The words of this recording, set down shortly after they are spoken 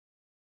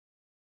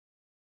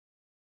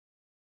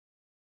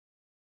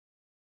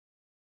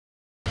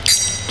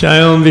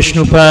Jayom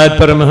Vishnupad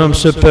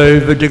Paramahamsa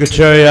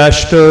Parivajagacharya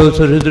Ashto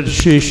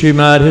Taridrishi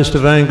Srimad His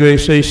Divine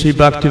Grace A.C.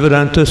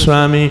 Bhaktivedanta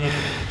Swami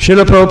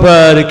Srila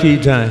Prabhupada Ki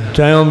Jai.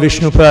 Jayom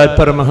Vishnupad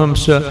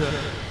Paramahamsa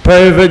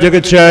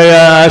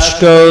Parivajagacharya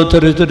Ashto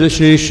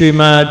Taridrishi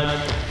Srimad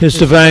His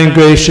Divine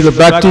Grace Srila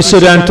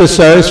Bhaktisiddhanta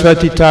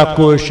Saraswati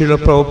Thakur Srila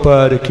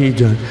Prabhupada Ki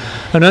Jai.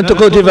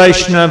 Anantakoti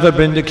Vaishnava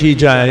Brinda Ki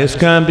Jai.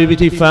 Iskcon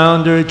BBT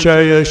Founder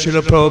Acharya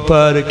Srila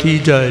Prabhupada Ki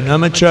Jai.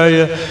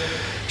 Namacharya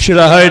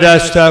Srila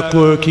Haridas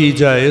Thakur Ki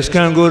Jai.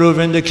 Iskcon Guru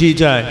Vrinda Ki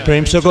Jai.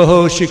 Prem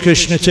Sakoho Shri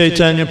Krishna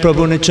Chaitanya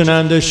Prabhu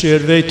Nityananda Shri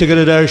Advaita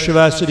Gadadhar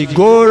Shivasati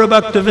Gaura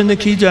Bhakta Vrinda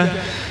Ki Jai.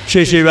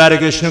 Shri Shri Radha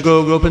Krishna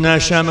Go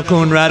Gopinath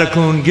Shamakun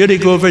Radhakun Giri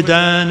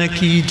Govardhana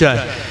Ki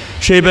Jai.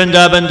 Shri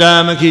Vrindavan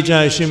Dhamma Ki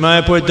Jai. Shri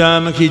Mayapur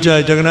Dhamma Ki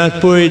Jai.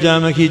 Jagannath Puri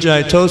Dhamma Ki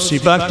Jai. Tulsi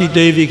Bhakti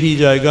Devi Ki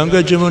Jai.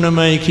 Ganga Jamuna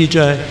Mai Ki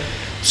Jai.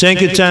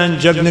 Sankirtan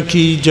Jagna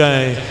Ki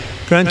Jai.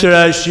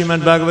 Grantaraj Srimad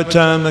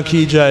Bhagavatam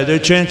Ki Jai. Their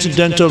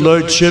transcendental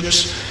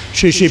lordships,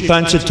 Shri Shri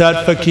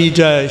Panchatattva Ki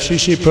Jai. Shri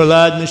Shri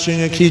Prahlad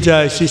Nrsimha Ki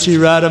Jai. Shri Shri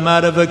Radha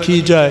Madhava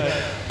Ki Jai.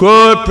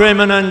 Gaur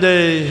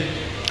Premanande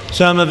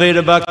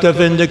Samaveda Bhakta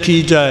Vrinda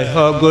Ki Jai.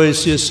 All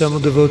glories to the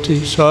assembled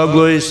devotees. All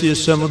glories to the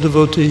assembled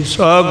devotees.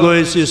 All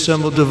glories to the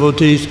assembled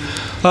devotees.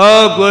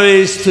 All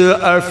glories to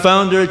our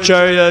founder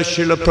Acharya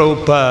Srila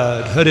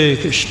Prabhupada. Hare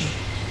Krishna.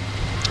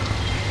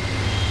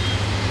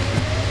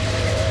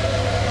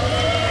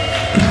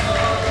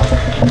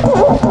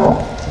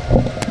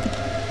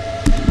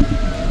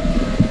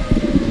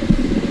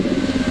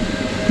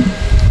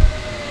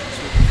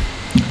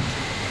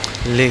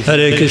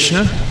 Hare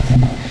Krishna.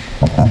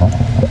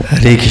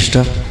 Hare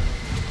Krishna.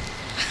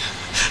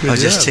 I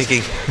was just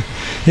checking.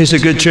 He's a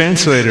good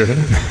translator.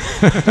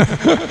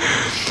 Huh?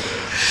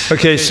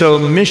 Okay, so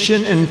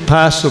Mission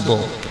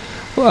Impossible.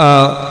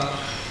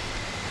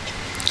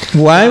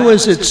 Why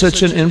was it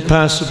such an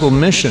impossible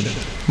mission?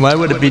 Why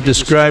would it be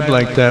described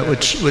like that,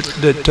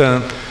 that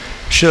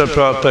Srila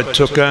Prabhupada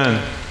took on?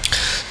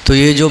 तो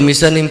ये जो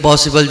mission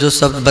impossible जो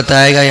शब्द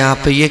बताएगा यहाँ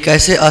पे, ये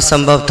कैसे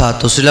असंभव था?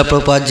 तो श्रील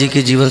प्रभुपाद जी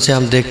के जीवन से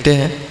हम देखते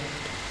हैं.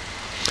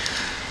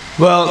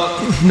 Well,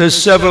 there's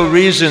several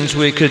reasons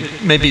we could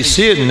maybe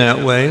see it in that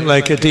way.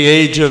 Like at the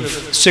age of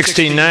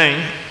 69,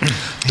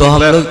 तो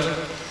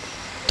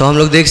हम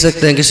लोग देख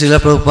सकते हैं कि श्रील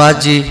प्रभुपाद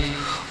जी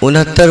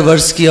 69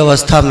 वर्ष की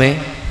अवस्था में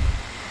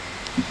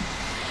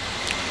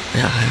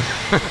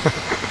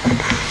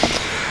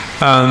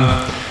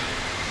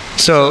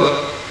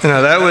so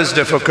that was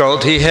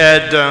difficult. He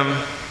had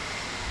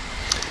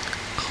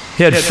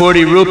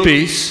 40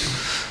 rupees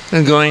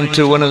and going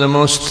to one of the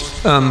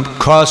most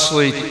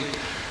costly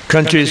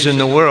countries in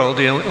the world.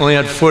 He only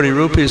had 40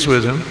 rupees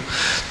with him.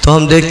 तो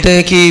हम देखते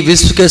हैं कि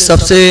विश्व के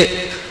सबसे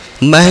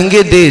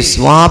महंगे देश,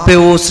 वहाँ पे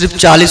वो सिर्फ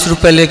 40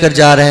 रुपए लेकर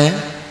जा रहे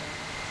हैं.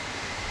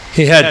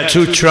 He had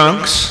 2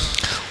 trunks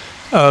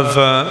of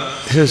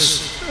his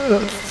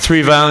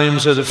 3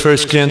 volumes of the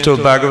first canto of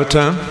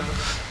Bhagavatam.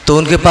 तो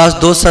उनके पास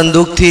 2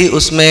 संदूक थी,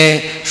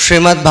 उसमें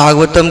श्रीमद्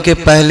भागवतम के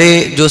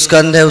पहले जो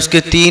स्कंद है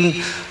उसके 3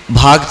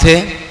 भाग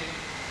थे.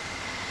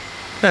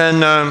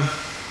 And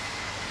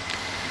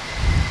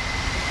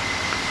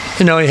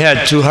he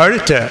had 2 heart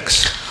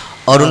attacks.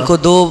 और उनको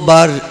 2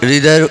 बार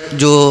हृदय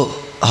जो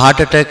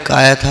हार्ट अटैक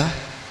आया था.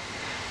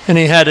 And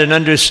he had an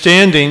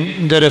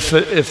understanding that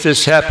if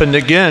this happened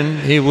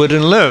again, he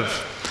wouldn't live.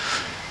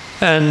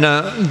 And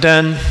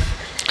then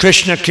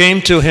Krishna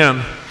came to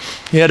him.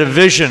 He had a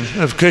vision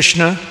of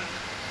Krishna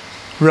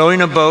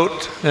rowing a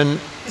boat, and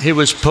he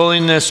was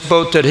pulling this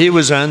boat that he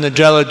was on, the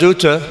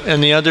Jaladuta,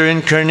 and the other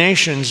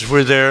incarnations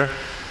were there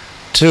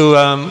to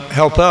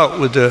help out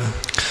with the.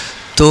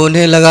 तो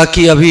उन्हें लगा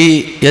कि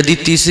अभी यदि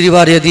तीसरी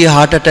बार यदि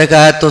heart attack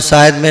आया तो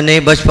शायद मैं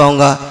नहीं बच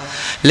पाऊंगा.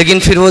 लेकिन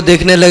फिर वो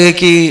देखने लगे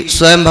कि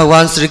स्वयं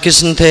भगवान श्री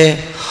कृष्ण थे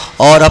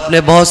और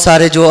अपने बहुत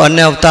सारे जो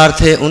अन्य अवतार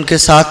थे उनके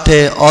साथ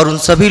थे, और उन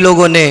सभी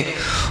लोगों ने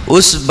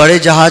उस बड़े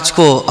जहाज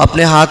को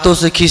अपने हाथों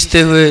से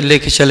खींचते हुए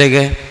लेके चले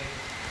गए.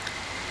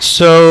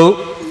 So,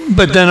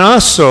 but then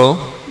also,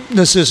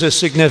 this is a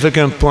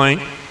significant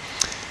point,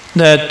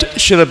 that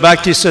Srila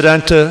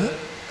Bhaktisiddhanta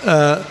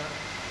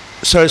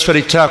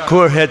Saraswati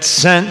Thakur had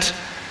sent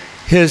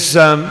his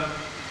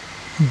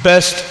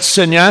best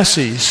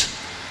sannyasis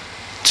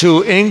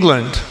to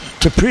England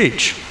to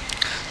preach.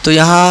 तो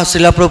यहाँ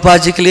श्रील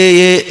प्रभुपाद जी के लिए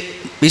ये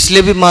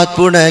इसलिए भी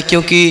महत्वपूर्ण है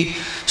क्योंकि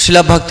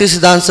श्रील भक्ति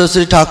सिद्धांत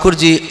सरस्वती ठाकुर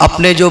जी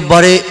अपने जो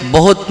बड़े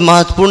बहुत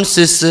महत्वपूर्ण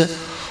शिष्य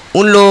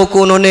उन लोगों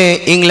को उन्होंने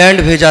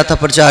इंग्लैंड भेजा था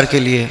प्रचार के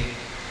लिए.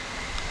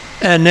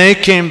 And they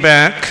came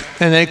back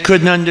and they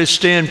couldn't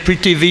understand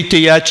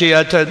Pritiviti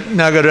Yachayata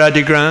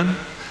Nagaradigram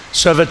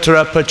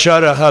Savatra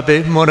Pachara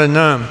Habe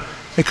Moranam.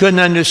 They couldn't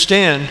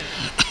understand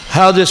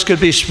how this could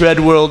be spread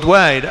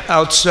worldwide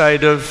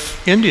outside of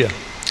India.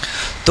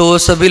 तो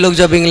सभी लोग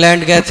जब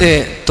इंग्लैंड गए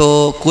थे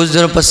तो कुछ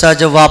दिनों पश्चात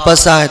जब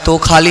वापस आए तो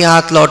खाली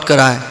हाथ लौट कर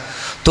आए.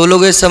 तो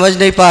लोग ये समझ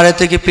नहीं पा रहे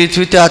थे कि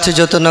पृथ्वी त्याचे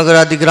जो तो नगर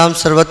आदिग्राम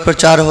सर्वत्र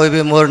प्रचार होए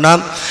भी मोर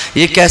नाम,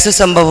 ये कैसे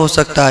संभव हो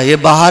सकता है, ये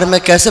बाहर में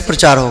कैसे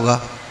प्रचार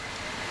होगा.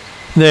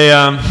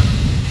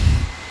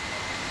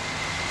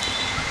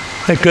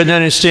 I couldn't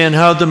understand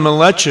how the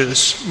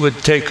Malechas would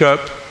take up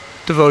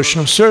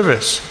devotional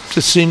service.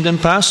 It seemed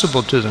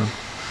impossible to them.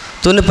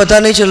 तो उन्हें पता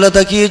नहीं चल रहा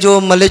था कि ये जो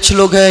मलेच्छ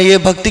लोग हैं ये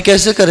भक्ति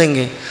कैसे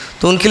करेंगे,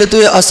 तो उनके लिए तो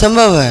ये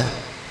असंभव है.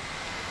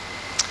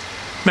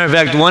 Matter of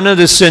fact, one of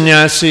the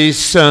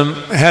sannyasis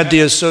had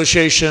the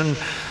association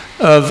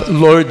of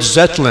Lord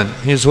Zetlin.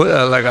 He's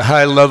like a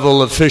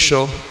high-level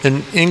official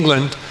in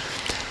England.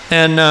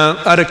 And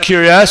out of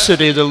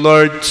curiosity, the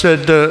Lord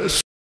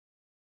said,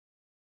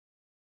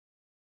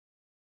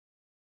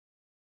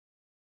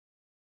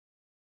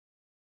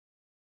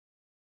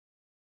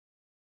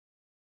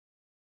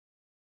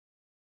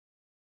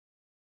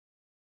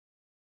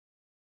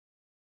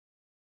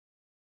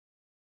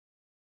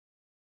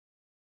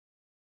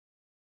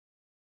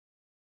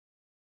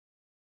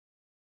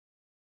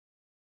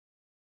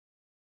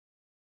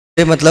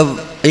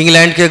 मतलब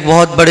इंग्लैंड के एक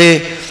बहुत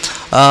बड़े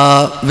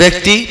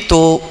व्यक्ति,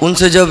 तो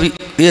उनसे जब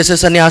ऐसे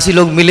सन्यासी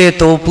लोग मिले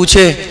तो वो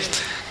पूछे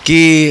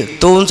कि,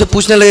 तो उनसे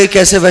पूछने लगे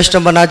कैसे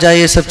वैष्णव बना जाए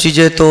ये सब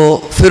चीज़ें. तो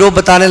फिर वो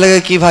बताने लगे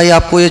कि भाई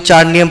आपको ये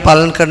 4 नियम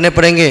पालन करने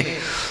पड़ेंगे.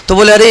 तो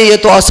बोले अरे ये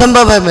तो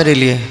असंभव है मेरे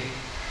लिए.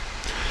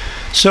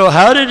 So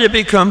how did it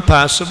become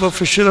possible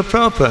for Srila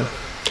Prabhupada?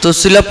 तो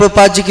श्रील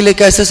प्रभुपाद जी के लिए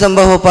कैसे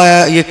संभव हो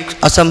पाया ये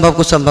असंभव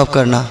को संभव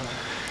करना.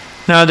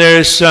 Now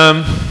there's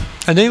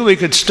I think we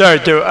could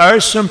start. There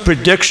are some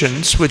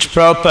predictions which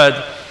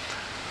Prabhupada,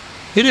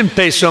 he didn't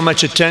pay so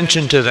much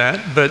attention to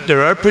that, but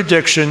there are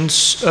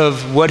predictions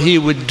of what he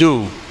would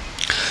do.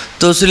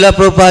 तो श्रील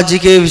प्रभुपाद जी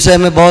के विषय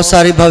में बहुत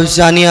सारी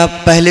भविष्यवाणियाँ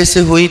पहले से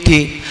हुई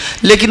थी,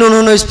 लेकिन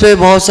उन्होंने इस पे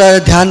बहुत सारा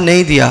ध्यान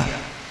नहीं दिया.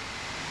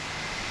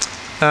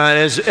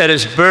 At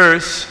his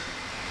birth,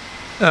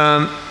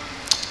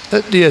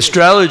 the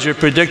astrologer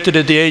predicted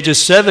at the age of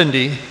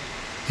 70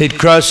 he'd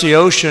cross the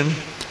ocean,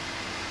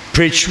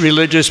 preach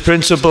religious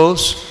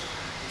principles,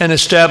 and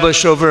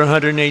establish over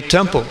 108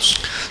 temples.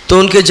 तो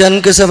उनके जन्म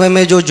के समय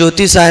में जो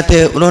ज्योतिष आए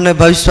थे उन्होंने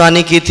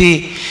भविष्यवाणी की थी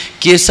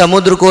कि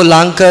समुद्र को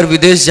लांघकर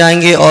विदेश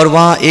जाएंगे और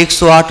वहाँ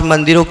 108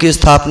 मंदिरों की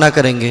स्थापना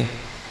करेंगे.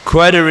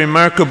 Quite a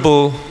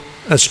remarkable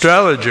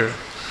astrologer.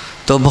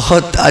 तो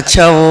बहुत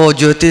अच्छा वो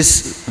ज्योतिष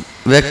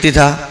व्यक्ति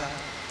था.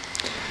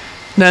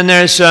 Then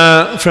there's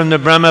from the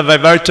Brahma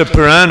Vaivarta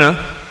Purana,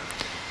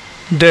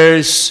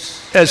 there's,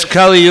 as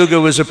Kali Yuga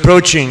was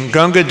approaching,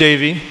 Ganga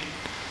Devi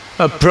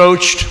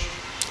approached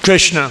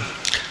Krishna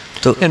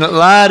in a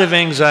lot of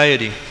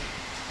anxiety.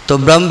 तो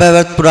ब्रह्म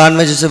वैवर्त पुराण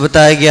में जैसे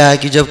बताया गया है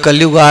कि जब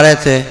कलयुग आ रहे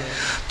थे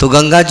तो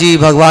गंगा जी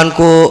भगवान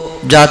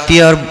को जाती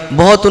है और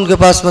बहुत उनके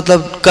पास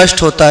मतलब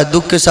कष्ट होता है,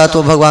 दुख के साथ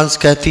वो भगवान से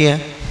कहती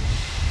हैं.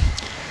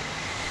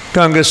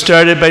 Ganga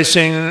started by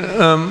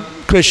saying,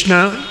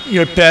 Krishna,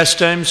 your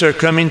pastimes are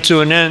coming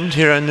to an end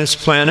here on this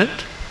planet,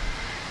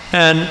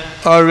 and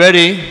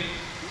already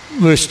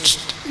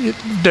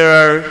there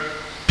are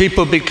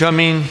people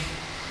becoming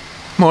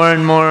more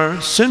and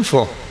more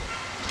sinful.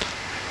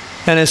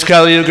 And as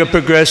Kali Yuga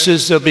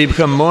progresses, they'll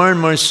become more and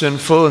more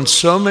sinful, and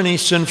so many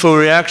sinful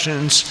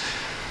reactions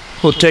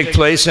will take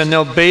place, and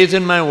they'll bathe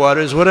in my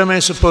waters. What am I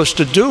supposed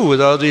to do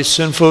with all these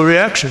sinful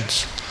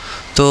reactions?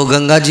 तो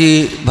गंगा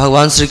जी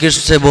भगवान श्री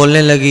कृष्ण से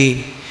बोलने लगी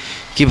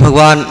कि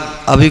भगवान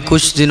अभी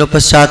कुछ दिनों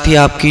पश्चात ही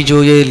आपकी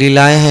जो ये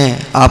लीलाएं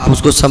हैं आप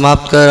उसको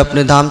समाप्त कर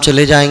अपने धाम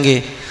चले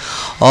जाएंगे,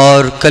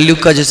 और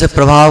कलयुग का जैसे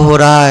प्रभाव हो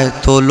रहा है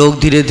तो लोग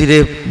धीरे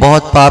धीरे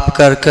बहुत पाप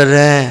कर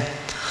रहे हैं,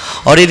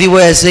 और यदि वो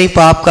ऐसे ही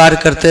पाप कार्य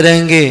करते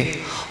रहेंगे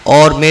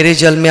और मेरे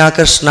जल में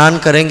आकर स्नान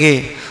करेंगे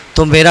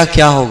तो मेरा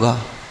क्या होगा.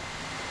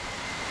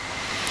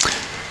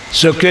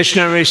 So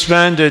Krishna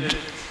responded,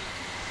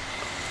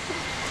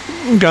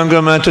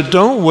 Ganga Mata,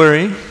 don't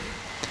worry.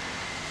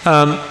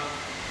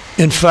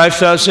 In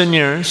 5,000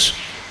 years,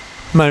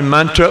 my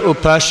mantra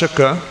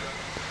upasaka,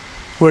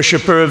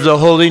 worshipper of the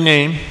holy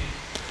name,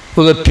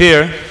 will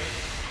appear,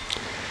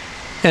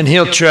 and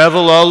he'll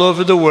travel all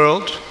over the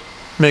world,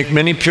 make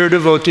many pure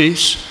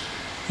devotees,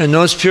 and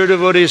those pure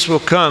devotees will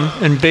come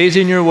and bathe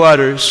in your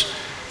waters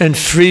and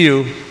free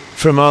you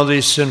from all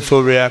these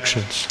sinful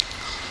reactions.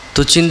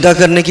 तो चिंता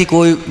करने की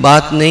कोई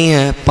बात नहीं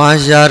है.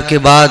 5000 के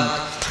बाद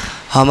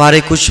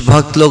हमारे कुछ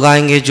भक्त लोग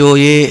आएंगे जो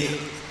ये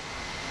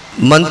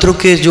मंत्रों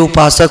के जो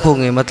उपासक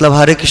होंगे, मतलब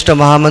हरे कृष्ण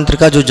महामंत्र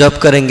का जो जप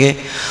करेंगे,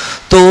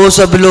 तो वो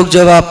सब लोग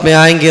जब आप में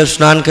आएंगे और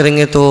स्नान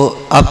करेंगे तो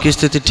आपकी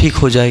स्थिति ठीक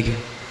हो जाएगी.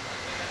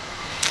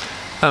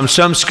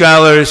 Some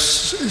scholars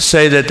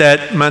say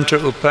that mantra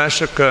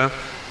upasaka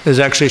is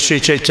actually Sri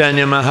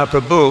Chaitanya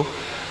Mahaprabhu,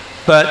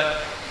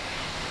 but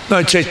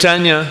Lord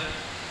Chaitanya,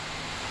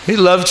 he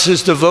loves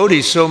his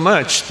devotees so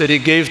much that he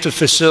gave the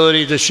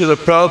facility to Srila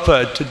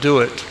Prabhupada to do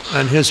it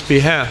on his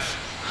behalf.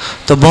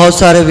 तो बहुत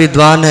सारे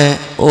विद्वान हैं,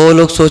 वो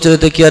लोग सोच रहे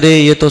थे कि अरे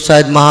ये तो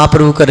शायद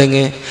महाप्रभु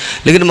करेंगे,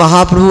 लेकिन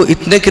महाप्रभु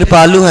इतने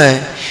कृपालु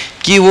हैं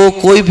कि वो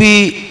कोई भी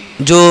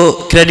जो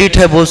क्रेडिट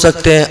है बोल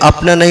सकते हैं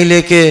अपना नहीं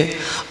लेके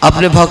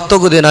अपने भक्तों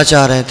को देना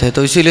चाह रहे थे.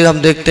 तो इसीलिए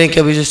हम देखते हैं कि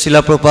अभी जो श्रील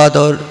प्रभुपाद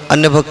और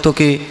अन्य भक्तों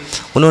की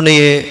उन्होंने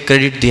ये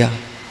क्रेडिट दिया.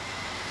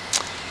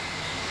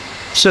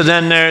 So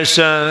then there's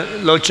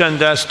Lochan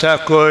Das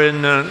Thakur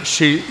in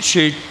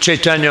Shri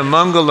Chaitanya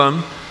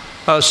Mangalam.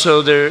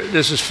 Also,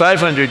 this is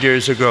 500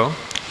 years ago.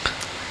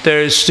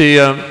 there's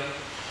the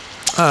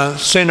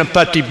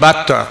Senapati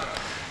Bhakta,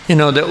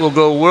 that will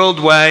go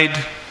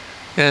worldwide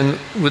and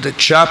with a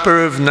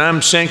chopper of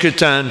Nam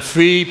Sankirtan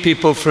free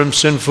people from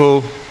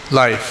sinful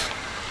life.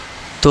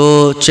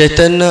 तो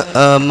चैतन्य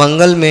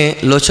मंगल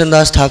में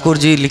लोचनदास ठाकुर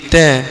जी लिखते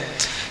हैं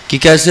कि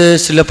कैसे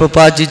श्रील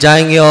प्रभुपाद जी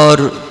जाएंगे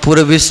और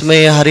पूरे विश्व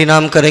में हरि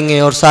नाम करेंगे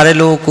और सारे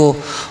लोगों को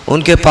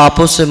उनके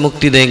पापों से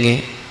मुक्ति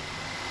देंगे.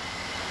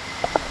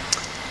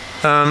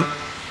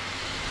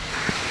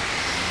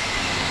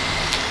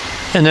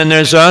 And then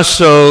there's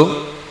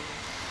also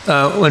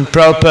when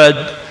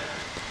Prabhupada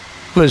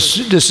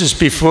this is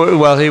before,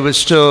 while he was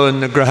still in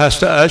the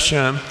Grahastha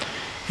ashram,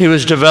 he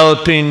was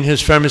developing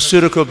his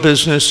pharmaceutical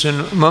business in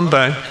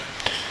Mumbai,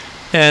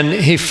 and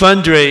he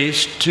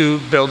fundraised to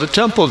build a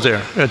temple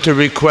there at the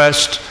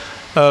request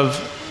of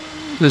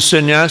the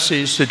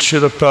sannyasis that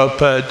Srila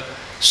Prabhupada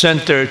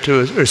sent there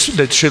or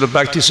that Srila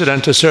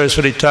Bhaktisiddhanta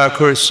Saraswati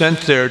Thakur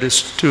sent there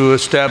to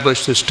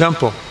establish this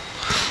temple.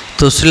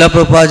 तो श्रील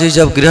प्रभुपाद जी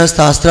जब गृहस्थ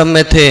आश्रम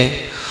में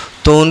थे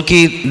तो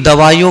उनकी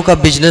दवाइयों का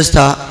बिजनेस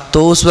था,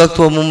 तो उस वक्त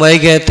वो मुंबई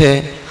गए थे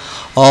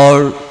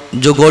और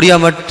जो गौड़िया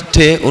मठ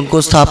थे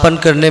उनको स्थापन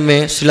करने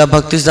में श्रील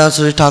भक्तिसिद्धांत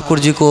सरस्वती ठाकुर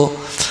जी को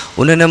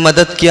उन्होंने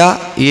मदद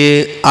किया,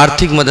 ये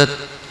आर्थिक मदद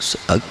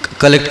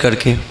कलेक्ट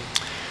करके.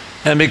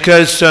 And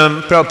because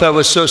Prabhupada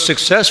was so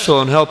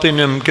successful in helping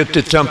him get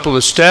the temple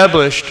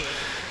established,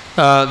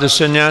 the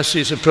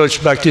sannyasis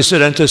approached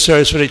Bhaktisiddhanta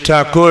Saraswati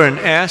Thakur and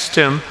asked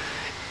him,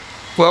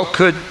 well,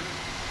 could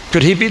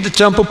he be the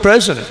temple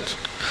president?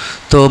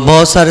 तो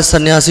बहुत सारे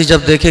सन्यासी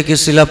जब देखे कि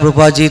श्रील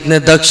प्रभुपाद जी इतने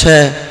दक्ष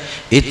है,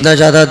 इतना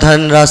ज़्यादा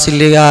धन राशि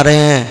ले आ रहे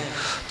हैं,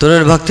 तो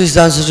उन्होंने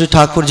भक्तिसिद्धांत सरस्वती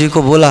ठाकुर जी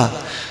को बोला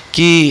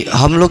कि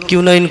हम लोग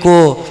क्यों ना इनको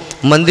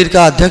मंदिर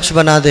का अध्यक्ष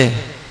बना दें.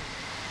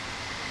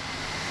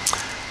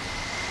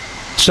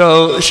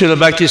 So Srila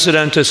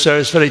Bhaktisiddhanta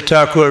Saraswati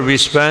Thakur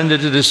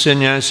responded to the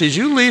sannyasis,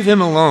 you leave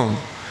him alone.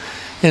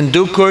 In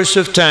due course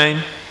of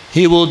time,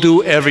 he will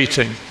do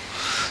everything.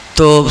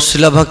 तो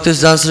श्रील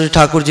भक्तिसिद्धांत सरस्वती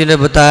ठाकुर जी ने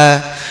बताया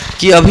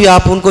कि अभी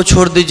आप उनको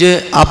छोड़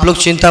दीजिए, आप लोग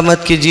चिंता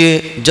मत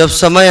कीजिए, जब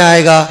समय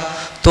आएगा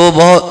तो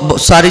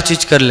बहुत सारी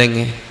चीज कर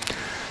लेंगे.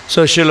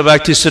 So Srila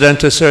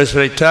Bhaktisiddhanta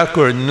Saraswati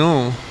Thakur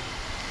knew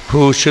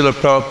who Srila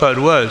Prabhupada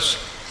was.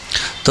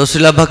 तो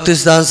श्रील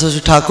भक्तिसिद्धांत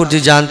सरस्वती ठाकुर जी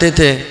जानते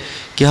थे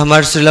कि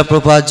हमारे श्रील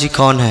प्रभुपाद जी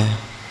कौन है.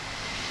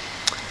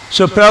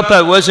 So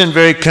Prabhupada wasn't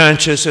very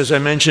conscious, as I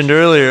mentioned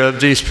earlier, of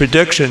these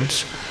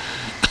predictions.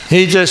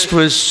 He just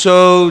was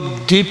so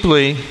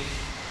deeply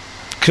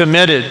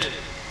committed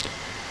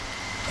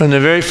from the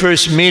very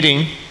first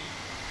meeting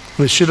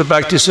with Srila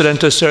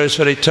Bhaktisiddhanta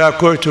Saraswati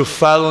Thakur to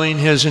following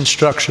his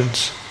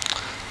instructions.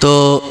 तो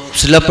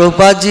श्रील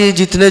प्रभुपाद जी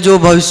जितने जो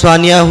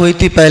भविष्यवाणियाँ हुई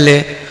थी पहले,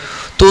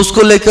 तो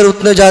उसको लेकर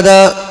उतने ज़्यादा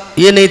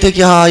ये नहीं थे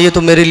कि हाँ ये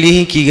तो मेरे लिए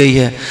ही की गई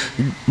है,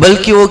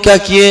 बल्कि वो क्या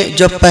किए,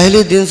 जब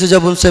पहले दिन से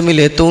जब उनसे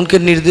मिले तो उनके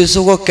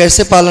निर्देशों को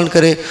कैसे पालन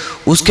करें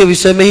उसके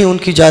विषय में ही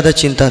उनकी ज़्यादा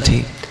चिंता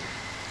थी.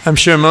 I'm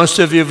sure most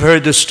of you have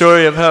heard the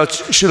story of how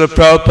Srila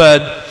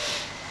Prabhupada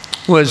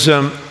was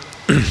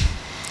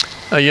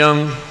a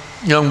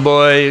young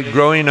boy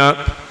growing up,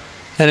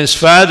 and his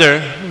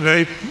father,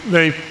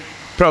 very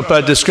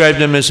Prabhupada described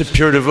him as a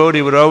pure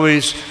devotee, would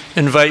always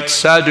invite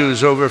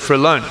sadhus over for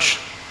lunch.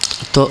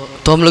 तो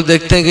हम लोग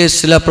देखते हैं कि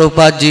श्रील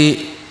प्रभुपाद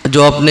जी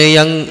जो अपने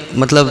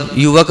मतलब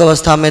युवक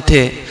अवस्था में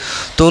थे,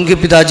 तो उनके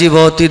पिताजी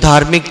बहुत ही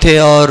धार्मिक थे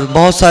और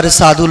बहुत सारे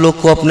साधु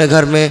लोग को अपने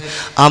घर में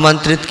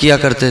आमंत्रित किया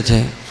करते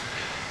थे.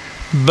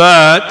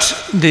 But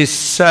these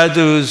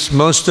sadhus,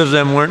 most of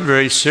them weren't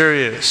very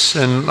serious,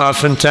 and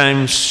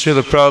oftentimes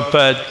Srila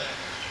Prabhupada,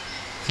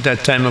 at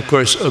that time of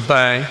course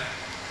Abhay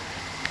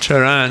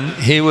Charan,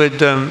 he would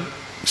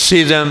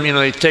see them,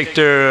 they take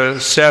their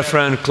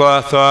saffron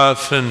cloth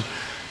off and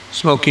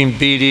smoking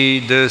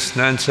beedi, this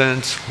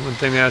nonsense, one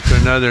thing after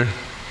another.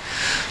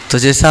 तो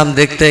जैसा हम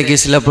देखते हैं कि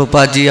श्रील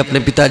प्रभुपाद जी अपने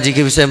पिताजी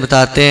के विषय में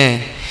बताते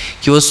हैं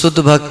कि वो शुद्ध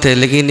भक्त थे,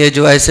 लेकिन ये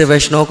जो ऐसे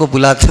वैष्णवों को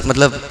बुलाते,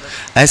 मतलब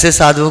ऐसे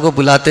साधुओं को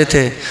बुलाते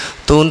थे,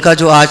 तो उनका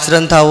जो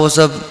आचरण था वो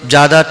सब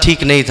ज़्यादा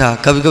ठीक नहीं था.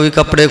 कभी कभी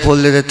कपड़े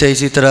खोल देते थे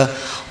इसी तरह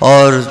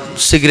और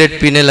सिगरेट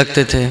पीने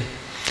लगते थे.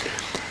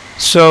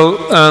 So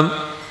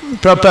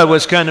Prabhupada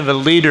was kind of a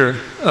leader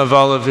of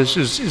all of his,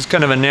 he's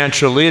kind of a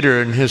natural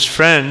leader, and his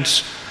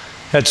friends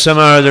had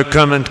somehow or other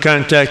come in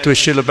contact with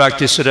Srila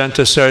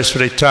Bhaktisiddhanta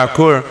Saraswati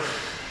Thakur.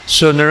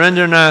 So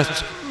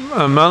Narendranath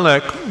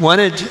Malek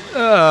wanted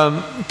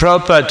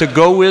Prabhupada to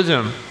go with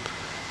him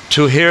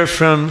to hear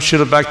from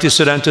Srila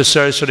Bhaktisiddhanta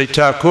Saraswati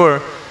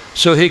Thakur,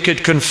 so he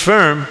could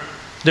confirm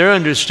their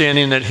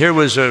understanding that here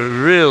was a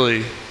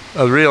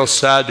real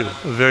sadhu,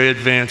 a very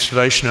advanced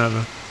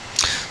Vaishnava.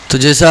 तो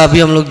जैसा अभी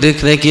हम लोग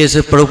देख रहे हैं कि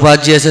ऐसे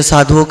प्रभुपाद जी ऐसे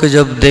साधुओं के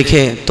जब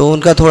देखें तो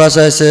उनका थोड़ा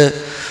सा ऐसे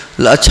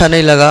अच्छा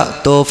नहीं लगा,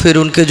 तो फिर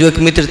उनके जो एक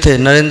मित्र थे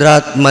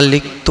नरेंद्रनाथ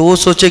मल्लिक, तो वो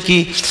सोचे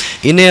कि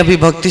इन्हें अभी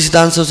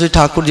भक्तिसिद्धांत सरस्वती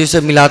ठाकुर जी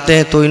से मिलाते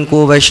हैं तो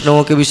इनको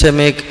वैष्णवों के विषय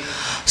में एक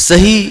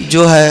सही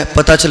जो है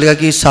पता चलेगा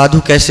कि साधु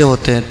कैसे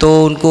होते हैं,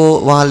 तो उनको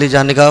वहाँ ले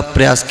जाने का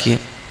प्रयास किए.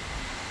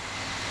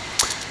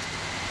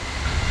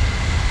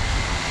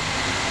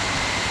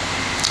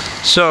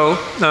 So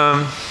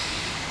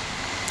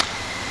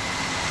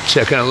See,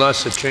 I kind of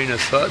lost the train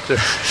of thought there.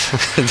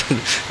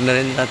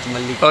 Narendranath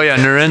Mallik. Oh yeah,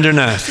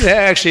 Narendranath. Yeah,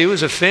 actually, he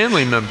was a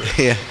family member.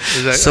 Yeah.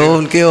 That, So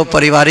उनके वो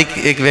पारिवारिक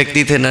एक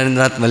व्यक्ति थे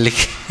Narendranath Mallik.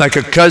 like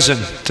a cousin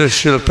to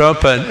Srila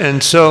Prabhupada.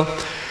 And so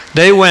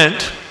they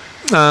went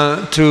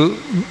to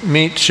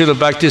meet Srila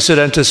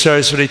Bhaktisiddhanta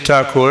Saraswati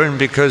Thakur, and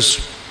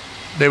because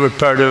they were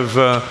part of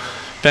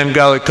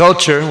Bengali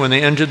culture, when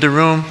they entered the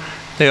room,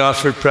 they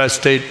offered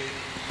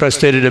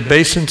prostrated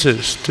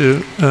obeisances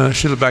to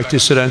Srila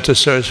Bhaktisiddhanta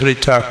Saraswati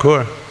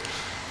Thakur.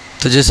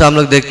 तो जैसा हम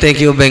लोग देखते हैं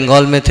कि वो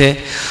बंगाल में थे,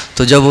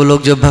 तो जब वो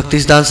लोग जब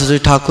भक्तिसिद्धांत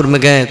सरस्वती ठाकुर में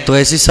गए तो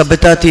ऐसी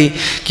सभ्यता थी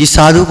कि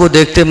साधु को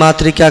देखते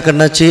मात्र क्या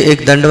करना चाहिए,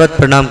 एक दंडवत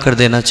प्रणाम कर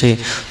देना चाहिए.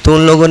 तो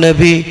उन लोगों ने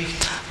भी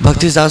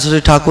भक्तिसिद्धांत सरस्वती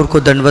ठाकुर को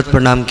दंडवत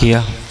प्रणाम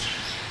किया.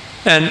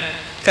 And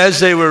as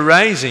they were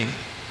rising,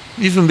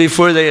 even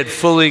before they had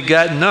fully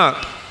gotten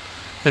up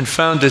and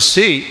found a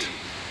seat,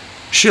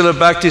 Srila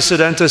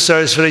Bhaktisiddhanta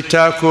Saraswati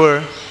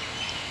Thakur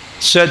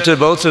said to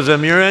both of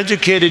them, "You're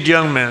educated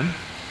young men.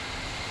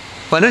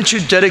 Why don't you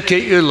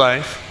dedicate your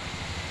life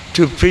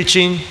to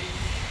preaching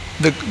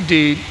the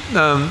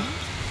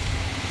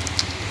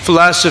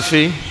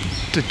philosophy,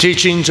 the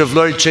teachings of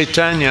Lord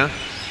Chaitanya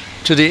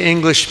to the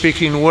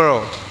English-speaking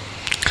world?"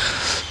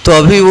 तो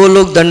अभी वो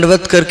लोग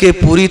दंडवत करके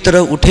पूरी तरह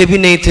उठे भी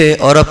नहीं थे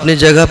और अपने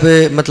जगह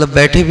पे मतलब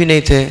बैठे भी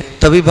नहीं थे.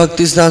 तभी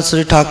भक्तिसिद्धांत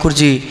सरस्वती ठाकुर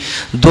जी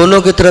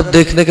दोनों की तरफ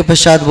देखने के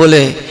पश्चात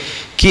बोले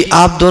कि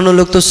आप दोनों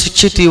लोग तो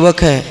शिक्षित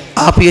युवक हैं,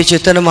 आप ये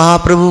चैतन्य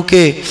महाप्रभु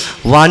के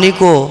वाणी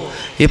को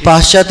ये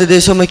पाश्चात्य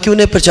देशों में क्यों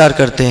नहीं प्रचार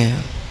करते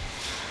हैं.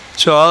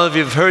 So all of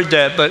you have heard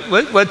that, but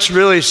what's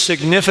really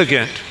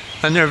significant,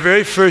 on their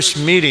very first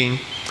meeting,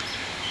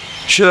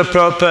 Srila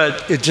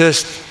Prabhupada, it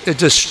just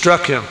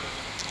struck him,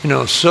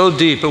 so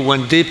deep, it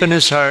went deep in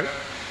his heart,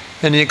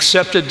 and he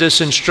accepted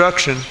this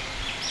instruction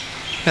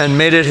and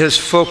made it his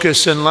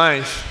focus in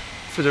life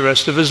for the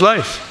rest of his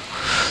life.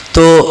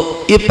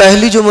 तो ये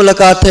पहली जो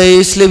मुलाकात है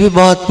इसलिए भी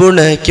महत्वपूर्ण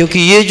है क्योंकि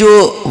ये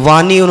जो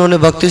वाणी उन्होंने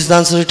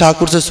भक्तिसिद्धांत सरस्वती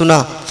ठाकुर से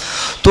सुना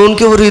तो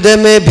उनके वो हृदय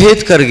में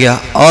भेद कर गया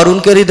और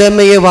उनके हृदय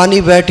में ये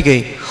वाणी बैठ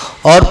गई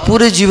और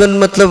पूरे जीवन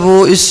मतलब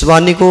वो इस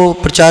वाणी को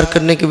प्रचार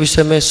करने के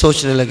विषय में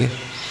सोचने लगे.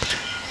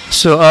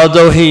 So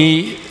although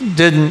he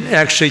didn't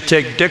actually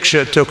take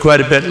Diksha till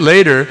quite a bit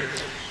later,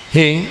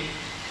 he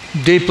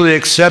deeply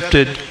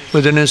accepted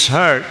within his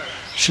heart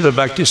Srila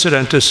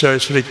Bhaktisiddhanta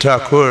Saraswati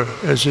Thakur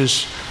as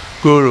his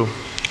guru.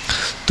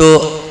 तो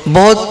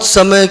बहुत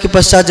समय के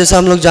पश्चात जैसा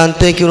हम लोग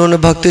जानते हैं कि उन्होंने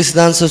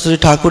भक्तिसिद्धांत सरस्वती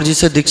ठाकुर जी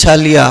से दीक्षा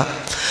लिया,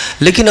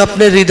 लेकिन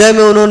अपने हृदय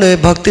में उन्होंने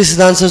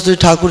भक्तिसिद्धांत सरस्वती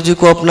ठाकुर जी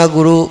को अपना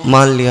गुरु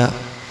मान लिया.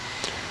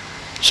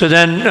 So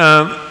then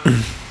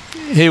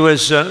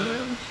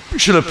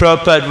Srila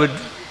Prabhupada would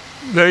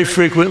very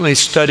frequently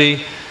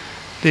study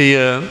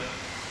the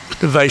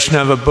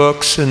Vaishnava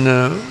books and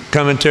the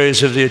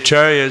commentaries of the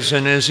Acharyas,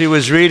 and as he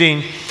was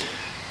reading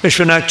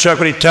Vishwanath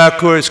Chakravarti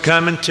Thakur's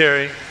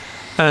commentary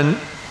on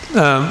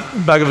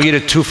Bhagavad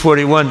Gita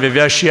 241,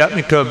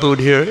 Vyavashyatmika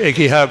Buddhir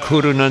Ekiha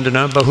Kuru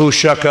Nandana Bahu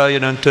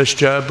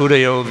Shakayanantascha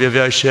Buddhayo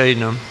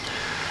Vyavashayanam.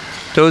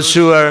 Those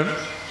who are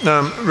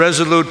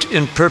resolute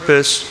in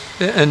purpose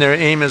and their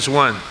aim is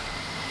one.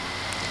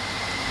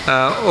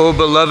 O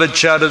beloved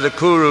child of the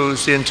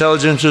Kurus, the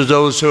intelligence of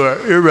those who are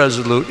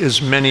irresolute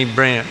is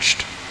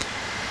many-branched.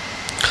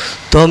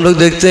 तो हम लोग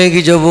देखते हैं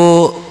कि जब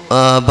वो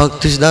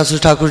भक्तिसिद्धांत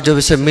सरस्वती ठाकुर जब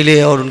इसे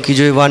मिले और उनकी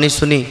जो वाणी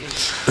सुनी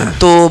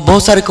तो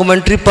बहुत सारे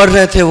कमेंट्री पढ़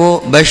रहे थे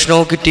वो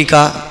वैष्णव की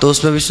टीका. तो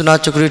उसमें विश्वनाथ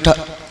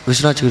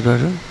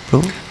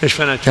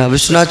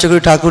चक्रवर्ती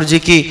ठाकुर जी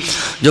की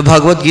जो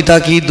भगवत गीता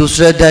की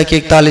दूसरे अध्याय के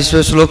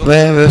 41वें श्लोक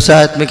में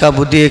व्यवसायत्मिका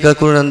बुद्धि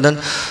एकाकुर नंदन,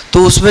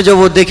 तो उसमें जब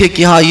वो देखे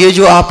कि हाँ ये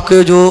जो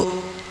आपके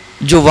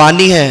जो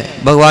वाणी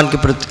है भगवान के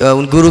प्रति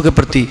उन गुरु के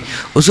प्रति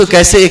उसको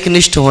कैसे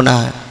एकनिष्ठ होना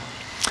है.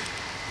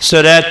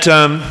 So that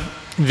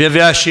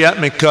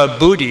Vyavashyatmika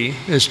Buddhi,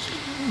 is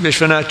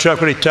Vishwanath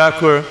Chakravarti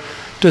Thakur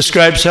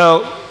describes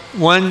how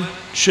one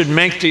should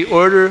make the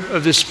order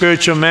of the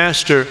spiritual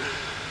master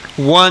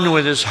one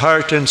with his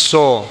heart and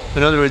soul.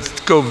 In other words,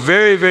 go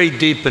very, very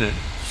deep in it.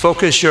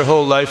 Focus your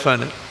whole life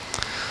on it.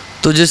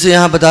 तो जैसे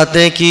यहाँ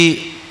बताते हैं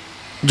कि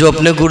जो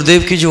अपने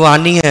गुरुदेव की जो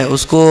वाणी है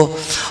उसको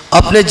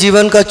अपने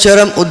जीवन का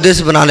चरम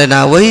उद्देश्य बना लेना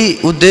है. वही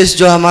उद्देश्य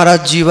जो हमारा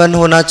जीवन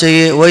होना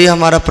चाहिए, वही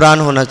हमारा प्राण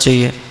होना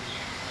चाहिए.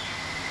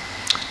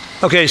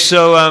 Okay,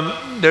 so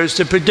there's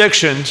the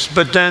predictions,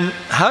 but then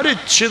how did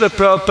Srila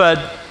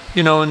Prabhupada,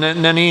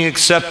 and then he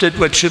accepted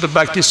what Srila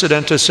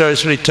Bhaktisiddhanta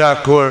Saraswati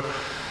Thakur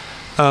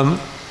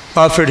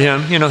offered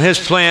him. His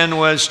plan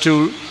was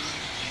to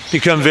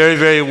become very,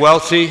 very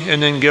wealthy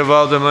and then give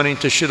all the money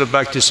to Srila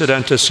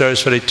Bhaktisiddhanta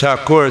Saraswati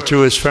Thakur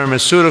through his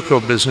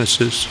pharmaceutical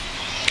businesses.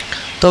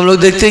 तो हम लोग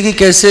देखते हैं कि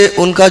कैसे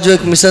उनका जो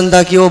एक मिशन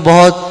था कि वो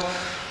बहुत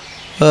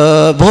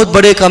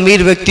बड़े एक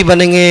अमीर व्यक्ति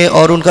बनेंगे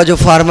और उनका जो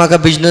फार्मा का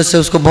बिजनेस है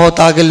उसको बहुत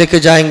आगे लेके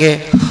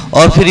जाएंगे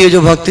और फिर ये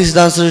जो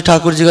भक्तिसिद्धांत सरस्वती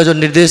ठाकुर जी का जो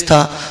निर्देश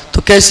था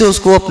तो कैसे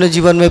उसको अपने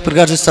जीवन में एक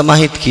प्रकार से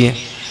समाहित किए.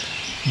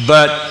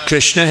 But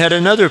Krishna had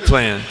another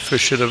plan for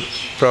Srila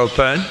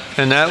Prabhupada,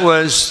 and that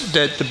was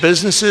that the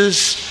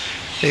businesses,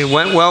 they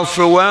went well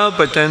for a while,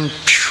 but then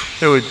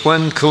There was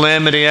one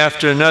calamity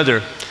after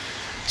another.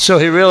 So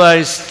he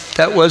realized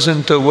that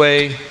wasn't the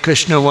way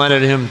Krishna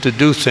wanted him to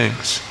do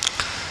things.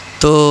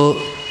 तो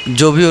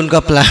जो भी उनका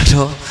plan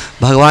हो,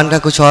 भगवान का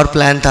कुछ और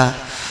plan था।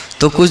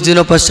 तो कुछ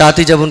दिनों पश्चात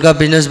ही जब उनका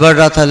बिजनेस बढ़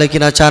रहा था,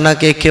 लेकिन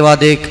अचानक एक के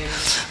बाद एक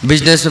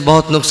बिजनेस में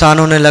बहुत नुकसान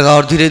होने लगा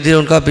और धीरे धीरे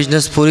उनका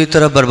बिजनेस पूरी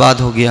तरह बर्बाद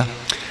हो गया।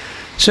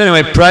 So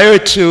anyway, prior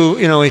to,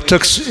 he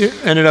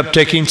ended up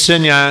taking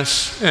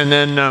sannyas and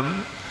then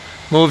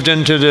moved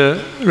into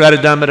the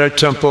Radha Damodar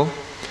temple.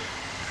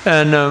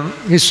 And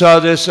he saw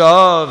this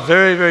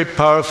very, very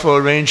powerful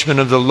arrangement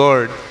of the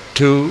Lord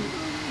to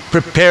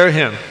prepare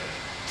him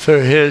for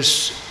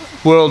his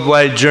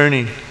worldwide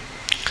journey.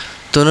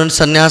 तो उन्होंने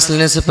संन्यास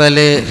लेने से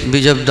पहले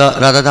भी जब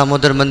राधा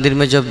दामोदर मंदिर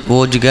में जब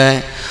वो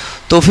गए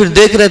तो फिर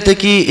देख रहे थे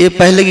कि ये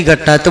पहले की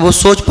घटना है, तो वो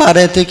सोच पा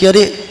रहे थे कि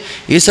अरे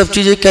ये सब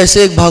चीज़ें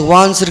कैसे एक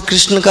भगवान श्री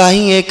कृष्ण का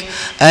ही एक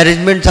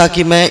अरेंजमेंट था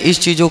कि मैं इस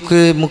चीज़ों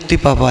की मुक्ति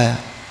पा पाया।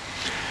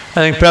 I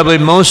think probably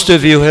most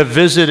of you have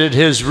visited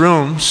his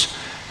rooms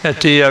at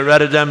the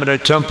Radha Damodar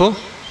temple.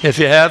 If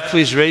you have,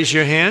 please raise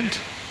your hand.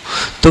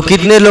 तो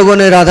कितने लोगों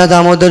ने राधा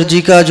दामोदर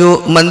जी का जो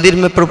मंदिर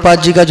में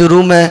प्रभुपाद जी का जो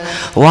रूम है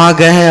वहाँ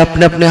गए हैं?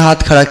 अपने अपने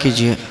हाथ खड़ा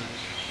कीजिए।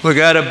 We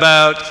got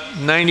about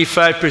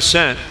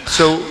 95%.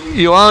 So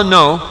you all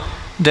know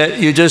that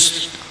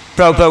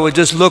Prabhupada would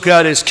just look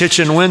out his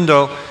kitchen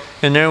window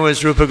and there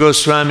was Rupa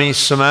Goswami's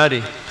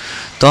samadhi.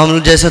 तो हम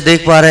लोग जैसा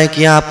देख पा रहे हैं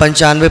कि यहाँ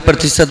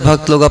 95%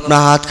 भक्त लोग अपना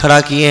हाथ खड़ा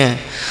किए हैं।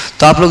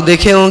 तो आप लोग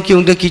देखे होंगे कि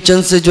उनके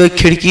किचन से जो एक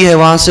खिड़की है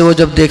वहाँ से वो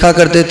जब देखा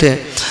करते थे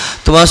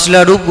तो वहाँ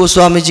श्री रूप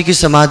गोस्वामी जी की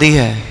समाधि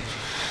है।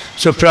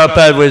 So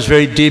Prabhupada was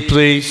very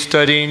deeply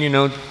studying,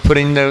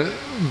 putting the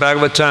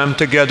Bhagavatam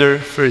together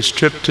for his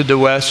trip to the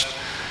West.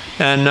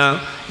 And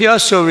he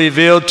also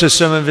revealed to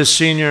some of his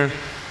senior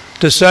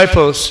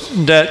disciples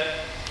that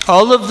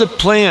all of the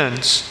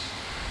plans,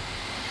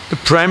 the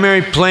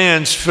primary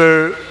plans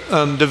for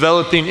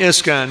developing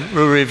iskcon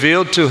were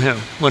revealed to him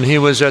when he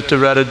was at the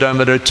Radha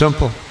Damodar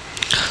temple.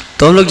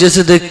 तो हम लोग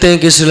जैसे देखते हैं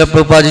कि श्रील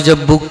प्रभुपाद जी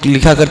जब book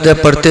लिखा करते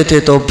पढ़ते थे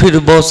तो फिर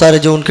बहुत सारे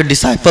जो उनके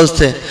डिसाइपल्स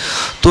थे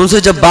तो उनसे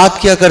जब बात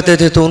किया करते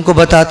थे तो उनको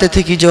बताते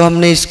थे कि जो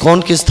हमने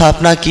इस्कॉन की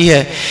स्थापना की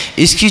है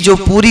इसकी जो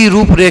पूरी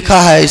रूपरेखा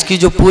है, इसकी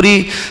जो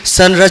पूरी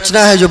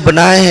संरचना है जो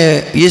बनाए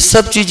हैं, ये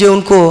सब चीज़ें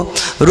उनको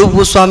रूप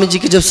गोस्वामी जी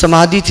की जब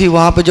समाधि थी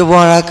वहाँ पर जब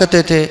वो रहा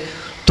करते थे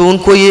तो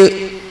उनको ये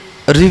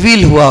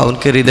रिवील हुआ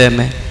उनके हृदय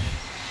में।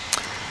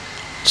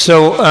 So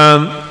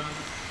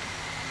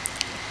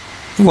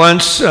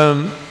once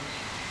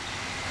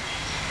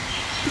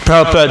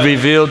Prabhupada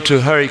revealed to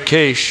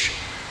Harikesh,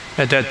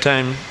 at that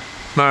time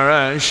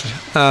Maharaj,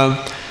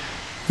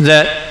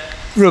 that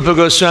Rupa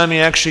Goswami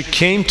actually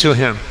came to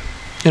him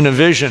in a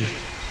vision.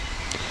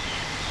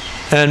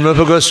 And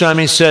Rupa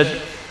Goswami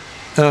said,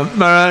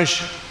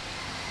 Maharaj,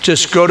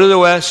 just go to the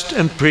West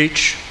and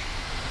preach.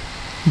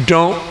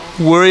 Don't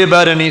worry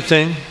about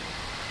anything.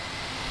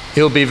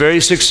 You'll be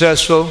very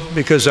successful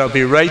because I'll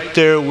be right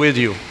there with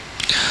you.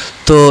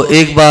 तो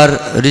एक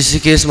बार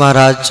ऋषिकेश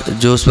महाराज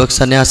जो उस वक्त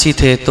सन्यासी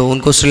थे तो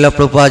उनको श्रीला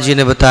प्रभुपाद जी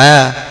ने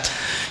बताया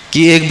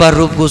कि एक बार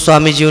रूप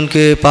गोस्वामी जी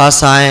उनके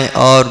पास आए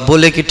और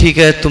बोले कि ठीक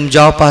है तुम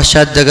जाओ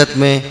पाश्चात्य जगत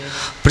में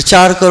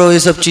प्रचार करो, ये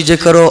सब चीज़ें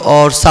करो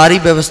और सारी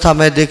व्यवस्था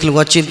मैं देख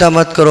लूँगा, चिंता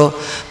मत करो,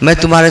 मैं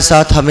तुम्हारे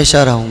साथ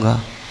हमेशा रहूँगा।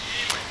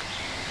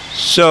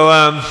 So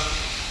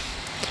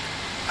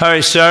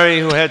Harisari,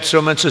 who had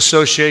so much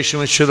association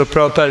with Srila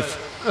Prabhupada,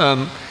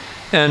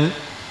 and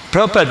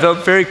Prabhupada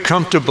felt very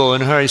comfortable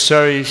in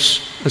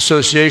Harisari's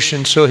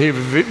association, so he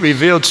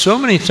revealed so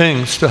many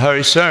things to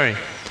Harisari.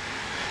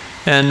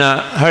 And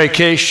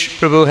Harikesh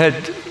Prabhu had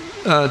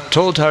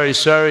told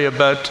Harisari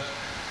about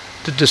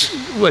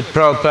what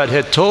Prabhupada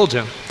had told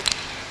him.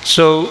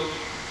 So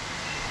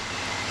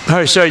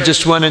Harisari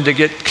just wanted to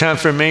get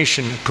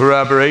confirmation,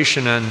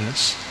 corroboration on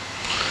this.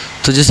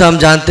 तो जैसा हम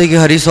जानते हैं कि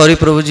हरिशौरी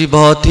प्रभु जी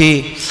बहुत ही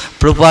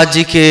प्रभुपाद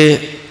जी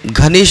के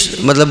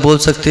घनिष्ठ मतलब बोल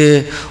सकते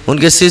हैं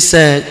उनके शिष्य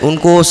हैं,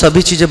 उनको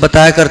सभी चीज़ें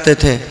बताया करते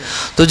थे।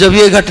 तो जब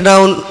ये घटना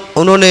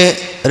उन्होंने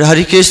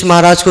हरिकेश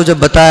महाराज को जब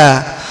बताया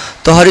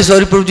तो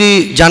हरिशौरी प्रभु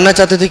जी जानना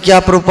चाहते थे कि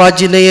आप प्रभुपाद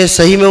जी ने ये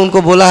सही में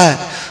उनको बोला है,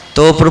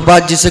 तो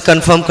प्रभुपाद जी से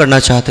कंफर्म करना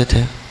चाहते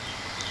थे।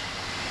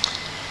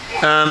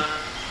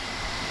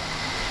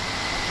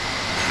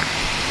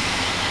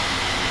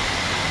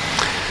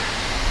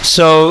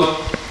 So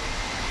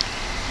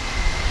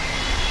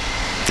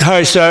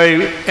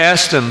Harisari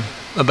asked him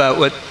about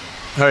what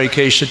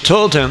Harikesh had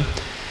told him,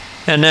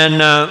 and then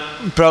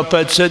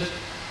Prabhupada said,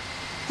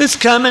 it's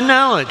common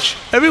knowledge.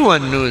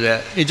 Everyone knew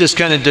that. He just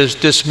kind of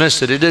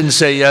dismissed it. He didn't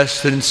say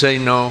yes, didn't say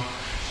no,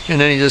 and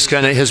then he just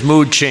kind of, his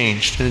mood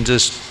changed and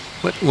just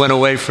went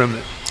away from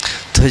it.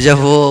 तो जब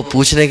वो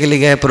पूछने के लिए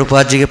गए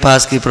प्रभुपाद जी के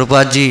पास कि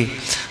प्रभुपाद जी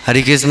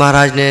हरिकेश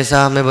महाराज ने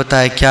ऐसा हमें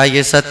बताया, क्या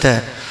ये सत्य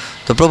है?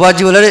 तो प्रभुपाद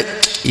जी बोले अरे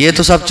ये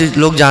तो सब चीज़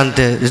लोग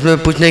जानते हैं, इसमें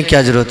पूछने की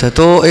क्या ज़रूरत है।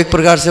 तो एक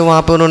प्रकार से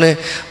वहाँ पे उन्होंने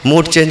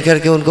मूड चेंज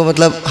करके उनको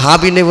मतलब हाँ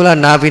भी नहीं बोला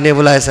ना भी नहीं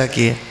बोला, ऐसा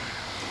किए।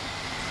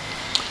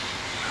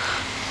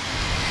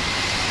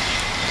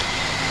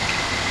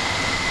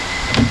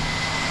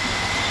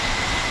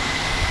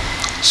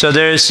 So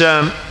there's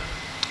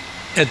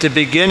at the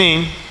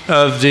beginning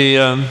of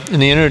in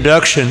the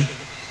introduction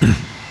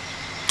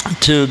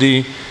to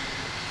the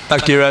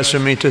Bhakti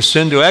Rasamrita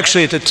Sindhu,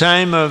 actually at the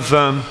time of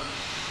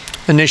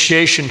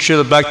initiation,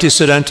 Srila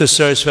Bhaktisiddhanta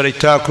Saraswati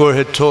Thakur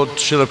had told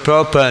Srila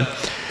Prabhupada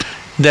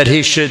that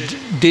he should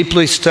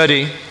deeply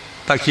study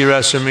Bhakti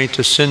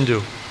Rasamrita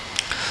Sindhu.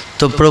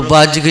 तो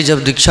प्रभुपाद जी की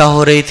जब दीक्षा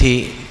हो रही थी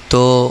तो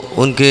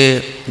उनके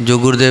जो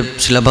गुरुदेव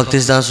श्रील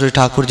भक्तिसिद्धांत सरस्वती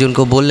ठाकुर जी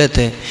उनको बोल रहे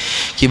थे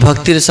कि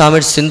भक्ति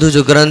रसामृत सिंधु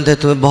जो ग्रंथ है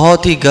तुम्हें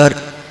बहुत ही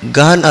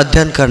गहन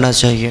अध्ययन करना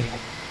चाहिए.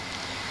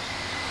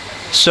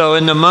 So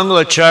in the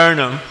Mangala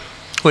Charanam,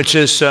 which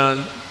is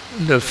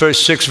the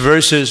first 6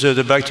 verses of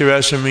the Bhakti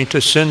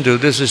Rasamrita Sindhu,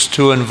 this is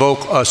to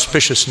invoke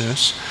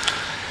auspiciousness.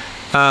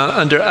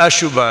 Under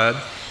Ashubhad,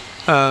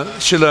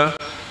 Srila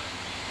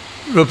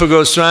Rupa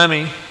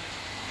Goswami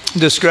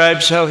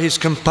describes how he's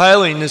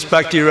compiling this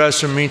Bhakti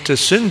Rasamrita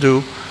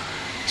Sindhu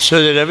so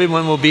that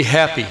everyone will be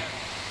happy.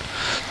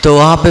 तो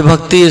वहाँ पे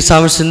भक्ति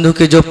रसामृत सिंधु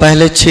के जो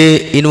पहले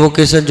 6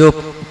 invocation जो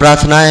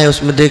प्रार्थनाएं हैं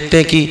उसमें देखते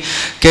हैं कि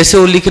कैसे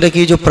वो लिख रहे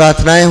कि जो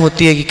प्रार्थनाएं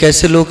होती है कि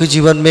कैसे लोगों के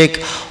जीवन में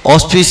एक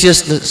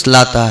ऑस्पिशियसनेस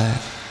लाता है.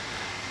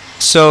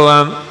 So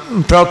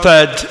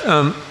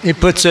Prabhupada, he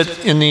puts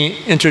it in the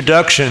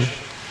introduction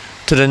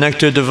to the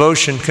Nectar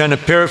Devotion, kind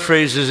of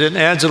paraphrases it,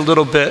 adds a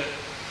little bit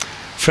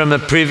from a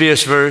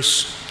previous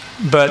verse.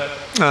 But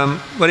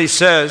what he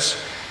says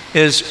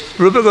is,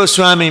 Rupa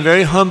Goswami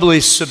very humbly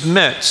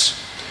submits,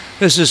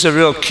 this is a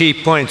real key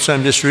point, so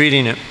I'm just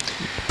reading it,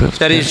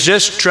 that he's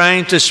just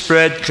trying to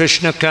spread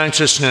Krishna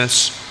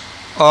consciousness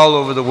all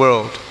over the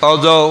world,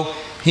 although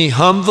he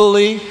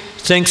humbly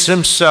thinks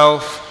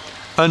himself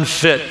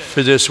unfit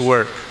for this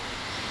work.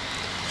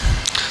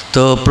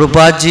 तो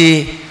प्रभुपाद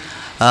जी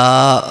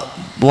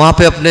वहाँ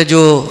पे अपने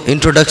जो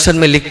introduction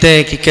में लिखते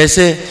हैं कि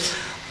कैसे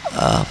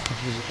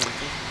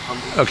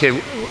Okay,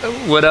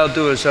 what I'll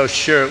do is I'll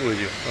share it with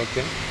you.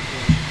 Okay.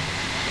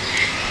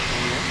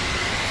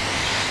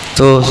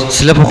 तो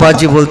श्रील प्रभुपाद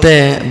जी बोलते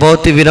हैं,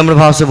 बहुत ही विनम्र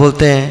भाव से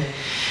बोलते हैं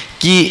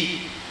कि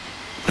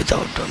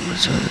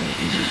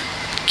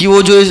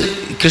वो जो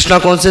कृष्णा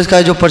कॉन्शियस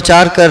का जो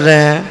प्रचार कर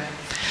रहे हैं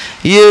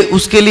ये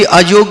उसके लिए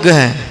अयोग्य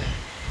हैं.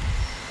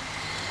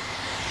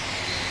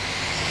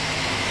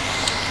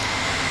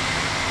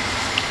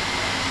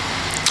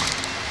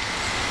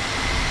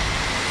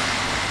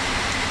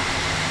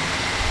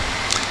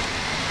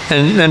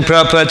 And then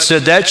Prabhupada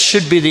said that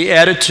should be the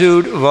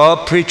attitude of all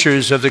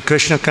preachers of the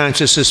Krishna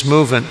consciousness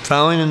movement,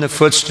 following in the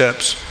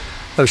footsteps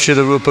of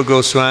Srila Rupa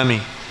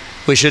Goswami.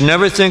 We should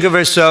never think of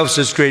ourselves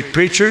as great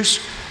preachers,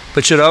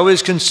 but should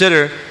always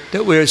consider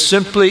that we are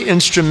simply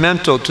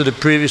instrumental to the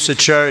previous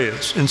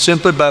acharyas, and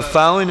simply by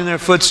following in their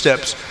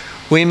footsteps,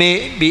 we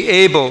may be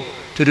able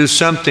to do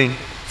something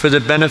for the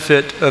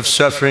benefit of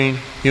suffering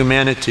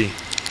humanity.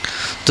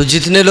 तो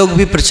जितने लोग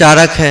भी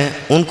प्रचारक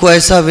हैं उनको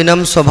ऐसा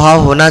विनम्र स्वभाव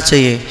होना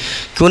चाहिए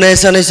कि उन्हें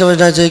ऐसा नहीं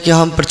समझना चाहिए कि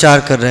हम प्रचार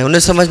कर रहे हैं, उन्हें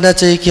समझना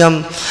चाहिए कि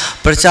हम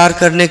प्रचार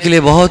करने के लिए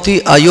बहुत ही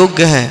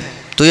अयोग्य हैं.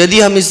 तो यदि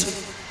हम इस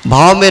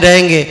भाव में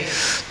रहेंगे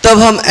तब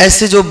हम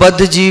ऐसे जो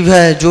बद्ध जीव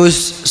हैं जो इस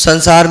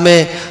संसार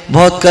में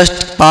बहुत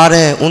कष्ट पा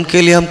रहे हैं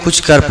उनके लिए हम कुछ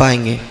कर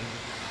पाएंगे.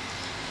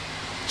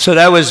 So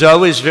that was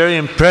always very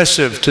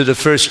impressive to the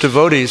first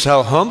devotees,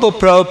 how humble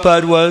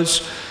Prabhupada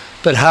was,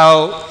 but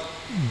how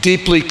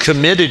deeply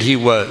committed he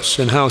was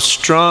and how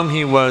strong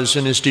he was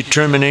in his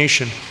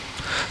determination.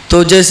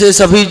 तो जैसे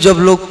सभी जब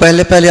लोग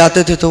पहले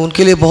आते थे तो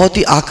उनके लिए बहुत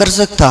ही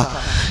आकर्षक था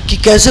कि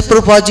कैसे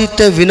प्रभुपाद जी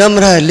इतने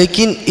विनम्र है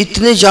लेकिन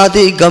इतने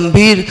ज़्यादा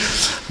गंभीर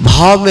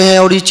भाव में है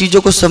और ये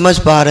चीज़ों को समझ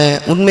पा रहे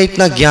हैं, उनमें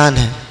इतना ज्ञान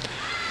है.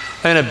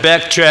 I'm going to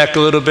backtrack a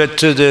little bit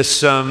to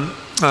this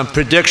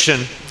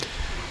prediction.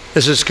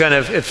 This is kind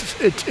of,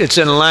 it's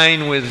in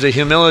line with the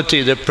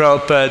humility that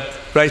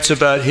Prabhupada writes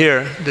about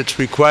here that's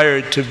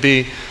required to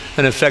be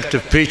an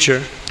effective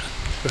preacher.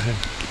 Go ahead.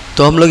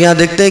 तो हम लोग यहाँ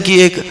देखते हैं कि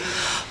एक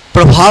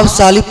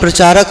प्रभावशाली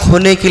प्रचारक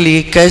होने के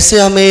लिए कैसे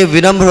हमें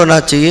विनम्र होना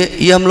चाहिए.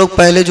 ये हम लोग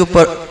पहले जो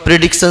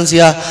प्रेडिक्शंस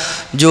या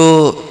जो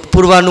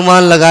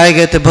पूर्वानुमान लगाए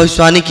गए थे,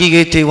 भविष्यवाणी की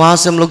गई थी, वहाँ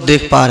से हम लोग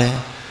देख पा रहे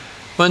हैं.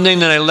 One thing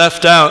that I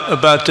left out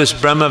about this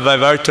Brahma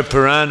Vaivarta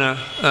Purana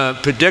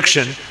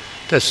prediction,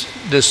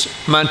 this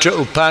mantra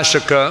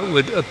Upasaka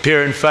would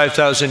appear in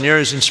 5,000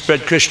 years and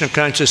spread Krishna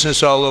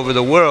consciousness all over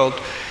the world.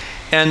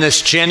 And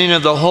this chanting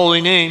of the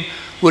holy name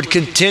would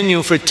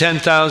continue for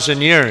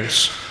 10,000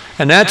 years.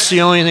 And that's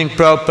the only thing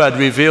Prabhupada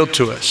revealed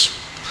to us.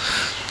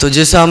 तो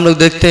जैसा हम लोग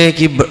देखते हैं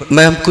कि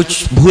मैं हम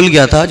कुछ भूल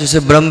गया था, जैसे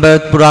ब्रह्म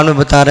पुराण में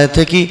बता रहे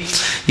थे कि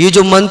ये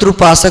जो मंत्र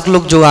उपासक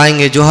लोग जो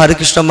आएंगे, जो हरे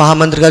कृष्ण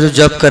महामंत्र का जो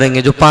जप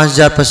करेंगे, जो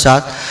 5000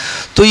 पश्चात,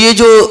 तो ये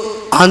जो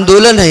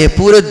आंदोलन है ये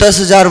पूरे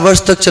 10,000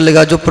 वर्ष तक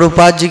चलेगा, जो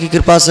प्रभुपाद जी की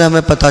कृपा से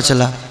हमें पता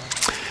चला.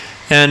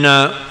 And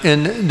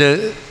in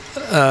the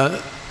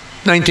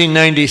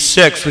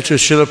 1996, which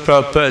was Srila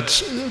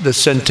Prabhupada's the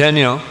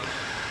centennial,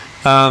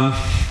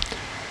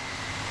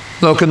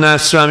 Lokanath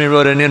Swami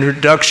wrote an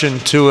introduction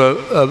to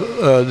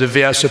the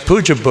Vyasa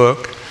Puja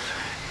book,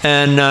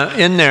 and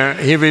in there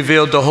he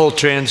revealed the whole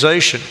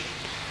translation,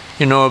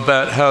 you know,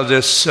 about how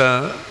this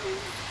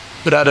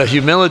But out of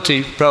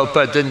humility,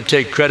 Prabhupada didn't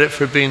take credit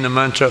for being the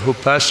mantra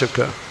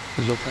Upasaka.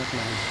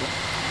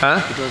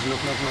 Huh? It was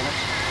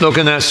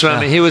Lokanath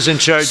Swami. He was in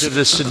charge of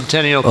the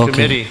Centennial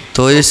Committee.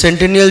 तो ये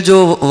centennial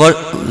जो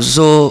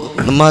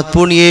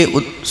महत्वपूर्ण ये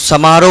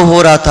समारोह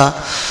हो रहा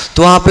था,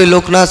 तो वहाँ पे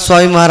लोकनाथ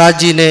स्वामी महाराज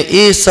जी ने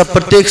ये सब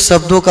प्रत्येक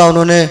शब्दों का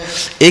उन्होंने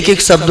एक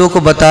एक शब्दों को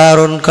बताया और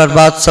उनका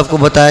बाद सबको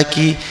बताया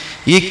कि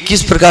ये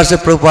किस प्रकार से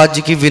प्रभुपाद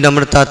जी की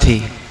विनम्रता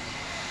थी.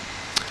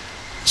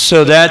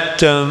 So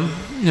that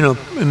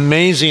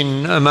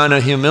amazing amount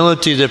of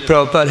humility that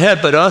Prabhupada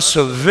had, but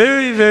also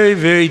very, very,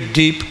 very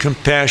deep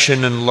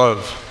compassion and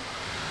love.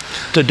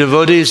 The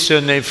devotees,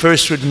 when they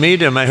first would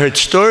meet him, I heard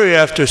story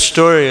after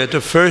story. At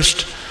the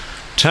first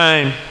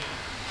time,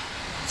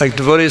 like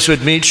devotees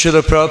would meet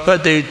Srila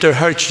Prabhupada, their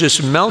hearts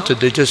just melted.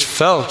 They just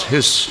felt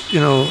his,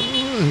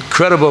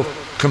 incredible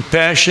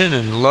compassion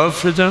and love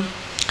for them.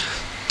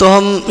 तो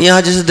हम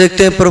यहाँ जैसे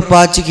देखते हैं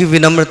प्रभुपाद जी की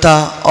विनम्रता,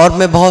 और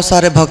मैं बहुत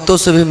सारे भक्तों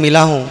से भी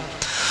मिला हूँ.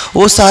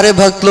 वो सारे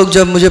भक्त लोग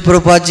जब मुझे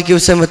प्रभुपाद जी के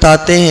विषय में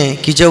बताते हैं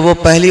कि जब वो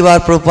पहली बार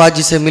प्रभुपाद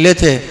जी से मिले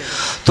थे,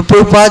 तो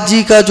प्रभुपाद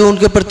जी का जो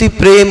उनके प्रति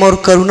प्रेम और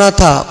करुणा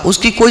था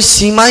उसकी कोई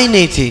सीमा ही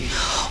नहीं थी,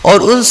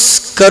 और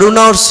उस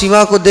करुणा और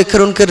सीमा को देखकर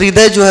उनके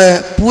हृदय जो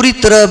है पूरी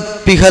तरह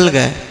पिघल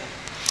गए.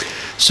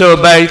 So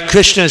by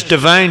Krishna's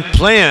divine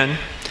plan,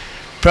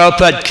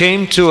 Prabhupada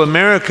came to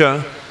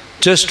America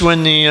just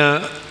when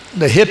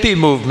the hippie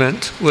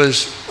movement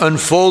was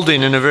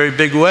unfolding in a very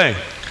big way.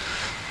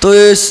 तो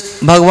इस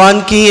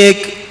भगवान की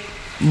एक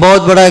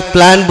बहुत बड़ा एक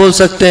प्लान बोल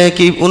सकते हैं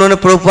कि उन्होंने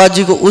प्रभुपाद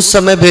जी को उस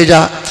समय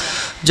भेजा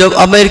जब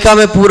अमेरिका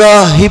में पूरा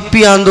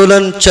हिप्पी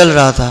आंदोलन चल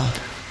रहा था.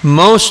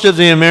 Most of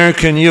the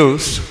American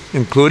youth,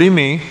 including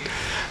me,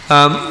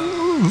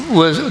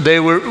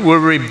 were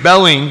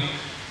rebelling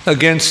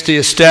against the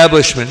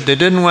establishment. They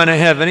didn't want to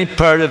have any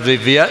part of the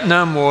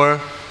Vietnam War,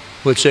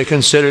 which they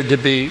considered to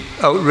be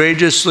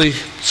outrageously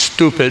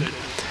stupid,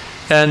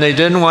 and they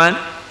didn't want.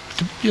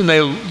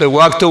 They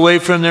walked away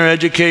from their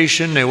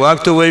education. They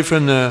walked away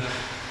from the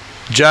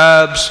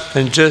jobs,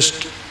 and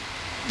just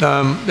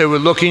they were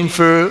looking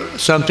for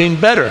something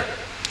better.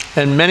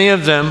 And many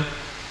of them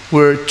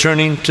were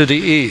turning to the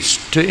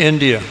east, to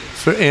India,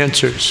 for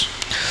answers.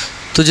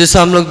 तो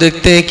जैसा हम लोग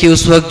देखते हैं कि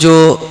उस वक्त जो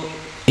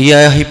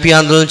यह हिप्पी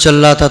आंदोलन चल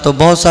रहा था, तो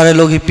बहुत सारे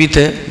लोग हिप्पी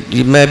थे,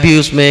 मैं भी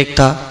उसमें एक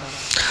था.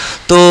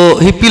 तो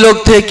हिप्पी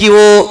लोग थे कि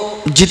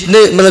वो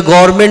जितने मतलब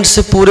गवर्नमेंट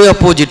से पूरे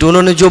अपोजिट,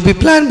 उन्होंने जो भी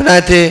प्लान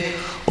बनाए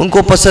थे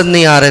उनको पसंद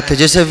नहीं आ रहे थे.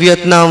 जैसे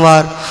वियतनाम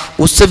वार,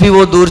 उससे भी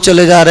वो दूर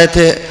चले जा रहे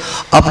थे.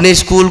 अपने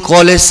स्कूल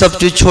कॉलेज सब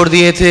चीज़ छोड़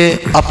दिए थे,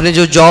 अपने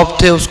जो जॉब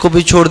थे उसको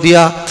भी छोड़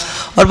दिया,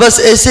 और बस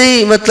ऐसे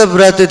ही मतलब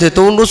रहते थे.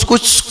 तो उनको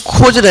कुछ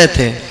खोज रहे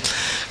थे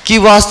कि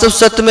वास्तव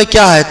सत्य में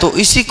क्या है. तो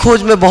इसी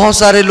खोज में बहुत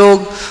सारे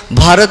लोग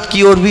भारत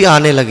की ओर भी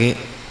आने लगे.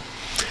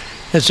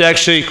 It's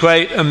actually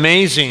quite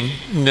amazing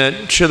that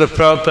Srila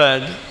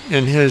Prabhupada,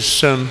 in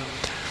his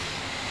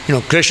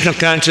Krishna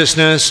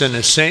consciousness and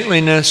his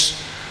saintliness,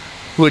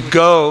 would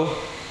go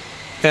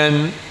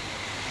and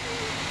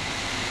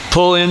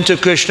pull into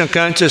Krishna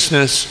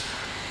consciousness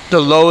the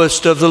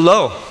lowest of the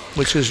low,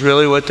 which is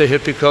really what the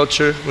hippie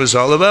culture was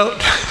all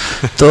about.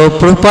 तो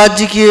प्रभुपाद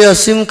जी की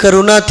असीम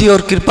करुणा थी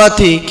और कृपा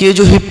थी कि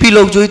जो hippie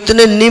लोग जो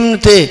इतने निम्न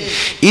थे,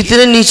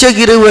 इतने नीचे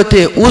गिरे हुए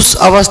थे, उस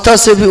अवस्था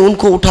से भी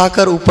उनको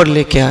उठाकर ऊपर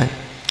लेके आए.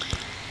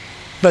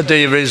 But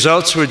the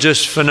results were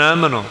just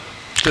phenomenal.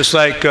 Just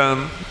like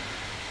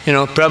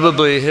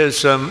probably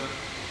his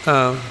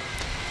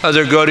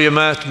other Gaudiya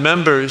Math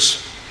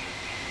members,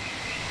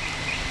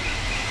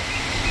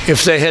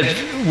 if they had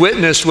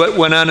witnessed what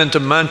went on at the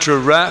Mantra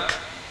Rock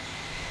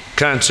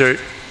concert,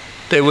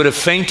 they would have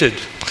fainted.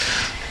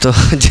 तो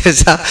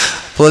जैसा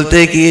बोलते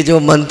हैं कि ये जो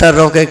मंत्र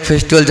रॉक एक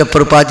festival जब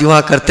प्रभुपाद जी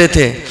वहाँ करते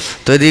थे,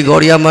 तो यदि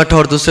गौड़िया मठ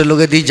और दूसरे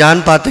लोग यदि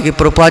जान पाते कि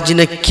प्रभुपाद जी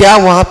ने क्या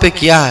वहाँ पे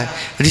किया है,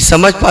 यदि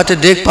समझ पाते,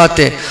 देख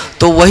पाते,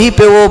 तो वहीं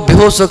पे वो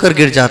बेहोश होकर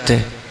गिर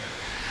जाते.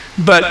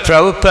 But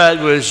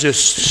Prabhupada was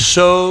just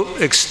so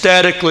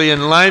ecstatically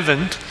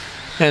enlivened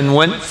and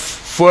went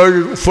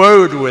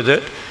forward with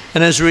it.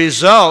 And as a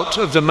result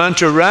of the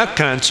Mantra Rock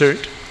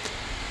concert,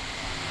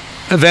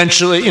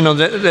 eventually,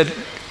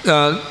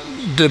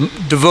 the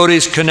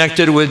devotees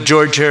connected with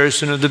George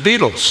Harrison of the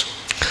Beatles.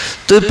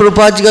 तो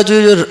प्रभुपाद जी का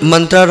जो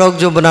मंत्रा rock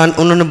जो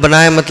उन्होंने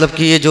बनाया, मतलब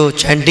कि ये जो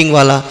चैंटिंग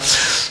वाला,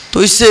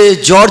 तो इससे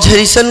जॉर्ज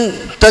हैरिसन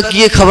तक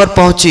ये खबर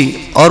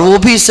पहुंची और वो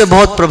भी इससे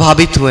बहुत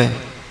प्रभावित हुए.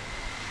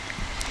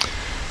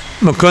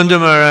 Mukunda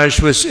Maharaj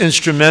was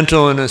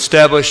instrumental in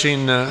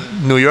establishing the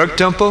New York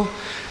temple.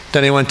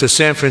 Then he went to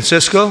San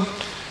Francisco,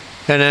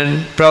 and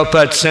then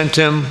Prabhupada sent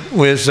him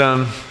with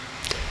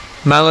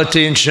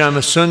Malati and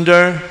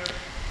Shyamasundar.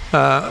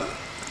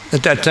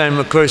 At that time,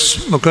 of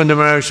course, Mukunda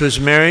Maharaj was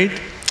married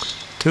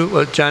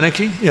to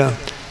Janaki, yeah,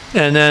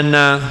 and then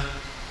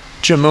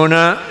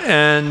Jamuna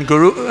and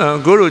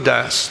Guru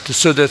Das.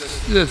 So the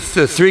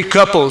three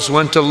couples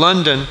went to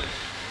London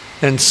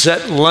and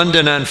set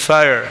London on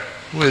fire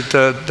with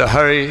the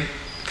Hare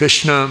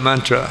Krishna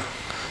mantra.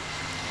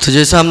 तो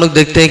जैसा हम लोग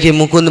देखते हैं कि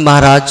मुकुंद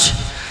महाराज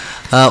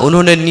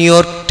उन्होंने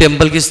New York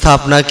temple की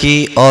स्थापना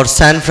की और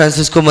सैन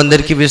फ्रांसिस्को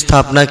मंदिर की भी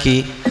स्थापना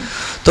की.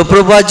 तो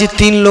प्रभुपाद जी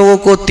तीन लोगों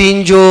को,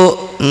 तीन जो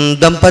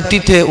दंपति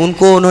थे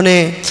उनको उन्होंने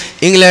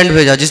इंग्लैंड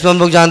भेजा, जिसमें हम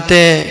लोग जानते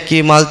हैं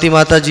कि मालती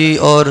माता जी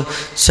और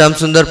श्याम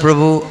सुंदर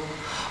प्रभु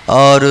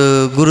और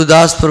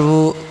गुरुदास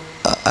प्रभु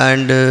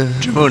एंड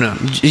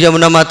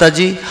यमुना माता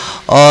जी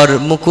और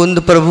मुकुंद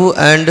प्रभु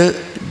एंड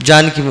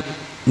जानकी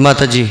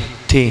माता जी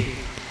थी.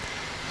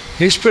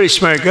 He's a pretty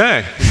smart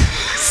guy.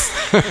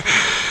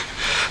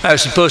 I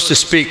was supposed to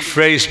speak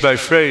phrase by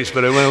phrase,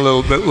 but I went a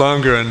little bit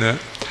longer on that.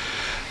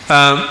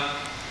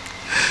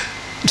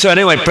 So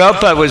anyway,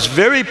 Prabhupada was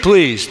very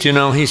pleased. You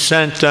know, he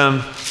sent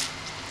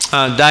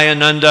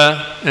Dayananda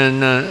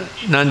and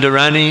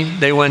Nandarani.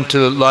 They went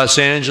to Los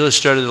Angeles,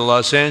 started the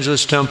Los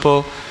Angeles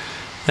temple,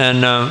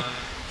 and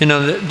you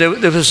know,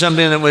 there was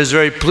something that was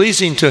very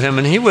pleasing to him.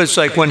 And he was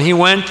like, when he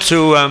went to,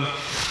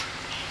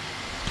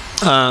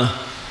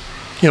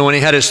 you know, when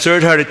he had his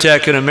third heart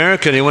attack in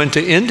America, and he went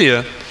to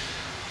India.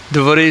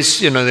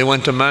 Devotees, you know, they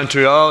went to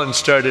Montreal and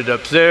started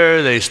up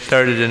there. They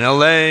started in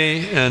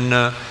LA, and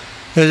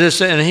he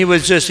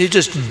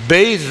just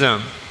bathed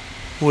them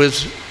with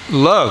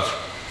love,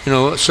 you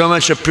know, so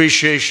much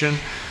appreciation.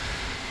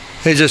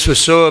 He just was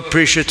so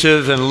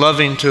appreciative and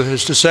loving to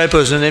his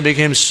disciples, and they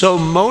became so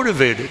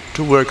motivated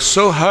to work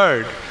so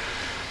hard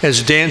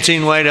as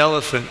dancing white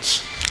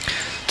elephants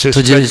to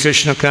spread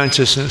Krishna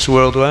consciousness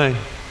worldwide.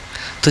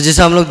 तो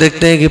जैसे हम लोग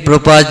देखते हैं कि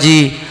प्रभुपाद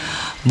जी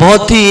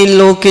बहुत ही इन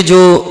लोगों के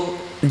जो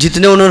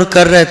जितने उन्होंने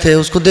कर रहे थे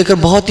उसको देखकर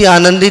बहुत ही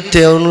आनंदित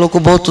थे और उन लोगों को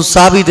बहुत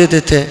उत्साह भी देते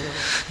थे.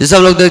 जैसे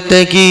हम लोग देखते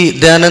हैं कि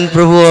दयानंद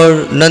प्रभु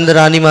और नंद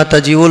रानी माता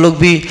जी वो लोग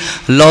भी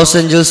लॉस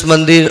एंजल्स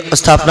मंदिर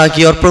स्थापना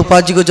की, और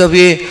प्रभुपाद जी को जब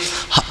ये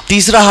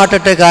तीसरा हार्ट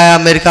अटैक आया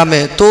अमेरिका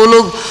में तो वो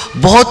लोग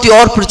बहुत ही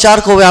और प्रचार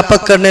को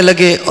व्यापक करने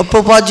लगे, और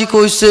प्रभुपाद जी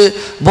को इससे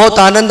बहुत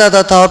आनंद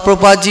आता था, और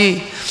प्रभुपाद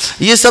जी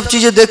ये सब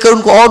चीज़ें देखकर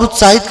उनको और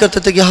उत्साहित करते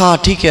थे कि हाँ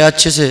ठीक है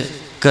अच्छे से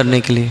करने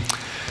के लिए.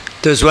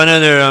 There's one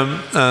other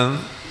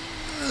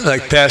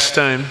like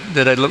pastime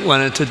that I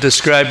wanted to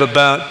describe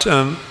about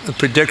a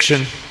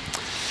prediction,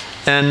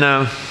 and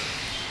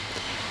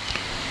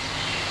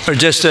or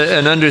just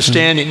an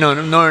understanding,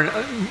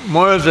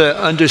 more of the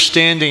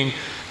understanding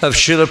of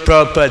Srila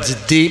Prabhupada's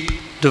deep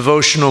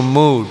devotional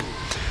mood,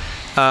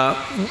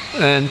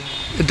 and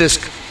this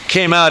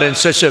came out in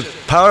such a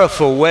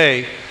powerful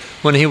way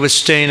when he was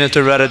staying at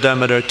the Radha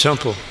Damodar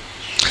temple.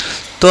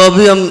 तो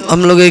अभी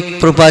हम लोग एक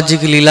प्रभुपाद जी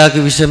की लीला के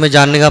विषय में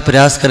जानने का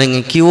प्रयास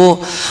करेंगे कि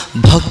वो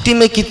भक्ति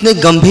में कितने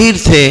गंभीर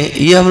थे.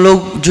 ये हम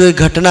लोग जो एक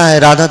घटना है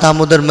राधा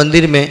दामोदर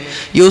मंदिर में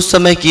ये उस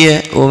समय की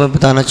है, वो मैं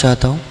बताना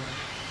चाहता हूँ.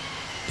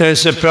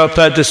 There's a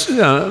Prabhupada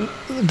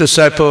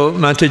disciple,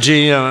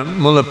 Mataji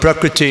Mula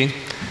Prakriti.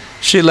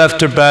 She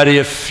left her body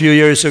a few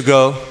years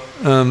ago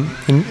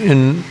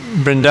in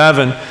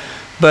Vrindavan,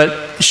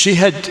 but she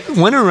had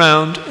went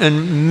around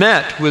and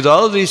met with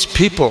all these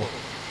people,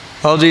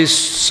 all these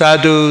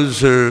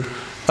sadhus or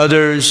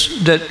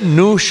others that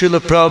knew Srila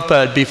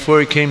Prabhupada before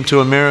he came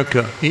to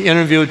America. He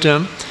interviewed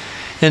them,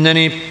 and then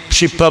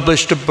she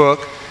published a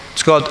book.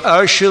 It's called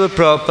Our Srila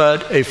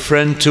Prabhupada, A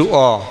Friend to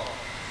All.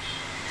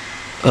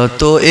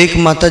 तो एक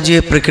माता जी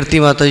है प्रकृति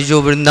माता जी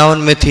जो वृंदावन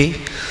में थी,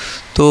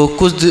 तो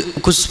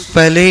कुछ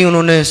पहले ही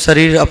उन्होंने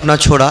शरीर अपना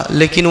छोड़ा,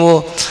 लेकिन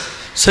वो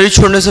शरीर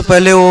छोड़ने से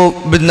पहले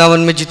वो वृंदावन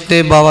में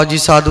जितने बाबा जी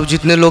साधु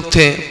जितने लोग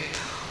थे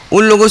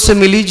उन लोगों से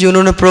मिली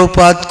जिन्होंने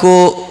प्रभुपाद को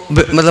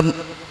मतलब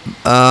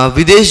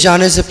विदेश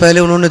जाने से पहले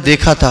उन्होंने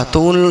देखा था. तो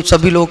उन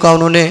सभी लोगों का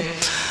उन्होंने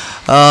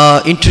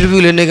इंटरव्यू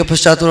लेने के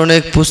पश्चात उन्होंने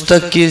एक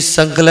पुस्तक की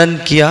संकलन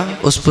किया.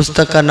 उस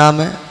पुस्तक का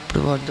नाम है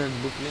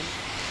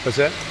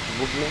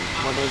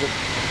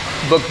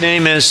Book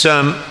name is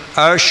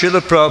Our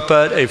Srila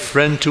Prabhupada, A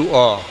Friend to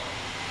All.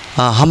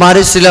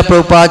 हमारे श्रीला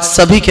प्रभुपाद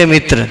सभी के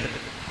मित्र.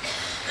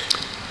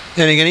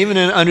 And you can even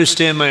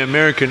understand my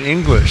American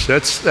English.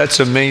 That's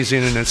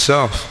amazing in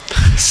itself.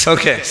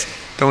 Okay,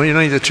 you don't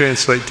need to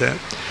translate that.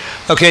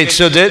 Okay,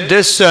 so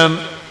this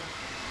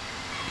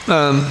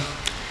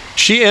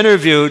she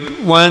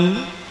interviewed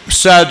one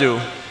sadhu,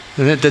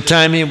 and at the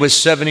time he was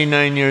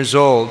 79 years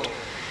old,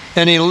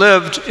 and he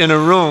lived in a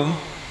room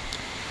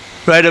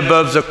right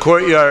above the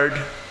courtyard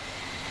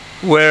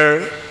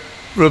where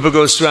Rupa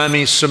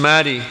Goswami's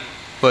samadhi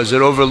was.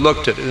 It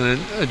overlooked it in an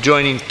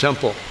adjoining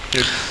temple.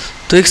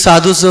 तो एक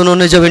साधु से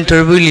उन्होंने जब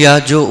interview लिया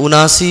जो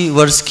 79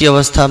 वर्ष की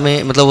अवस्था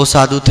में, मतलब वो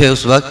साधु थे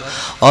उस वक्त,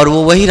 और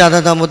वो वही राधा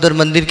दामोदर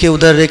मंदिर के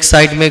उधर एक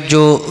साइड में एक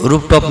जो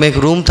रूफटॉप में एक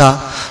रूम था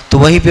तो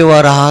वहीं पे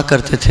वो रहा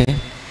करते थे.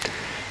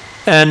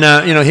 And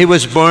you know, he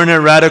was born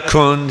at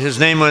Radhakund. His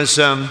name was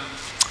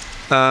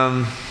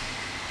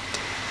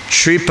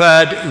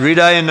Shripad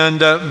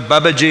Hridayananda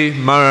Babaji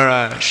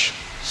Maharaj.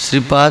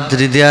 Shripad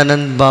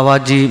Hridayanand बाबा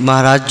जी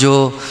महाराज जो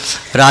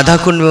राधा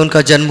कुंड में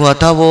उनका जन्म हुआ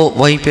था वो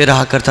वहीं पे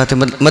रहा करता थे,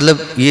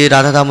 मतलब ये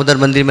राधा दामोदर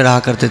मंदिर में रहा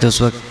करते थे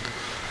उस वक्त.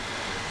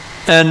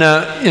 And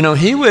you know,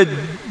 he would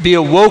be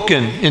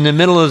awoken in the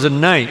middle of the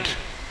night.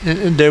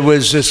 There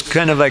was this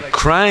kind of like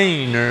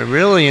crying or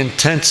really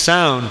intense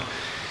sound,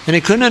 and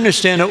he couldn't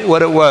understand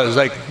what it was,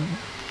 like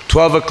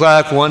 12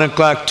 o'clock, 1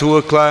 o'clock, 2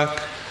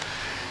 o'clock.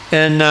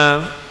 And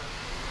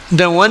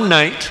then one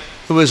night,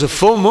 it was a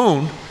full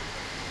moon,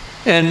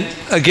 And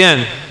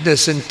again,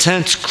 this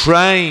intense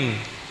crying.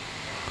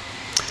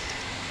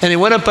 And he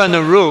went up on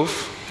the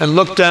roof and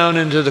looked down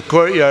into the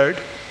courtyard,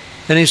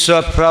 and he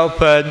saw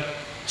Prabhupada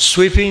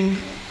sweeping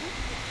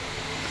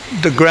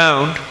the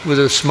ground with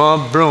a small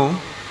broom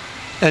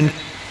and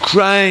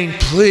crying,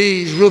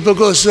 "Please, Rupa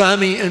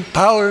Goswami,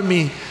 empower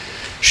me.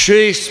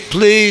 Shri,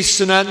 please,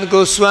 Sanatana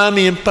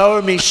Goswami,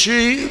 empower me.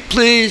 Shri,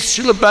 please,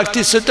 Srila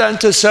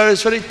Bhaktisiddhanta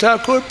Saraswati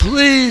Thakur,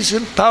 please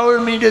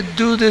empower me to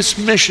do this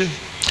mission."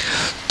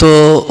 तो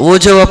वो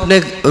जब अपने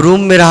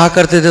room में रहा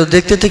करते थे तो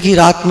देखते थे कि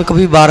रात में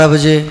कभी 12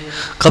 बजे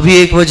कभी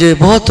 1 बजे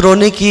बहुत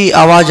रोने की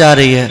आवाज़ आ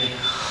रही है।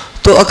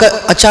 तो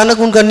अचानक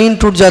उनका नींद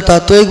टूट जाता।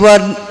 तो एक बार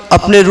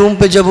अपने रूम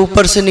पे जब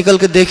ऊपर से निकल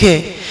के देखे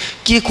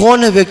कि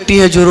कौन है व्यक्ति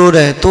है जो रो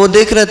रहे हैं, तो वो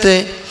देख रहे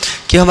थे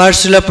कि हमारे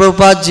श्रीला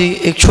प्रभुपाद जी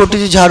एक छोटी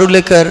सी झाड़ू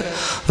लेकर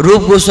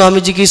रूप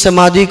गोस्वामी जी की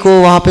समाधि को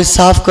वहाँ पे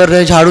साफ कर रहे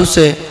हैं झाड़ू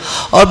से,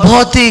 और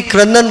बहुत ही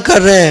क्रंदन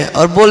कर रहे हैं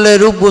और बोल रहे हैं,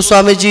 रूप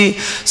गोस्वामी जी,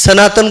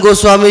 सनातन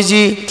गोस्वामी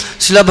जी,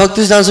 श्रीला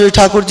भक्तिसिद्धांत सरस्वती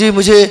ठाकुर जी,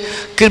 मुझे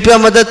कृपया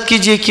मदद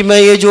कीजिए कि मैं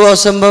ये जो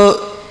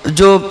असंभव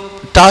जो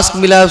टास्क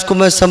मिला है उसको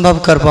मैं संभव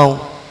कर पाऊँ।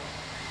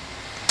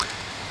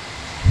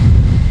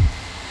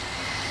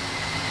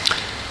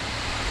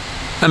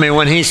 I mean,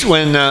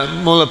 when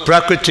Mula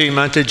Prakriti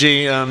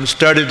Mataji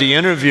started the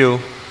interview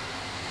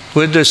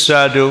with the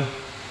sadhu,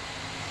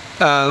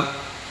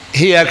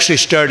 he actually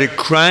started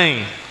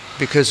crying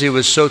because he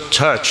was so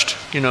touched,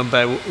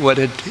 by what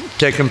had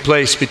taken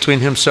place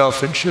between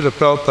himself and Srila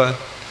Prabhupada.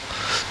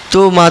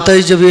 तो माता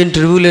जी जब ये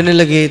interview लेने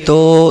लगे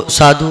तो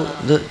साधु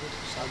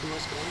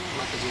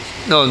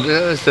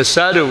the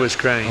sadhu was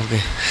crying.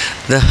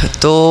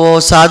 तो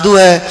साधु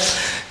है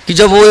कि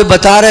जब वो ये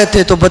बता रहे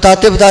थे तो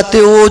बताते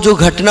बताते वो जो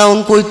घटना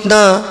उनको इतना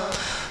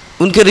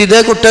उनके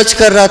हृदय को टच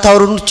कर रहा था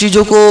और उन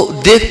चीज़ों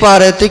को देख पा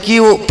रहे थे कि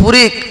वो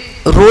पूरे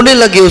रोने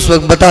लगे उस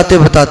वक्त बताते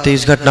बताते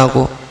इस घटना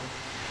को।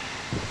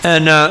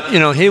 And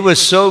he was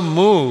so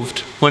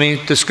moved when he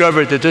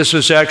discovered that this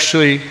was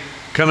actually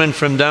coming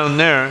from down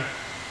there,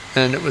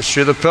 and it was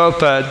Srila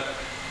Prabhupada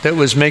that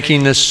was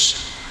making this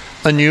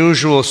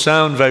unusual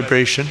sound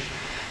vibration,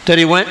 that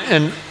he went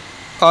and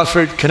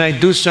offered, "Can I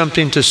do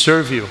something to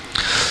serve you?"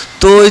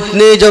 तो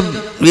इतने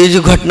जब ये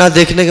जो घटना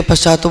देखने के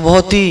पश्चात तो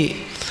बहुत ही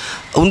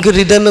उनके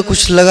हृदय में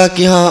कुछ लगा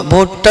कि हाँ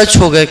बहुत टच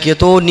हो गया कि,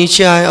 तो वो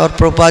नीचे आए और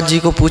प्रभुपाद जी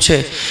को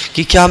पूछे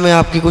कि क्या मैं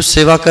आपकी कुछ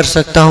सेवा कर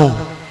सकता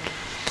हूँ।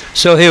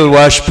 So he would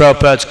wash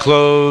Prabhupada's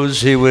clothes,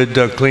 he would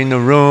clean the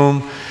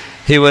room,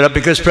 he would,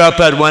 because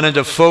Prabhupada wanted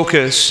to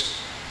focus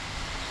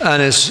on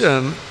his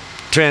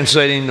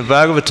translating the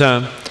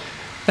Bhagavatam,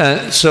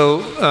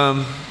 so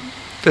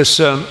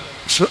this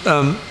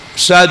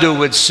sadhu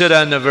would sit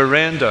on the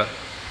veranda,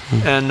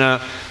 and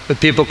the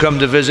people come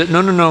to visit.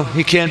 No,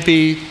 he can't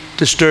be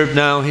disturbed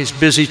now. He's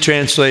busy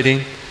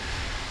translating.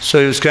 So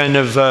he was kind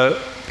of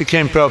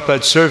became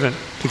Prabhupada's servant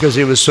because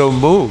he was so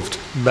moved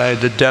by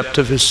the depth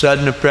of his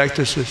sadhana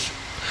practices.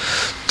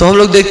 तो हम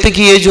लोग देखते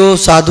कि ये जो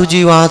साधु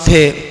जी वहाँ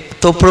थे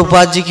तो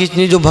प्रभुपाद जी की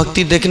इतनी जो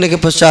भक्ति देखने के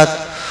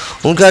पश्चात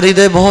उनका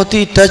हृदय बहुत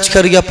ही टच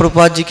कर गया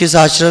प्रभुपाद जी के इस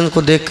आचरण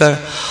को देखकर,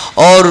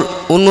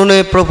 और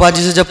उन्होंने प्रभुपाद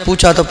जी से जब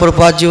पूछा तो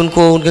प्रभुपाद जी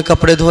उनको उनके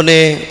कपड़े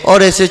धोने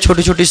और ऐसे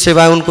छोटी छोटी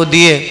सेवाएं उनको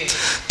दिए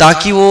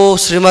ताकि वो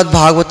श्रीमद्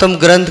भागवतम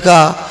ग्रंथ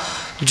का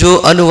जो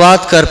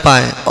अनुवाद कर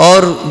पाएँ।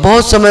 और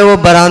बहुत समय वो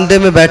बरामदे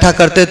में बैठा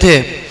करते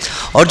थे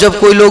और जब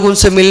कोई लोग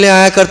उनसे मिलने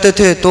आया करते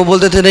थे तो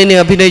बोलते थे नहीं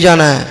अभी नहीं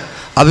जाना है,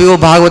 अभी वो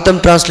भागवतम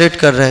ट्रांसलेट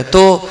कर रहे हैं।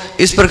 तो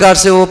इस प्रकार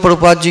से वो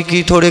प्रभुपाद जी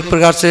की थोड़े एक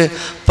प्रकार से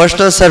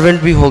पर्सनल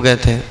सर्वेंट भी हो गए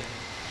थे।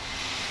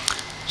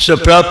 So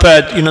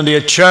Prabhupada, the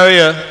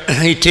Acharya,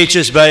 he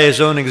teaches by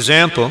his own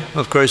example.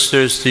 Of course,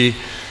 there's the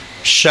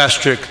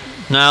shastric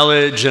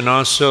knowledge and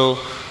also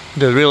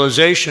the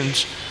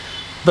realizations.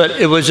 But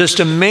it was just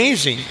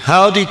amazing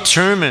how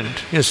determined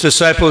his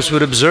disciples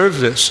would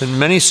observe this in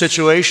many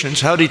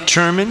situations, how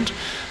determined,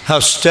 how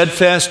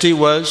steadfast he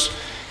was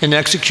in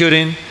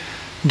executing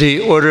the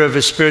order of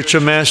his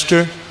spiritual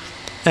master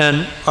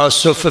and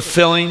also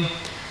fulfilling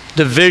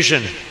the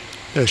vision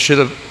that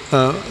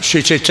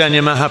Sri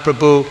Chaitanya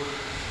Mahaprabhu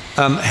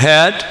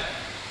had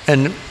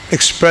and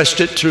expressed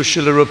it through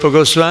Srila Rupa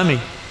Goswami.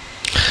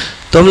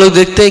 तो हम लोग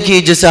देखते हैं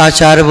कि जैसे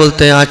आचार्य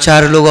बोलते हैं,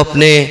 आचार्य लोग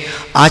अपने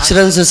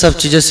आचरण से सब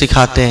चीज़ें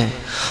सिखाते हैं।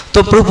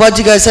 तो प्रभुपाद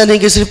जी का ऐसा नहीं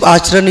कि सिर्फ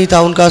आचरण ही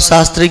था, उनका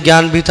शास्त्रीय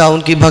ज्ञान भी था,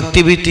 उनकी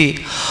भक्ति भी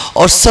थी,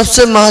 और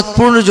सबसे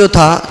महत्वपूर्ण जो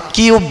था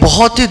कि वो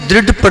बहुत ही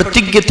दृढ़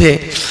प्रतिज्ञ थे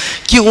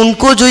कि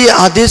उनको जो ये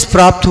आदेश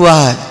प्राप्त हुआ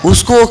है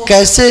उसको वो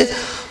कैसे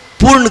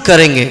पूर्ण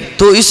करेंगे।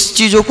 तो इस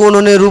चीज़ों को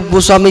उन्होंने रूप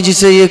गोस्वामी जी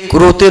से ये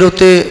रोते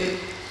रोते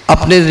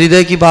अपने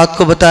हृदय की बात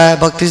को बताया,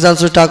 भक्तिसिद्धांत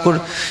सरस्वती ठाकुर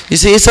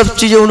जिसे ये सब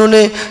चीज़ें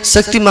उन्होंने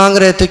शक्ति मांग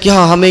रहे थे कि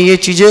हाँ हमें ये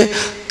चीज़ें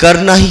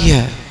करना ही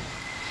है।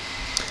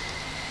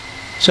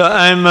 So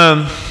I'm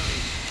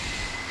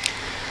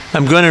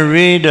going to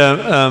read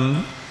a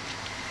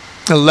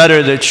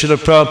letter that Srila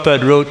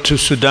Prabhupada wrote to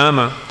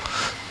Sudama.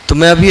 तो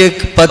मैं अभी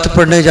एक पत्र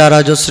पढ़ने जा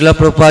रहा जो श्रीला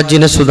प्रभुपाद जी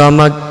ने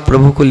सुदामा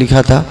प्रभु को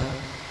लिखा था।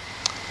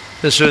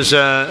 This was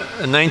a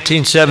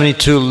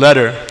 1972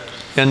 letter,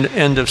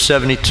 end of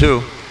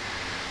 72,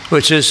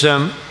 which is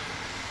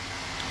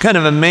kind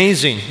of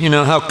amazing,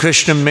 how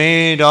Krishna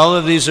made all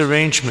of these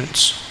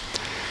arrangements.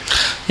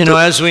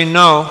 As we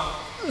know,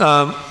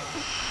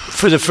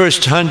 for the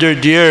first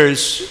 100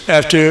 years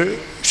after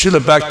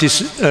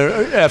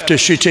after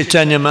Sri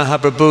Chaitanya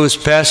Mahaprabhu's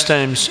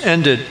pastimes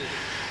ended,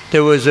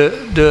 there was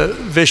the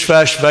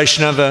Vishvash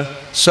Vaishnava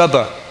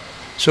Sabha.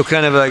 So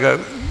kind of like a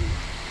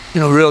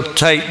real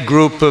tight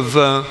group of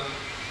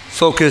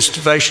focused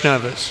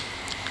Vaishnavas.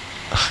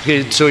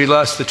 Okay, so he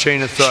lost the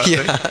train of thought.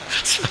 Yeah, right?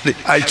 sorry.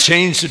 I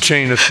changed the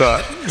train of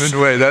thought in a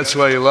way. That's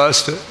why you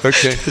lost it.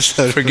 Okay,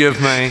 forgive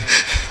my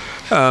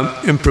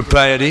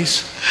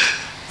improprieties.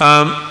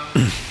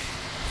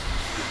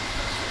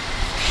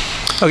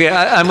 Okay,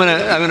 I'm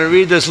gonna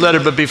read this letter,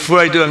 but before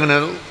I do, I'm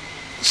gonna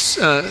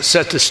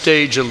set the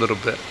stage a little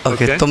bit.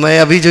 Okay, तो मैं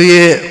अभी जो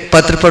ये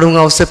पत्र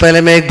पढ़ूंगा उससे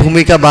पहले मैं एक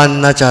भूमिका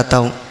बांधना चाहता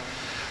हूँ.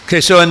 Okay,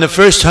 so in the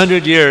first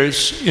 100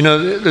 years,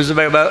 there's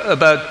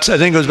about I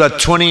think it was about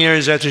 20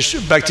 years after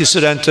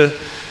Bhaktisiddhanta,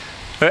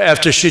 or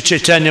after Sri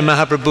Chaitanya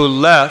Mahaprabhu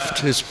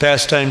left his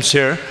pastimes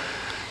here,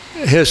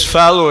 his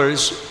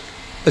followers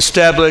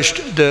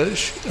established the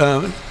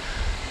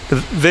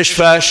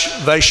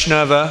Vishvash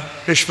Vaishnava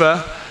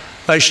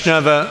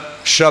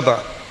Sabha,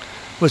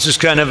 which is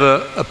kind of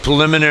a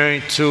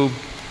preliminary to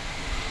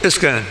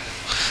iskcon.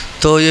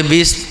 तो ये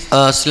 20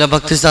 श्रील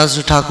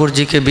भक्तिसिद्धांत ठाकुर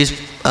जी के 20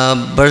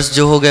 वर्ष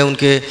जो हो गए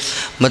उनके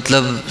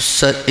मतलब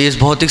इस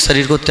भौतिक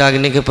शरीर को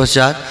त्यागने के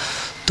पश्चात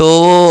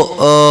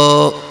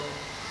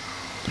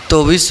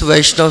तो विश्व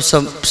वैष्णव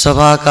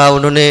सभा का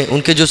उन्होंने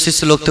उनके जो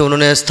शिष्य लोग थे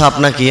उन्होंने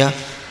स्थापना किया.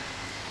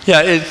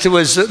 Yeah, it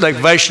was like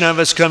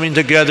Vaishnavas coming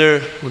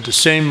together with the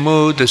same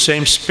mood, the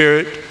same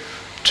spirit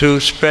to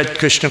spread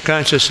Krishna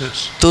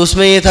consciousness. तो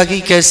उसमें ये था कि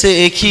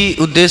कैसे एक ही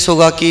उद्देश्य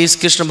होगा कि इस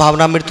कृष्ण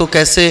भावनामृत को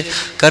कैसे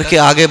करके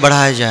आगे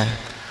बढ़ाया जाए.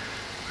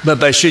 But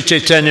by Sri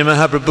Chaitanya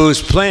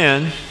Mahaprabhu's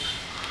plan,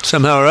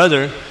 somehow or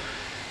other,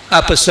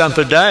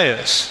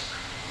 apasampadayas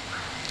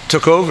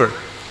took over,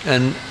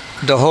 and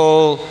the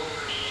whole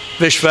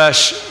Vishva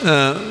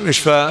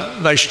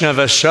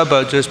Vaishnava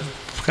Sabha just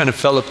kind of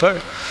fell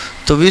apart.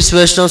 तो विश्व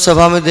वैष्णव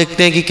सभा में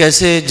देखते हैं कि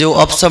कैसे जो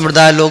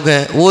अपसंप्रदाय लोग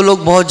हैं वो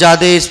लोग बहुत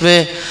ज़्यादा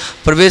इसमें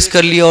प्रवेश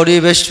कर लिया और ये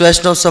विश्व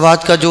वैष्णव सभा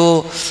का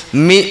जो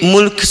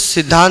मूल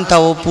सिद्धांत था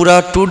वो पूरा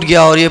टूट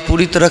गया और ये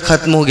पूरी तरह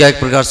खत्म हो गया एक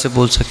प्रकार से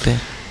बोल सकते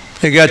हैं.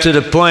 It got to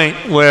the point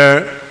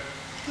where,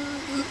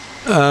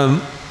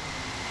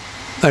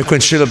 like when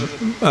Srila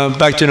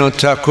Bhaktivinoda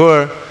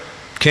Thakur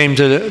came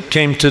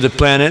to the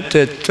planet,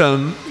 that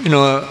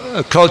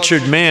a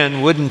cultured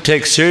man wouldn't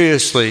take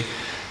seriously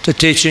the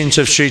teachings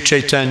of Sri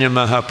Chaitanya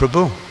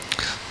Mahaprabhu.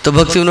 तो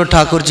भक्ति विनोद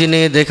ठाकुर जी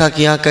ने देखा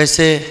कि यहाँ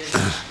कैसे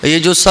ये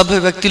जो सभ्य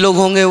व्यक्ति लोग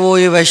होंगे वो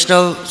ये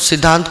वैष्णव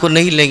सिद्धांत को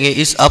नहीं लेंगे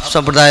इस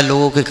अपसंप्रदाय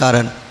लोगों के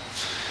कारण.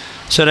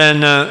 So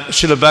then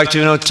Srila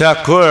Bhaktivinoda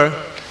Thakur,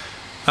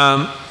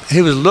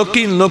 he was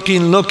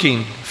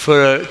looking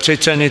for a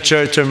Chaitanya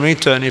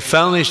Charitamrita, and he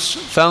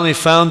finally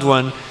found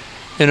one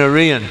in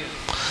Orion.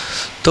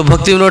 तो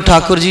भक्ति विनोद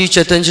ठाकुर जी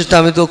चैतन्य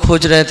चरितामृत को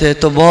खोज रहे थे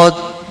तो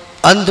बहुत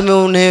अंत में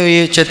उन्हें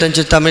ये चैतन्य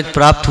चरितामृत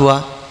प्राप्त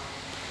हुआ.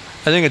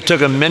 I think it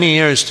took him many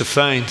years to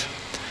find.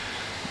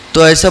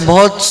 तो ऐसा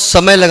बहुत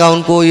समय लगा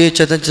उनको ये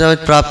चैतन्य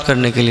चरितामृत प्राप्त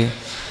करने के लिए.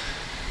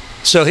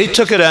 So he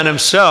took it on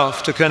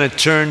himself to kind of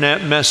turn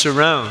that mess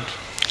around.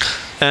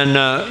 And,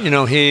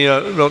 he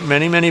wrote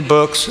many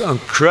books,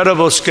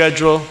 incredible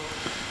schedule,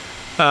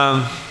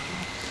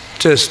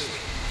 just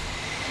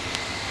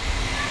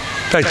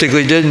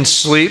practically didn't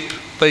sleep,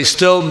 but he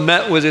still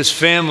met with his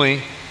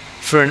family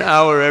for an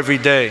hour every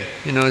day,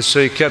 so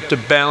he kept a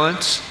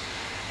balance,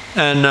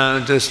 and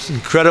just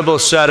incredible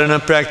sadhana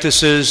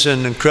practices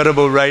and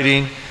incredible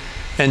writing,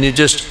 and he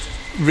just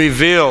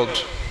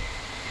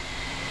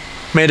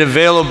made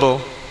available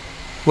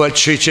what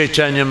Sri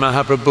Chaitanya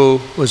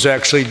Mahaprabhu was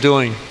actually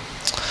doing.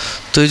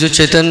 तो ये जो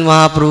चैतन्य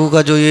महाप्रभु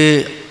का जो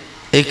ये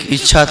एक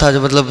इच्छा था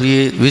जो मतलब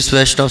ये विश्व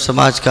वैष्णव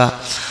समाज का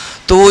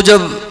तो वो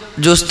जब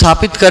जो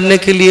स्थापित करने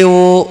के लिए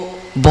वो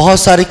बहुत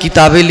सारी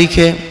किताबें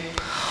लिखे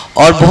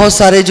और बहुत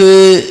सारे जो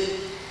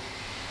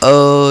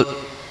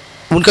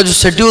उनका जो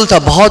शेड्यूल था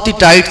बहुत ही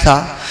टाइट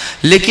था,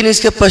 लेकिन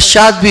इसके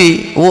पश्चात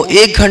भी वो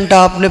 1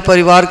 घंटा अपने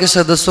परिवार के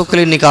सदस्यों के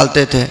लिए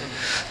निकालते थे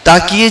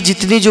ताकि ये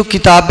जितनी जो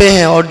किताबें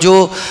हैं और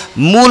जो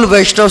मूल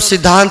वैष्णव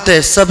सिद्धांत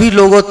है सभी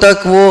लोगों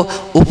तक वो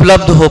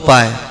उपलब्ध हो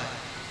पाए.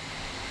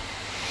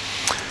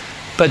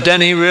 But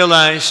then he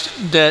realized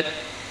that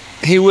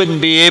he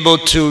wouldn't be able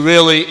to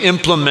really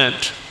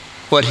implement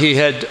what he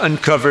had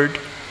uncovered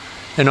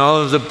in all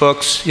of the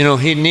books.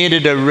 He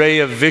needed a ray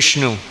of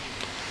Vishnu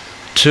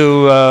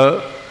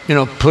to,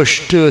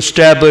 to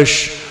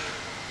establish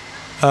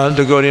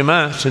the Gaudiya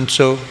Math. And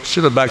so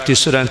Srila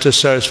Bhaktisiddhanta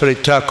Saraswati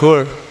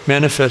Thakur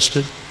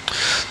manifested.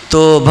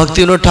 तो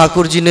भक्ति विनोद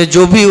ठाकुर जी ने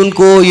जो भी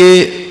उनको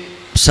ये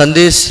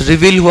संदेश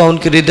reveal हुआ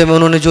उनके हृदय में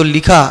उन्होंने जो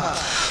लिखा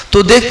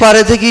तो देख पा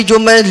रहे थे कि जो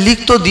मैं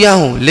लिख तो दिया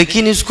हूँ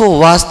लेकिन इसको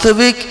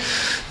वास्तविक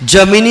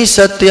जमीनी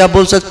सत्य या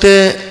बोल सकते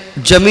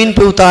हैं जमीन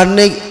पे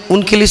उतारने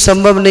उनके लिए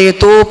संभव नहीं है.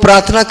 तो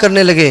प्रार्थना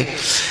करने लगे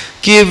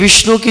कि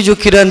विष्णु की जो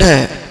किरण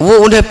है वो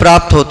उन्हें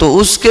प्राप्त हो. तो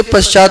उसके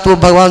पश्चात वो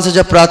भगवान से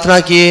जब प्रार्थना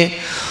किए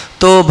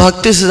तो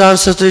भक्ति सिद्धांत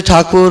सरस्वती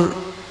ठाकुर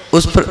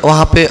उस पर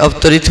वहाँ पे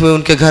अवतरित हुए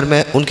उनके घर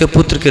में उनके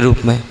पुत्र के रूप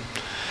में।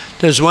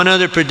 There's one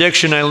other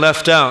prediction I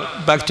left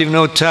out.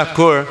 Bhaktivinoda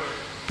Thakur,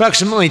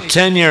 approximately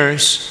 10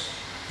 years,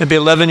 maybe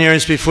 11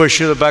 years before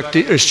Srila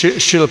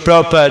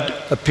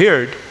Prabhupada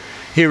appeared,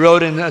 he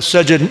wrote in a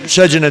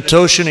Sajjana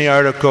Toshini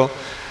article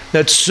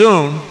that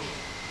soon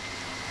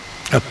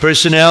a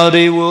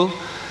personality will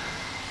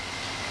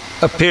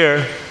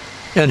appear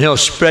and he'll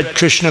spread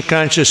Krishna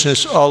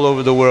consciousness all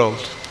over the world.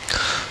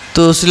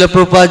 तो श्रील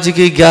प्रभुपाद जी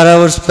के 11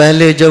 वर्ष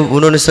पहले जब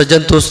उन्होंने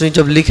सज्जन तोषणी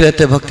जब लिख रहे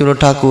थे भक्तिविनोद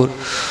ठाकुर,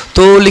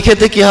 तो लिखे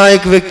थे कि हाँ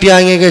एक व्यक्ति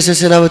आएंगे कैसे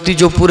सेनापति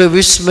जो पूरे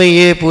विश्व में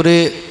ये पूरे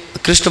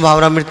कृष्ण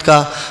भावनामृत का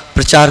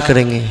प्रचार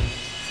करेंगे।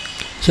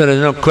 So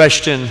there's no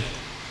question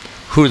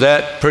who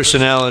that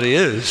personality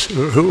is,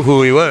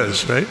 who he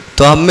was, right?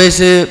 तो हम में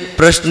से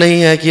प्रश्न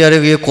नहीं है कि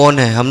अरे ये कौन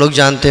है, हम लोग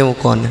जानते हैं वो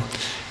कौन है।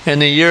 In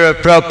the year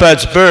of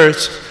Prabhupada's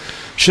birth,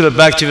 Srila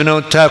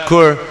Bhaktivinoda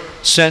Thakur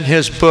sent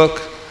his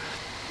book,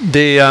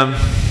 the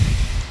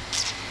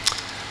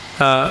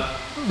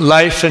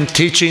life and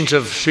teachings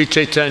of Sri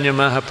Chaitanya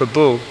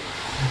Mahaprabhu,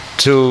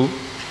 to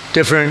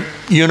different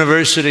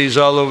universities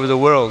all over the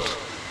world.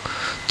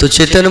 तो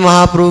चैतन्य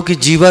महाप्रभु की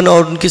जीवन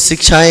और उनकी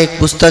शिक्षाएं एक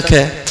पुस्तक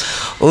है।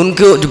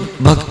 उनको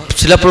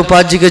श्रील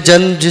प्रभुपाद जी के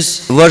जन्म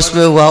जिस वर्ष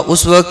में हुआ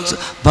उस वक्त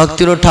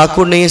भक्तिविनोद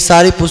ठाकुर ने ये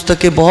सारी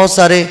पुस्तकें बहुत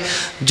सारे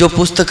जो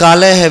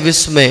पुस्तकालय है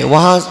विश्व में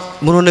वहाँ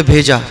उन्होंने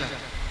भेजा।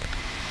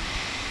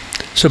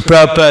 So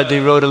Prabhupada, he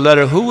wrote a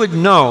letter. Who would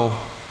know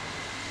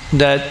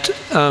that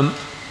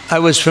I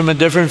was from a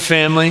different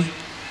family,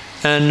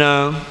 and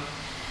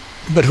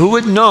but who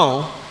would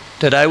know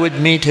that I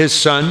would meet his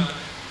son,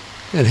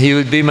 and he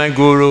would be my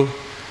guru,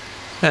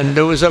 and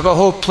there was like a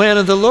whole plan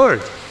of the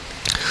Lord.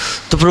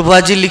 तो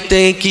प्रभुपाद जी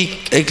लिखते हैं कि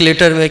एक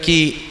letter में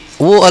कि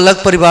वो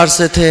अलग परिवार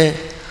से थे,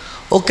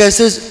 वो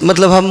कैसे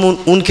मतलब हम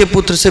उनके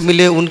पुत्र से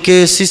मिले,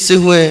 उनके शिष्य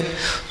हुए,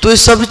 तो ये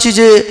सब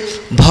चीज़ें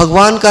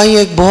भगवान का ही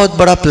एक बहुत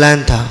बड़ा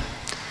प्लान था।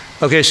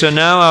 Okay, so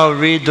now I'll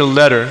read the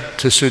letter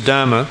to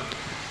Sudama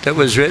that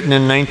was written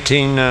in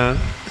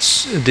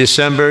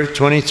December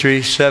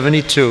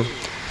 2372.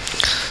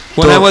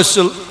 When I was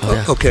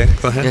okay,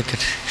 go ahead.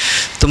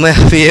 तो मैं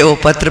अभी वो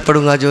पत्र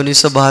पढ़ूंगा जो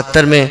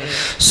 1972 में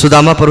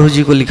सुदामा प्रभु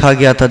जी को लिखा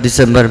गया था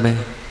दिसंबर में।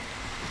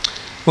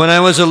 When I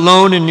was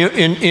alone in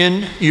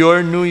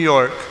your New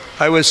York,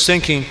 I was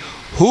thinking,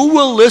 who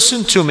will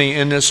listen to me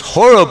in this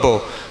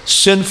horrible,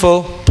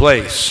 sinful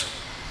place?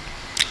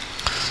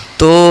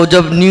 तो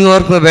जब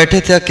न्यूयॉर्क में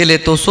बैठे थे अकेले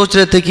तो सोच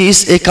रहे थे कि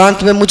इस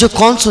एकांत में मुझे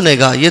कौन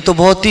सुनेगा, ये तो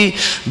बहुत ही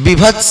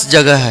विभत्स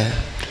जगह है।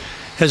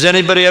 Has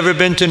anybody ever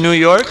been to New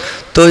York?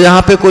 तो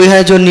यहाँ पे कोई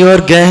है जो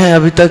न्यूयॉर्क गए हैं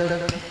अभी तक?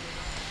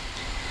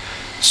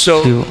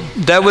 So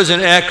that was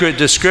an accurate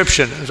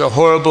description. It's a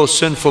horrible,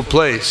 sinful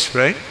place,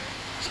 right?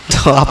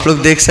 तो आप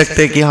लोग देख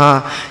सकते हैं कि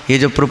हाँ ये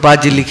जो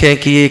प्रभुपाद जी लिखे हैं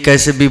कि ये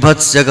कैसे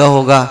विभत्स जगह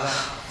होगा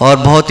और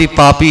बहुत ही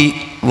पापी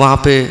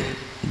वहाँ पे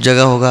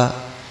जगह होगा।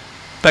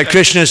 By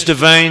Krishna's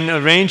divine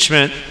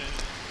arrangement,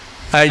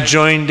 I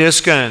joined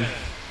iskcon.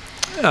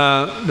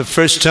 The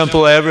first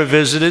temple I ever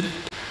visited,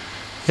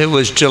 it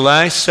was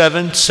July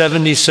 7,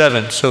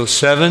 77. So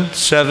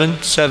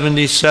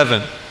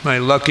 7/7/77, my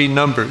lucky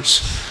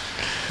numbers.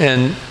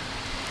 And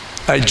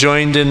I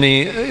joined in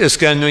the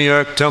iskcon New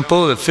York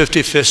temple, the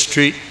 55th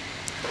Street,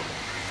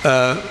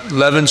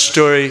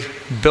 11-story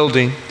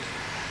building.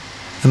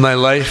 And my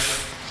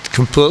life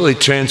completely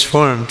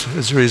transformed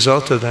as a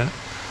result of that.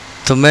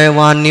 तो मैं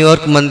वहाँ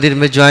New York मंदिर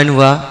में join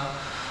हुआ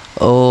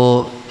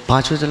और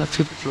 5वीं तला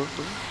 5th floor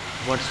पर।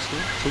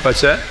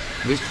 What's that?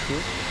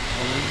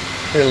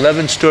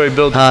 11-story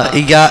building. हाँ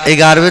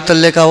 11वें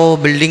तल्ले का वो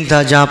बिल्डिंग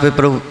था जहाँ पे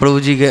प्रभु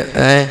जी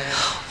गए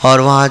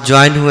और वहाँ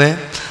ज्वाइन हुए।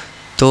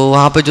 तो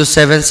वहाँ पे जो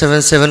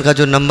 777 का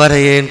जो नंबर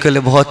है ये इनके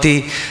लिए बहुत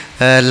ही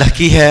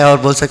लकी है और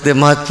बोल सकते हैं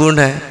महत्वपूर्ण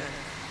है।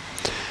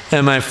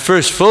 And my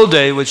first full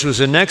day, which was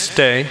the next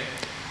day,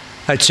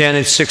 I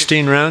chanted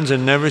 16 rounds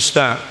and never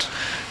stopped.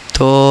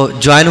 तो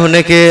ज्वाइन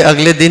होने के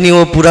अगले दिन ही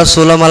वो पूरा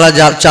 16 माला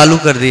चालू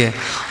कर दिए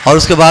और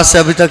उसके बाद से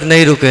अभी तक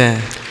नहीं रुके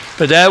हैं।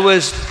 But that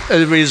was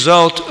a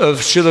result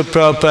of Srila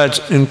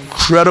Prabhupada's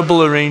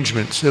incredible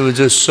arrangements. It was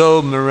just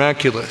so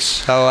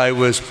miraculous how I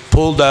was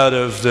pulled out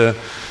of the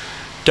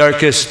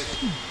darkest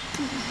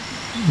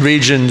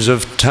regions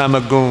of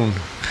Tamagun.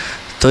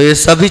 तो ये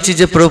सभी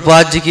चीज़ें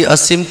प्रभुपाद जी की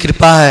असीम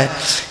कृपा है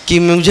कि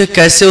मुझे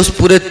कैसे उस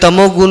पूरे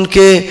तमोगुण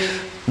के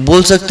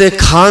बोल सकते हैं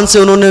खान से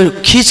उन्होंने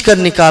खींच कर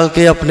निकाल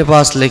के अपने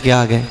पास लेके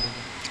आ गए।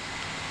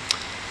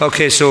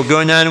 Okay, so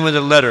going on with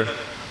the letter.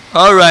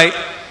 All right,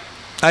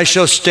 I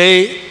shall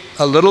stay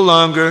a little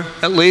longer.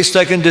 At least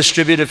I can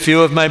distribute a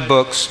few of my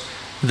books.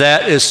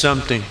 That is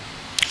something.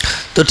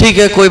 तो ठीक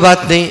है कोई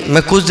बात नहीं,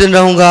 मैं कुछ दिन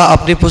रहूँगा,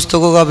 अपनी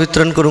पुस्तकों का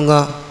वितरण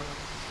करूँगा।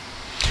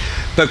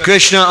 But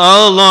Krishna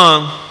all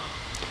along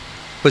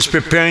was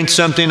preparing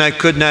something I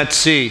could not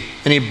see,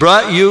 and he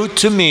brought you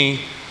to me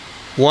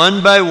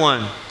one by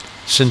one,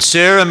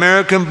 sincere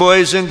American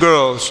boys and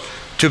girls,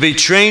 to be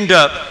trained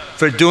up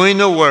for doing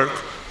the work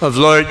of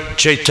Lord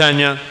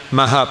Chaitanya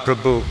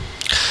Mahaprabhu.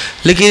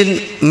 लेकिन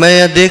मैं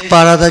यह देख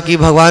पा रहा था कि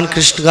भगवान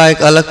कृष्ण का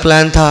एक अलग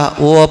प्लान था।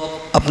 वो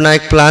अपना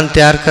एक प्लान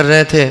तैयार कर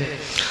रहे थे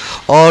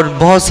और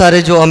बहुत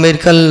सारे जो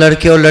अमेरिकन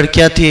लड़के और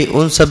लड़कियां थी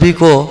उन सभी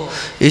को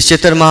इस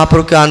चैतन्य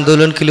महाप्रभु के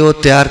आंदोलन के लिए वो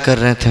तैयार कर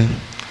रहे थे।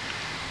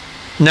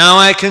 Now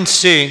I can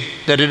see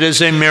that it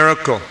is a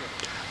miracle.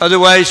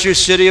 Otherwise, your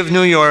city of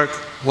New York,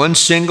 one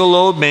single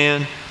old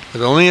man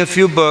with only a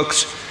few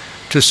books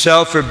to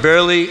sell for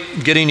barely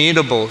getting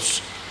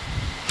eatables.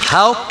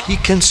 How he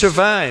can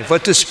survive?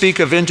 What to speak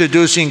of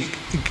introducing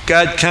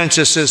God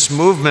consciousness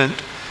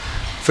movement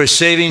for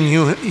saving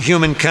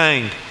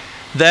humankind?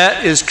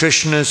 That is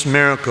Krishna's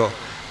miracle.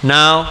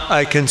 Now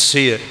I can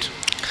see it.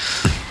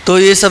 तो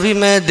ये सभी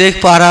मैं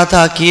देख पा रहा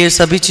था कि ये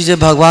सभी चीज़ें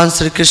भगवान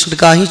श्री कृष्ण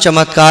का ही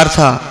चमत्कार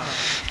था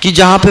कि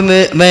जहाँ पे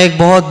मैं एक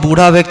बहुत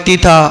बूढ़ा व्यक्ति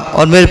था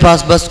और मेरे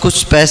पास बस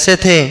कुछ पैसे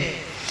थे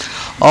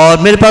और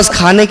मेरे पास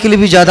खाने के लिए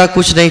भी ज़्यादा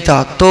कुछ नहीं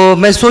था। तो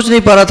मैं सोच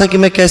नहीं पा रहा था कि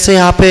मैं कैसे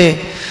यहाँ पे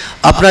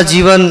अपना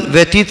जीवन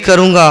व्यतीत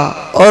करूँगा।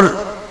 और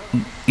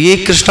ये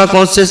कृष्णा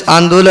कॉन्शियस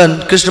आंदोलन,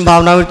 कृष्ण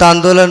भावनामृत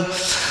आंदोलन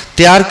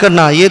तैयार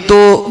करना, ये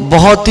तो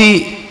बहुत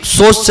ही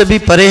सोच से भी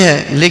परे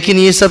है, लेकिन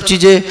ये सब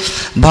चीज़ें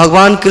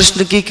भगवान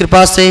कृष्ण की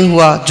कृपा से ही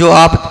हुआ जो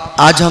आप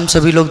आज हम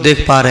सभी लोग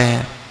देख पा रहे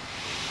हैं।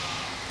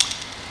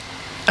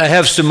 I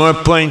have some more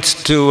points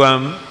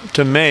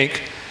to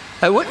make.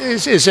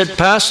 Is it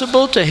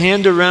possible to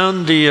hand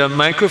around the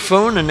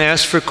microphone and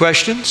ask for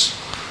questions?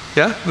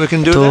 Yeah, we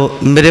can do that. तो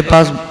मेरे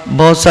पास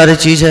बहुत सारे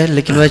चीज़ है,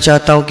 लेकिन मैं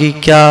चाहता हूँ कि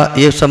क्या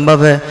ये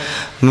संभव है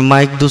मैं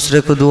माइक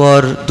दूसरे को दूँ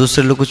और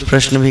दूसरे लोग कुछ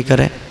प्रश्न भी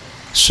करें।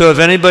 So if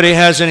anybody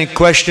has any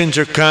questions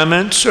or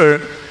comments,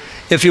 or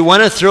if you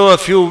want to throw a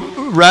few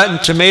rotten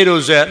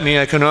tomatoes at me,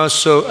 I can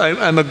also,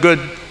 I'm a good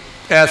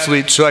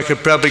athlete, so I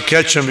could probably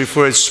catch them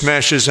before it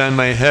smashes on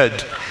my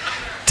head.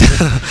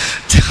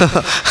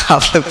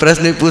 आप लोग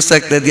प्रश्न भी पूछ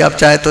सकते हैं, आप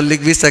चाहे तो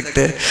लिख भी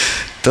सकते हैं।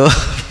 तो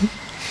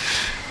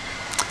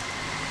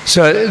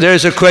So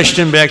there's a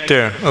question back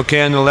there,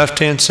 okay, on the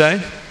left-hand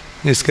side.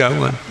 He's got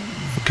one,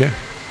 okay.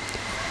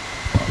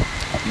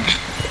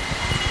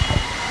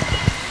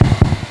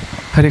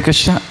 Hare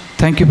Krishna.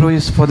 Thank you,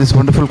 Prabhuji, for this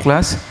wonderful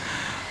class.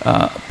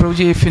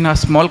 Prabhuji, if in a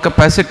small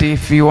capacity,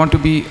 if we want to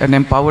be an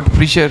empowered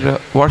preacher,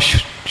 what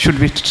should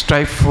we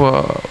strive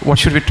for? What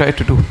should we try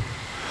to do?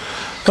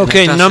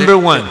 Okay, number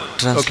one.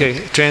 Okay,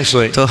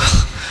 translate.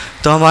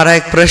 तो हमारा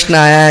एक प्रश्न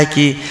आया है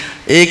कि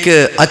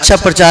एक अच्छा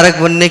प्रचारक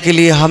बनने के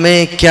लिए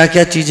हमें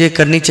क्या-क्या चीजें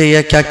करनी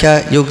चाहिए, क्या-क्या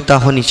योग्यता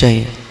होनी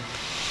चाहिए।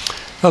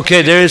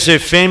 Okay, there is a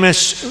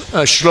famous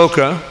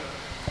shloka,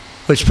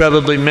 which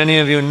probably many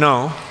of you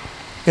know.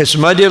 It's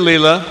Madhya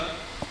Lila.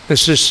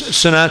 This is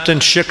Sanatan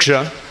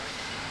Shiksha,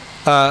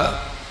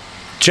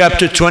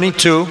 chapter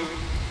 22,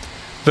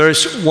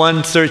 verse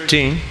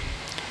 113.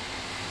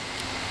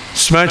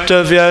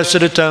 Smartavya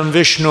sadatam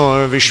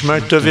Vishnur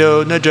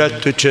Vishmartavyo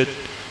najatuchit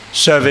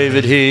sarve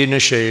vidhi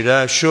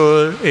nasheda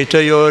shur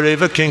etayor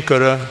eva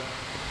kinkara.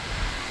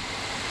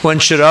 One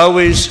should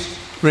always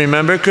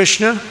remember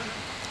Krishna,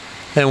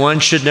 and one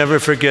should never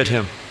forget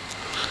him.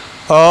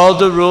 All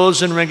the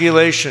rules and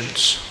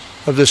regulations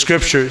of the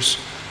scriptures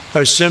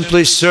are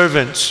simply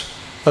servants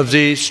of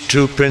these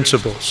two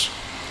principles.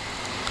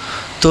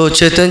 तो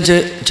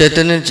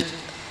चैतन्य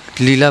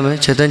लीला में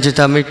चैतन्य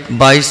चरितामृत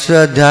 22वें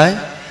अध्याय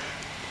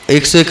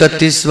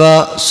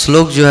 131वां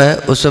श्लोक जो है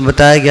उसमें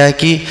बताया गया है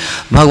कि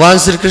भगवान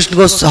श्री कृष्ण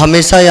को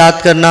हमेशा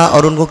याद करना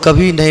और उनको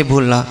कभी नहीं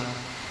भूलना।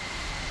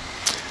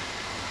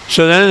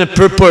 So then in the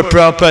purport,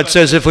 Prabhupada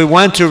says, if we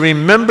want to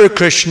remember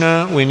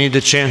Krishna, we need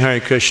to chant Hare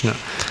Krishna.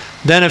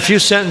 Then a few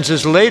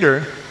sentences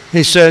later,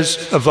 he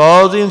says, of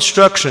all the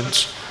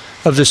instructions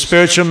of the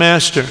spiritual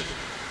master,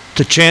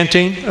 the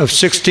chanting of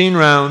 16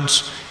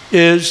 rounds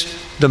is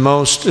the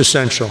most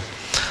essential.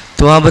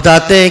 तो वहाँ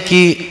बताते हैं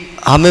कि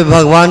हमें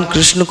भगवान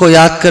कृष्ण को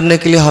याद करने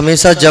के लिए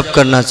हमेशा जप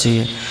करना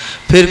चाहिए।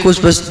 फिर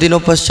कुछ दिनों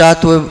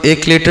पश्चात वो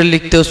एक लेटर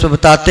लिखते हैं, उसमें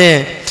बताते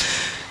हैं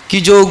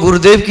कि जो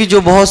गुरुदेव की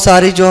जो बहुत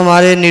सारी जो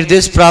हमारे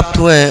निर्देश प्राप्त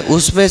हुए हैं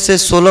उसमें से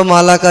 16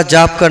 माला का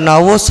जाप करना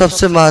वो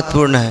सबसे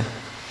महत्वपूर्ण है।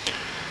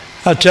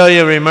 I'll tell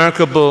you a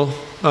remarkable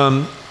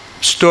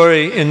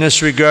story in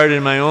this regard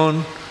in my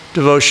own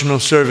devotional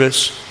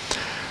service.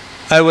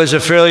 I was a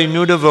fairly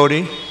new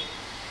devotee.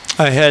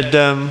 I had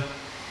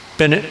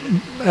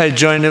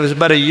joined, it was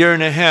about a year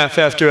and a half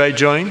after I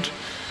joined,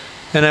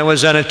 and I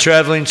was on a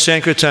traveling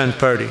sankirtan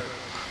party.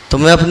 तो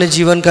मैं अपने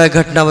जीवन का एक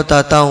घटना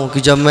बताता हूँ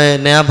कि जब मैं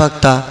नया भक्त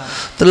था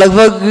तो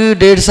लगभग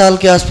 1.5 साल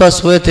के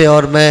आसपास हुए थे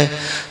और मैं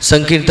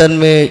संकीर्तन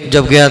में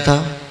जब गया था।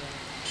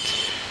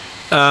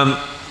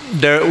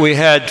 There we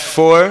had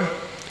four.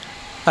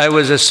 I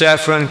was a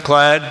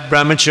saffron-clad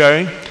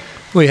brahmachari.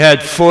 We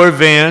had 4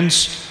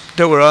 vans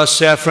that were all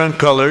saffron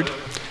colored,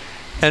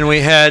 and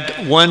we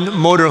had one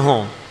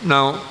motorhome.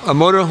 Now, a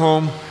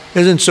motorhome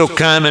isn't so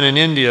common in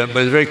India, but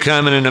it's very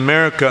common in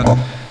America,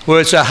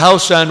 where it's a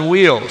house on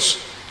wheels,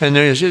 and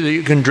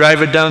you can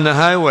drive it down the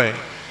highway.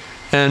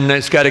 And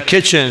it's got a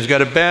kitchen, it's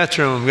got a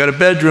bathroom, got a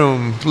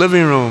bedroom,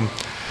 living room.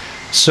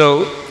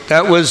 So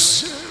that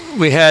was,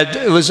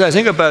 it was I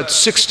think about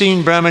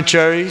 16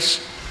 brahmacharis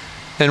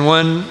and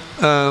one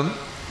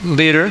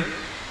leader.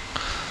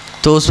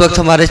 तो उस वक्त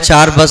हमारे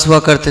 4 बस हुआ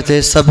करते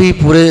थे, सभी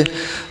पूरे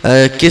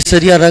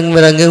केसरिया रंग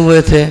में रंगे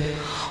हुए थे।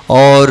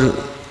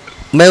 और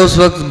मैं उस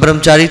वक्त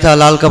ब्रह्मचारी था,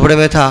 लाल कपड़े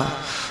में था।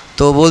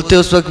 तो बोलते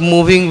उस वक्त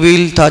मूविंग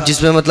व्हील था,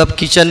 जिसमें मतलब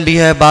किचन भी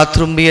है,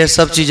 बाथरूम भी है,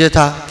 सब चीज़ें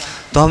था।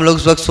 तो हम लोग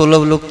उस वक्त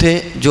 16 लोग थे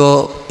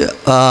जो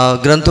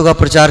ग्रंथों का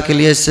प्रचार के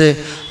लिए इस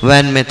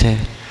वैन में थे।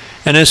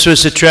 And this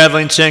was a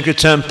traveling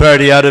sankirtan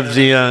party out of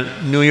the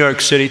New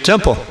York City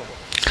temple.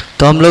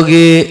 तो हम लोग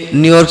ये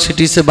न्यूयॉर्क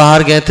सिटी से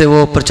बाहर गए थे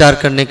वो प्रचार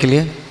करने के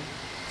लिए।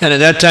 And at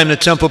that time the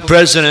temple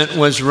president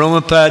was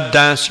Romapad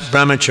Das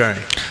Brahmachari.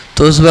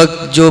 तो उस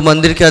वक्त जो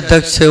मंदिर के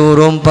अध्यक्ष थे वो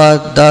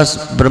रोमपाद दास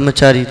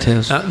ब्रह्मचारी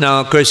थे।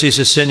 Now of course he's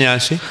a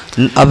sannyasi.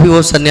 अभी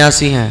वो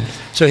सन्यासी हैं।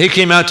 So he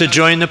came out to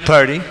join the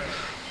party,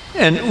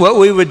 and what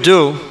we would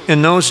do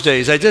in those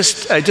days, I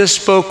just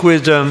spoke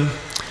with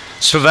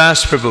Sravana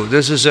Prabhu.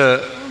 This is a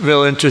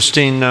real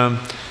interesting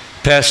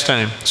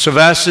pastime.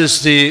 Sravana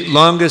is the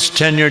longest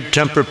tenured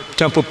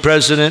temple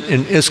president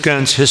in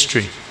iskcon's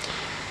history.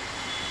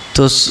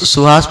 तो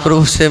सुहास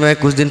प्रभु से मैं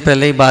कुछ दिन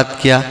पहले ही बात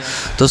किया।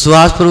 तो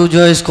सुहास प्रभु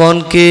जो है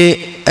इस्कॉन के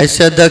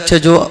ऐसे अध्यक्ष है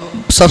जो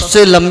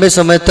सबसे लंबे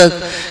समय तक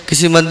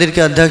किसी मंदिर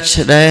के अध्यक्ष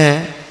रहे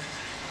हैं।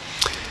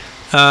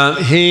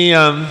 He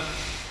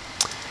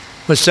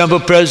was temple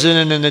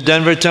president in the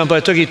Denver temple. I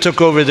think he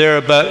took over there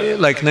about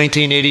like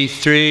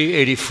 1983,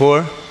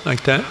 84,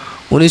 like that.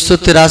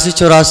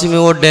 1983-84 में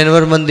वो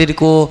डेनवर मंदिर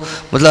को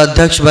मतलब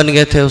अध्यक्ष बन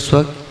गए थे उस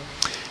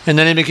वक्त। And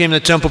then he became the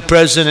temple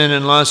president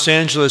in Los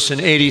Angeles in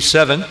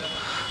 87.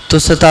 तो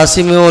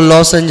 87 में वो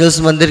लॉस एंजल्स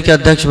मंदिर के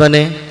अध्यक्ष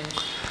बने।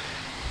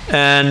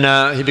 And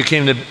he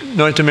became the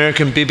North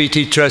American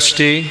BBT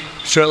trustee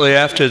shortly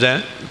after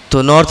that.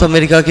 तो नॉर्थ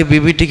अमेरिका के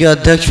बीबीटी के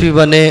अध्यक्ष भी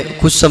बने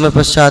कुछ समय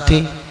पश्चात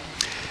ही।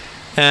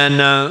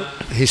 And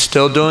he's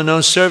still doing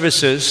those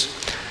services.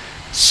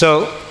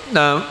 So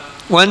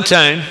one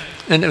time,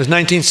 and it was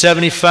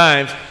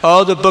 1975,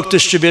 all the book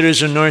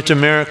distributors in North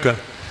America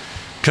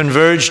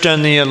converged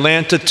on the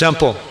Atlanta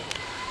temple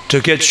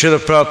to get Srila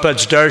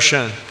Prabhupada's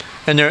darshan.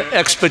 And their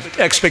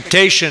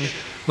expectation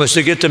was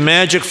to get the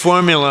magic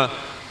formula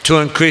to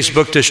increase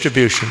book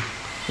distribution.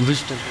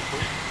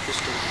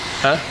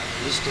 Huh?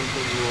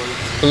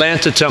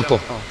 Atlanta temple.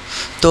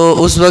 तो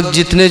उस वक्त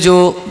जितने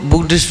जो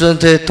book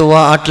distributor थे तो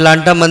वहाँ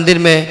Atlanta मंदिर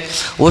में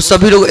वो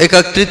सभी लोग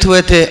एकत्रित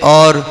हुए थे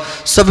और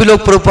सभी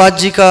लोग प्रभुपाद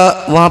जी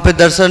का वहाँ पे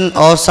दर्शन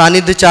और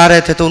सानिध्य चाह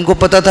रहे थे। तो उनको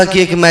पता था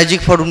कि एक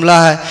मैजिक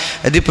फॉर्मूला है,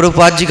 यदि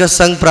प्रभुपाद जी का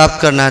संग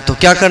प्राप्त करना है तो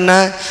क्या करना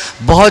है,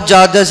 बहुत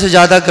ज़्यादा से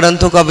ज़्यादा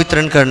ग्रंथों का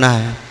वितरण करना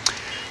है।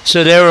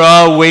 So they were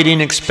all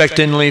waiting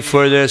expectantly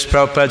for this.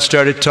 Prabhupada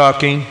started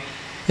talking,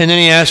 and then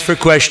he asked for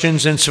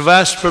questions, and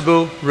Sravana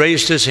Prabhu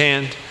raised his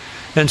hand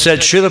and said,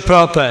 Srila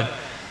Prabhupada,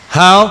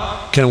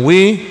 how can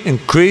we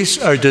increase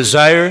our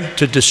desire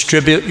to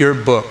distribute your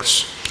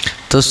books?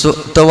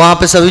 तो वहाँ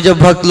पे सभी जब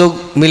भक्त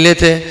लोग मिले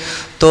थे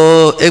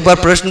तो एक बार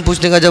प्रश्न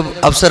पूछने का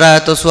जब अवसर आया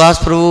तो सुहास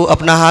प्रभु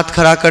अपना हाथ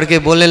खड़ा करके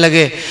बोलने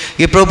लगे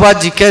कि प्रभुपाद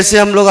जी कैसे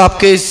हम लोग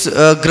आपके इस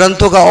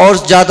ग्रंथों का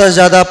और ज़्यादा से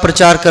ज़्यादा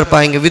प्रचार कर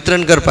पाएंगे,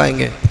 वितरण कर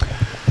पाएंगे।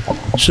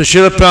 So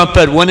Srila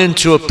Prabhupada went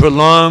into a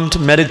prolonged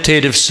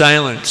meditative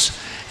silence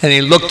and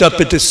he looked up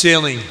at the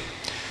ceiling.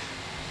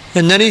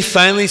 And then he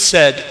finally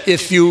said,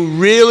 if you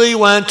really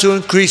want to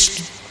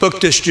increase book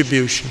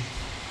distribution,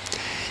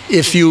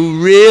 if you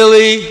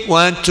really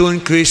want to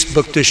increase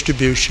book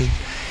distribution,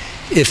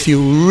 if you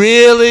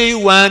really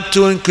want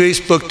to increase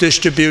book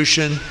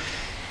distribution,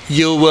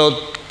 you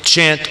will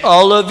chant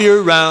all of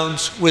your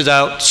rounds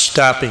without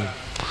stopping.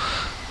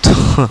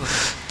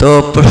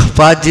 तो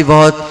प्रभुपाद जी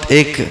बहुत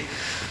एक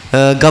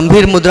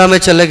गंभीर मुद्रा में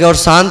चले गए और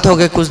शांत हो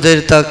गए कुछ देर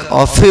तक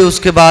और फिर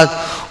उसके बाद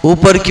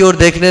ऊपर की ओर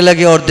देखने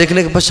लगे और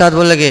देखने के पश्चात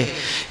बोलने लगे,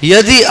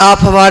 यदि आप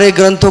हमारे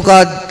ग्रंथों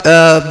का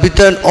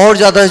वितरण और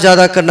ज़्यादा से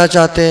ज़्यादा करना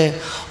चाहते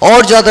हैं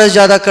और ज़्यादा से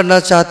ज़्यादा करना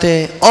चाहते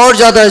हैं और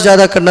ज़्यादा से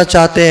ज़्यादा करना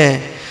चाहते हैं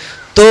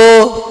तो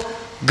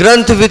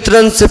ग्रंथ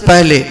वितरण से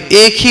पहले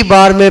एक ही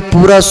बार में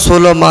पूरा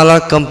 16 माला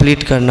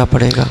कंप्लीट करना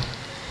पड़ेगा।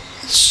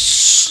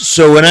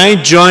 So when I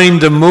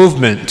joined the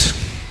movement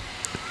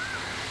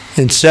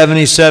in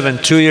 77,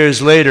 2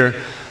 years later,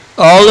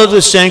 all of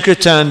the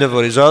Sankirtan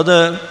devotees, all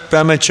the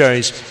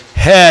brahmacharis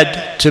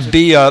had to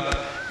be up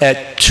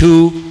at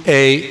 2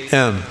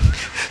 a.m.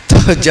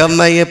 तो जब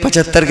मैं ये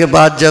 75 के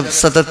बाद जब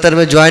 77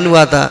 में ज्वाइन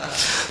हुआ था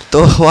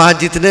तो वहाँ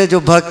जितने जो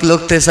भक्त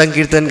लोग थे,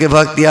 संकीर्तन के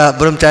भक्त या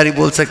ब्रह्मचारी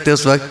बोल सकते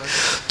उस वक्त,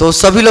 तो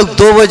सभी लोग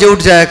 2 बजे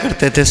उठ जाया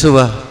करते थे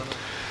सुबह।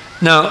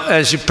 Now,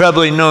 as you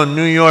probably know,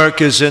 New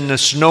York is in the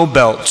snow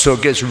belt, so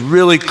it gets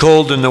really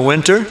cold in the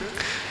winter.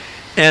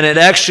 And it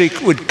actually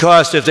would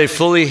cost, if they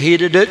fully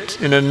heated it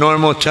in a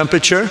normal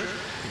temperature,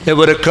 it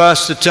would have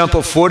cost the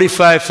temple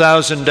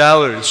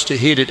 $45,000 to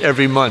heat it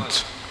every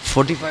month.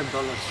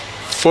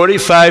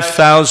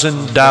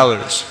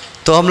 $45,000.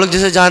 तो हम लोग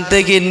जैसे जानते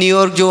हैं कि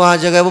New York जो वहाँ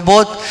जगह है वो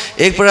बहुत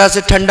एक प्रकार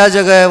से ठंडा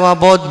जगह है, वहाँ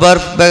बहुत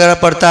बर्फ वगैरह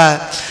पड़ता है।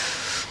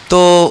 तो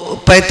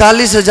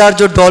 45,000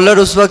 जो डॉलर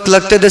उस वक्त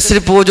लगते थे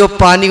सिर्फ वो जो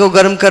पानी को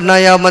गर्म करना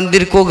या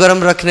मंदिर को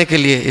गर्म रखने के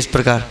लिए। इस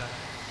प्रकार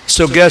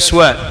So guess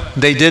what?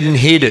 They didn't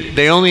heat it.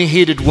 They only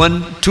heated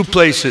 2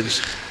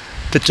 places.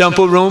 the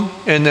temple room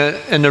and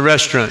the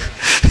restaurant.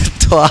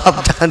 तो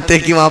आप जानते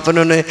हैं कि वहाँ पर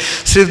उन्होंने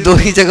सिर्फ 2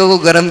 ही जगह को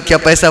गर्म किया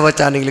पैसा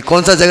बचाने के लिए.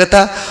 कौन सा जगह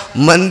था?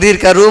 मंदिर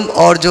का रूम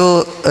और जो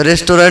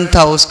रेस्टोरेंट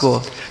था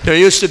उसको. There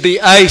used to be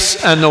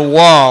ice on the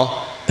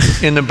wall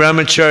in the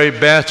brahmachari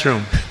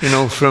bathroom, you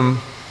know, from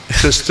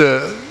just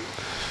the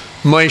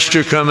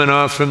moisture coming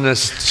off from the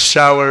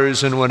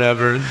showers and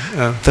whatever.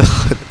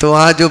 तो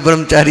वहाँ जो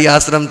ब्रह्मचारी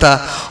आश्रम था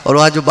और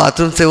वहाँ जो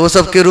बाथरूम थे वो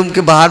सब के रूम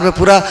के बाहर में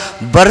पूरा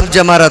बर्फ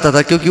जमा रहता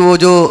था, क्योंकि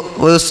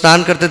वो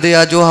स्नान करते थे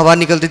या जो हवा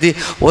निकलती थी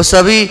वो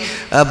सभी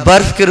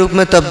बर्फ के रूप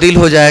में तब्दील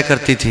हो जाया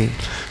करती थी.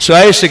 So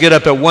I used to get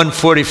up at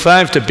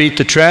 1:45 to beat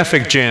the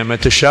traffic jam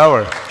at the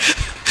shower.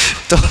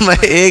 तो मैं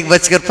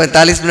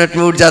 1:45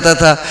 में उठ जाता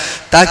था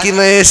ताकि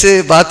मैं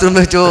ऐसे बाथरूम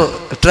में जो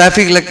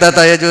ट्रैफिक लगता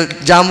था या जो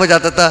जाम हो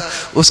जाता था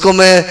उसको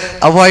मैं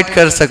अवॉइड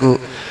कर सकूं.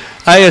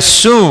 I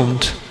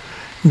assumed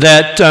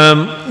that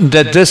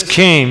that this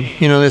came,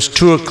 you know, this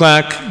 2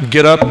 o'clock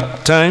get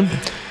up time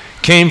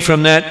came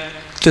from that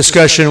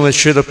discussion with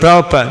Srila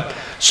Prabhupada.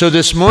 So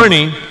this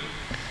morning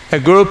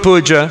at Guru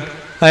Puja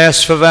I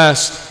asked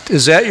Favas,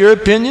 is that your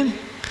opinion?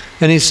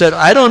 And he said,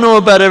 I don't know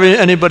about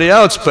anybody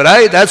else, but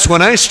that's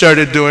when I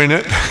started doing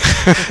it.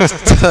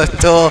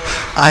 तो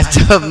आज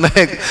जब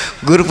मैं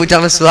गुरु पूजा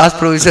में सुभाष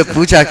प्रभु से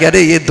पूछा कि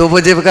अरे ये 2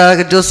 बजे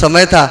का जो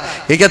समय था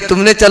ये क्या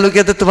तुमने चालू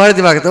किया था, तुम्हारे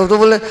दिमाग था? तो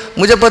बोले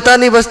मुझे पता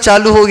नहीं, बस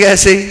चालू हो गया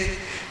ऐसे ही.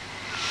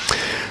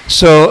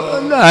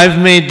 So I've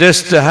made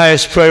this the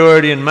highest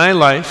priority in my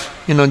life,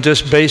 you know,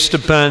 just based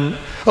upon.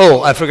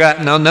 Oh, I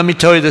forgot. Now let me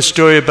tell you the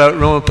story about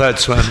Ramapad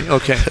Swami.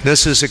 Okay,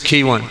 this is a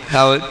key one.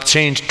 How it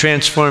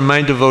transformed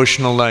my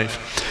devotional life.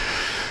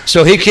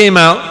 So he came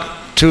out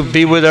to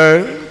be with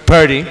our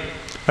party,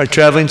 our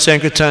traveling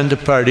sankirtan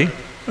party,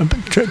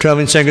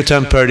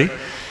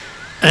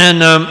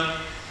 and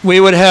we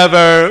would have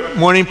our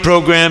morning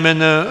program in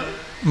the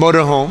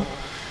motorhome.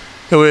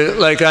 It was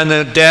like on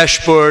the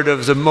dashboard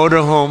of the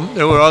motorhome.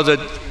 There were all the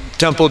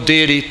temple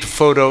deity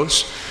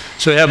photos.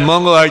 So we have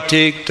Mangal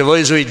Artik, the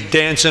devotees would be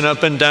dancing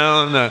up and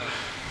down, the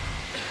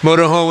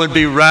motorhome would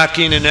be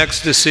rocking in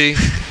ecstasy.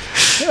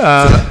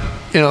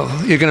 You know,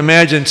 you can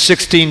imagine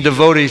 16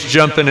 devotees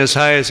jumping as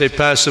high as they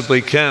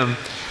possibly can.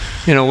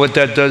 You know, what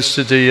that does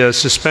to the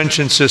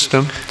suspension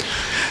system.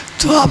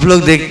 तो आप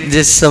लोग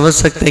जैसे समझ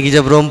सकते हैं कि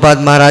जब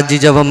रोमपाद महाराज जी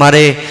जब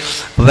हमारे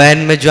वैन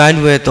में ज्वाइन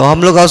हुए तो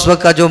हम लोग उस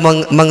वक्त का जो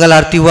मंगल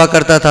आरती हुआ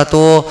करता था,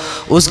 तो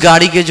उस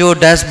गाड़ी के जो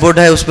डैशबोर्ड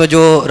है उसमें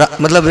जो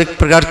मतलब एक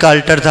प्रकार का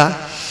अल्टर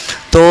था,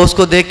 तो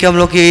उसको देख के हम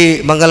लोग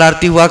की मंगल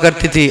आरती हुआ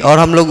करती थी और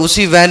हम लोग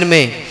उसी वैन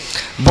में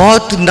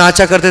बहुत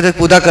नाचा करते थे,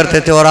 कूदा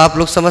करते थे. और आप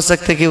लोग समझ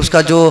सकते हैं कि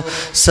उसका जो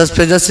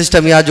सस्पेंशन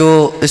सिस्टम या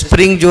जो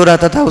स्प्रिंग जो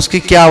रहता था उसकी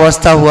क्या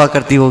अवस्था हुआ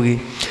करती होगी.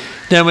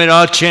 Then we'd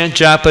all chant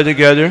japa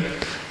together,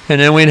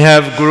 and then we'd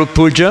have Guru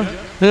Puja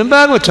and then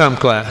Bhagavatam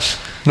class,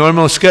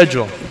 normal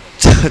schedule.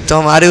 तो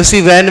हमारे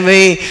उसी वैन में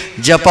ही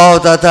जपा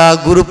होता था,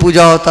 गुरु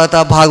पूजा होता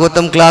था,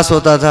 भागवतम क्लास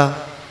होता था.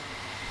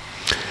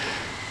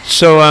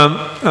 So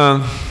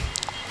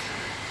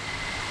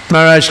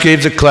Maharaj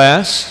gave the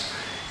class,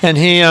 and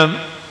he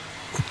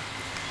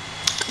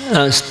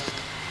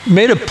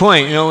made a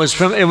point. You know,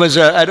 it was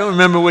I don't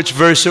remember which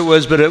verse it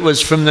was, but it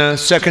was from the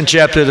 2nd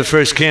chapter of the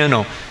 1st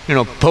canto. You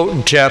know,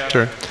 potent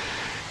chapter,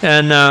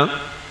 and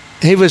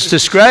he was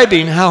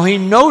describing how he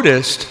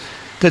noticed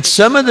that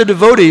some of the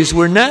devotees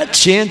were not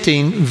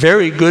chanting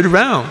very good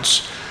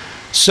rounds.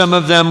 Some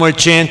of them were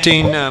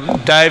chanting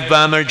dive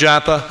bomber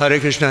japa, Hare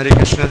Krishna,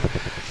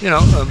 you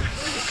know,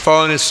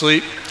 falling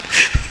asleep.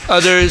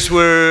 Others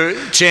were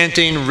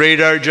chanting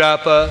radar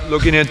japa,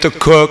 looking at the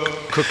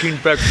cook, cooking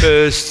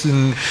breakfast,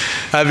 and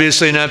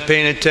obviously not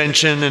paying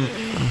attention, and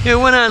it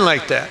went on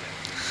like that.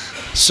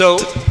 So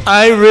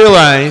I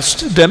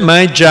realized that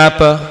my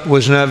japa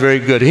was not very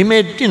good. He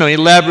made, you know, he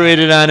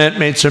elaborated on it,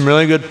 made some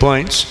really good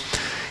points.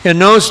 In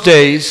those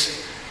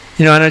days,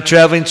 you know, on our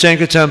traveling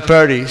sankirtan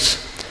parties,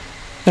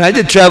 and I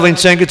did traveling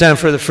sankirtan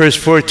for the first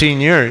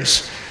 14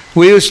 years,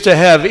 we used to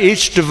have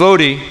each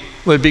devotee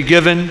would be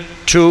given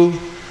 2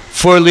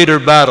 4-liter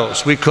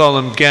bottles. We call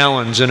them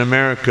gallons in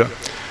America.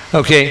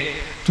 Okay,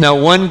 now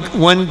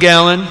one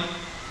gallon.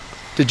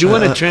 Did you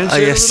want to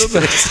translate yes. a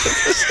little bit?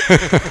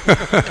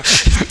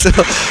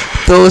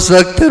 तो उस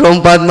वक्त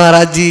रोमपाद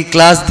महाराज जी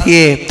class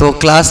दिए, तो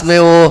class में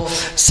वो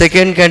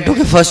 2nd canto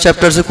के 1st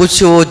chapter से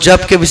कुछ वो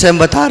जप के विषय में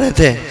बता रहे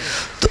थे.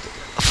 तो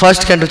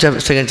 1st canto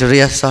 2nd chapter,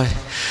 yes sorry,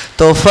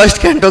 तो 1st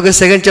कैंटो के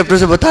 2nd चैप्टर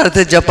से बता रहे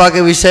थे जपा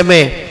के विषय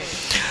में.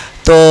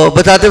 तो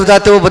बताते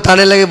बताते वो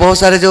बताने लगे बहुत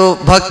सारे जो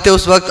भक्त थे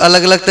उस वक्त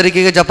अलग अलग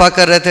तरीके के जपा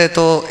कर रहे थे.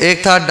 तो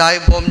एक था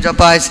डाइव बॉम्ब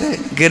जपा ऐसे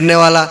गिरने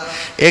वाला,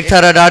 एक था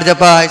रडार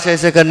जपा ऐसे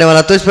ऐसे करने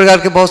वाला. तो इस प्रकार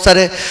के बहुत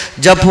सारे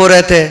जप हो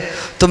रहे थे.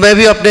 तो मैं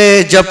भी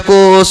अपने जप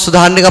को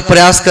सुधारने का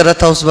प्रयास कर रहा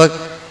था उस वक्त.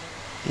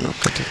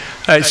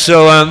 So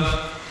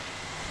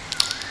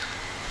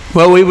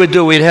what we would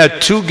do, we'd have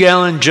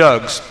 2-gallon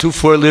jugs, 2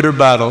 4-liter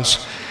bottles,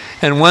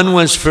 and one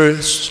was for,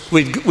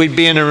 we'd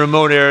be in a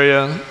remote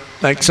area,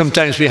 like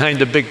sometimes behind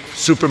a big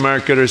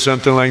supermarket or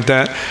something like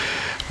that,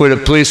 where the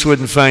police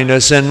wouldn't find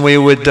us, and we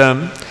would,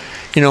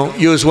 you know,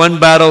 use one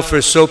bottle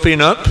for soaping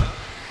up,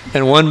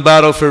 and 1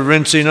 bottle for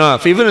rinsing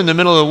off. Even in the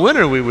middle of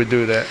winter we would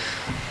do that.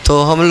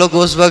 तो हम लोग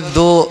उस वक्त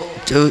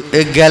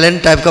एक gallon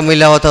type का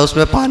मिला हुआ था,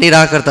 उसमें पानी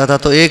रहा करता था,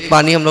 तो एक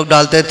पानी हम लोग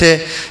डालते थे।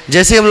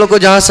 जैसे हम लोग को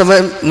जहाँ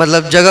समय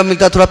मतलब जगह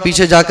मिलता थोड़ा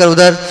पीछे जाकर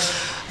उधर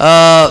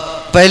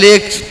पहले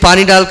एक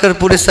पानी डालकर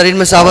पूरे शरीर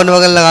में साबुन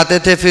वगैरह लगाते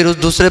थे, फिर उस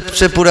दूसरे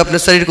से पूरे अपने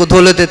शरीर को धो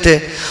लेते थे।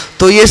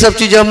 तो ये सब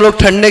चीज़ें हम लोग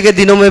ठंडे के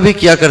दिनों में भी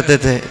किया करते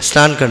थे,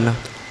 स्नान करना।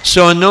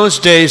 So in those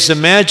days the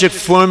magic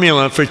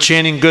formula for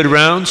chanting good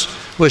rounds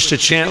was to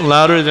chant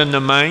louder than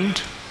the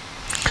mind.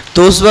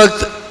 तो उस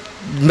वक्त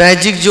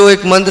मैजिक जो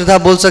एक मंत्र था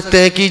बोल सकते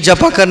हैं कि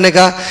जपा करने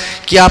का,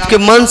 कि आपके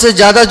मन से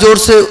ज़्यादा जोर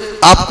से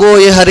आपको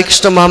ये हरे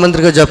कृष्ण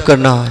महामंत्र का जप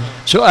करना है।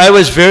 So I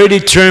was very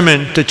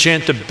determined to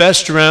chant the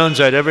best rounds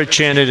I'd ever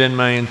chanted in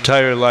my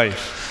entire life.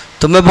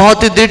 तो मैं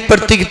बहुत ही दृढ़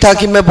प्रतिज्ञ था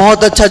कि मैं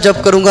बहुत अच्छा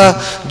जप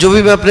करूंगा जो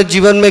भी मैं अपने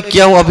जीवन में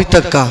किया हूँ अभी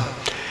तक का।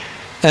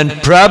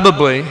 And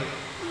probably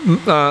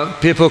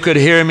people could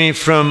hear me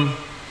from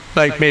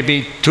like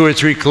maybe 2 or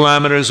 3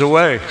 kilometers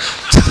away.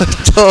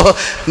 तो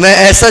मैं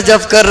ऐसा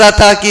जप कर रहा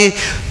था कि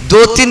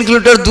 2-3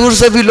 किलोमीटर दूर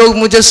से भी लोग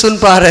मुझे सुन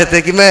पा रहे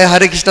थे कि मैं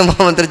हरे कृष्ण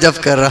महामंत्र जप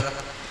कर रहा।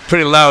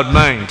 Pretty loud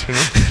mind, you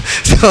know.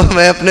 तो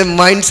मैं अपने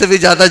माइंड से भी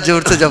ज़्यादा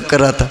जोर से जप कर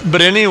रहा था।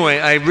 But anyway,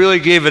 I really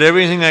gave it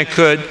everything I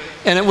could,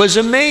 and it was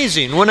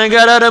amazing. When I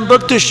got out on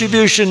book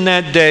distribution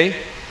that day,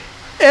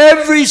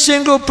 every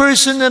single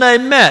person that I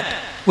met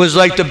was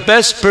like the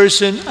best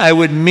person I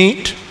would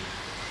meet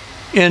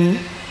in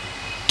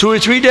 2 or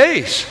 3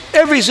 days.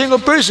 Every single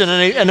person,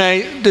 and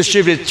I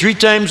distributed 3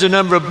 times the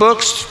number of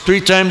books,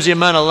 3 times the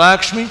amount of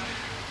Lakshmi.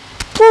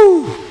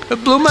 Woo!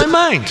 It blew my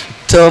mind.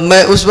 तो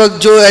मैं उस वक्त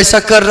जो ऐसा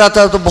कर रहा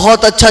था तो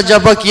बहुत अच्छा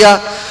जप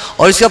किया,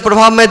 और इसका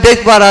प्रभाव मैं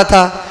देख पा रहा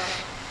था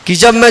कि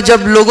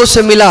जब लोगों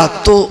से मिला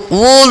तो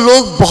वो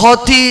लोग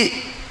बहुत ही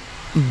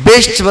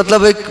बेस्ट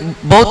मतलब एक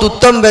बहुत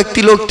उत्तम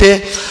व्यक्ति लोग थे,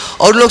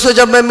 और लोग से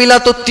जब मैं मिला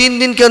तो 3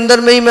 दिन के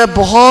अंदर में ही मैं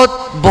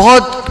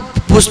बहुत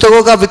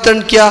पुस्तकों का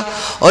वितरण किया,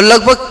 और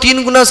लगभग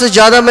 3 गुना से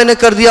ज़्यादा मैंने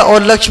कर दिया,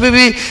 और लक्ष्मी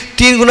भी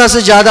 3 गुना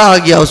से ज़्यादा आ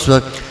गया उस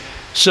वक्त।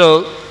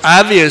 So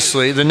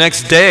obviously the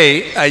next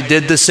day I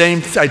did the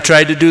same. I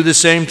tried to do the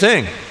same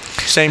thing,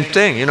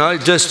 you know.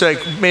 It just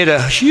like made a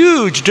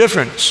huge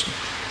difference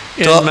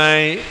in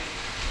my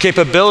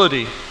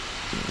capability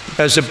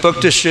as a book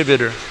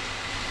distributor.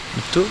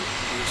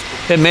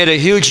 It made a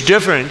huge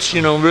difference,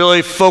 you know,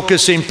 really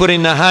focusing,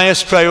 putting the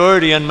highest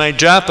priority on my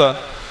japa.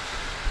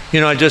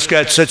 You know, I just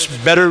got such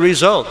better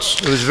results.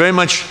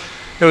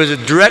 There was a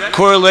direct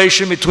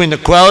correlation between the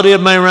quality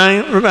of my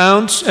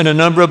rounds and the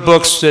number of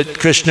books that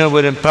Krishna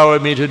would empower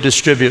me to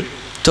distribute.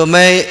 तो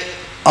मैं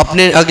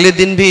अपने अगले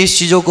दिन भी इस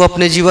चीज़ों को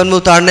अपने जीवन में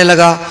उतारने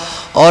लगा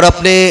और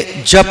अपने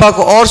जपा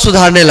को और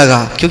सुधारने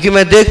लगा, क्योंकि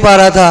मैं देख पा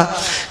रहा था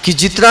कि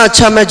जितना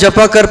अच्छा मैं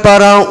जपा कर पा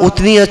रहा हूँ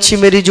उतनी अच्छी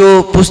मेरी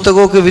जो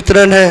पुस्तकों के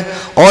वितरण है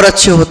और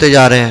अच्छे होते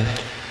जा रहे हैं।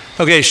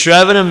 Okay,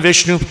 Shravanam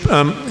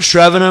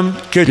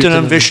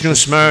Kirtanam Vishnu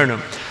Smaranam.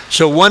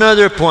 So one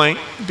other point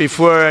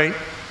before I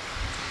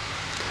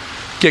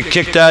get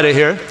kicked out of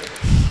here,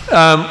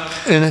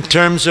 in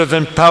terms of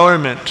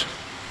empowerment.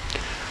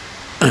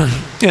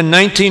 In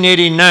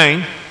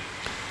 1989,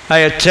 I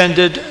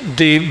attended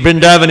the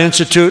Vrindavan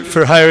Institute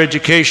for Higher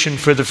Education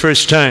for the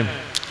first time.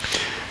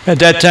 At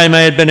that time,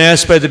 I had been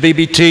asked by the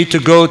BBT to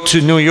go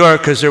to New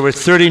York because there were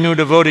 30 new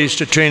devotees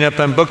to train up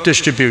on book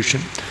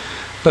distribution.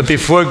 But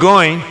before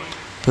going,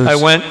 I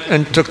went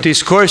and took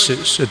these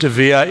courses at the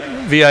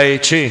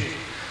VIHE.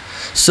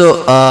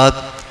 So,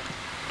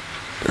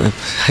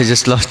 I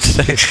just lost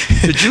it.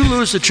 Did you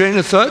lose the train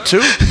of thought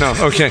too? No,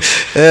 okay.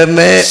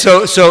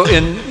 So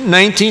in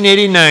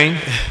 1989,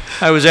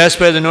 I was asked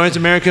by the North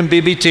American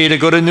BBT to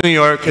go to New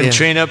York and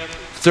train up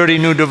 30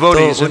 new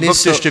devotees in book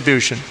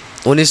distribution.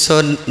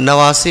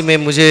 1989 में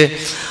मुझे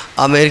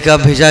America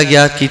भेजा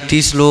गया कि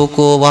 30 लोगों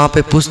को वहाँ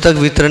पे पुस्तक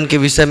वितरण के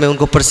विषय में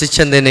उनको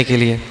प्रशिक्षण देने के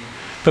लिए।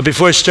 But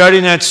before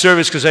starting that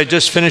service, because I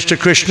just finished a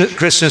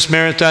Christmas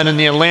marathon in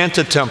the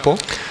Atlanta temple,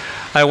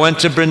 I went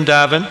to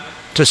Vrindavan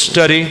to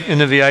study in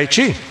the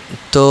VIHE.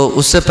 तो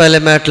उससे पहले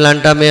मैं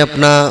अटलांटा में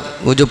अपना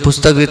वो जो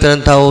पुस्तक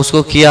वितरण था वो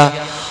उसको किया,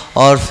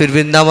 और फिर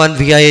वृंदावन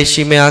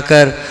VIHE में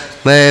आकर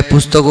मैं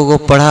पुस्तकों को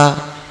पढ़ा।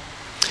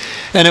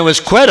 And it was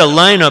quite a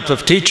lineup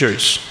of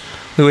teachers.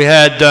 We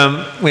had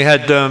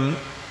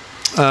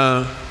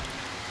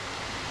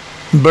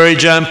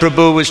Burijan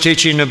Prabhu was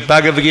teaching a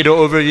Bhagavad Gita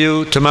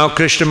overview. Tamal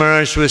Krishna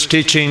Maharaj was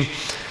teaching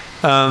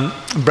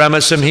Brahma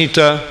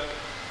Samhita.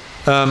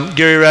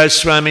 Giriraj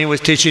Swami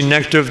was teaching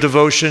Nectar of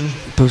Devotion.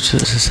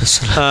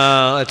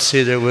 Let's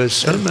see, there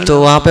was.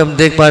 तो वहाँ पे हम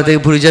देख पा रहे थे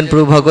कि बुरिजन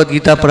प्रभु भगवत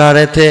गीता पढ़ा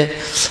रहे थे,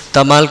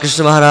 तमाल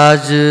कृष्ण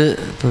महाराज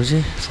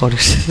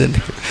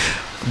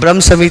ब्रह्म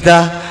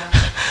संहिता,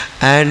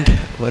 and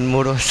one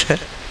more was there.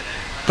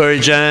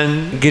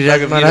 Burijan,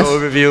 Giriraj Maharaj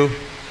overview,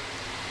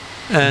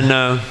 and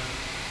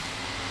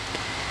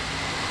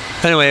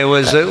anyway, it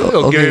was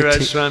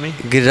Giriraj Swami.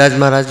 Giriraj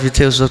महाराज भी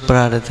थे उस वक्त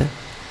पढ़ा रहे थे।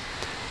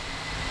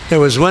 There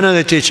was one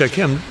other teacher.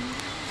 I'm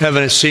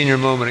having a senior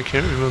moment. I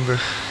can't remember,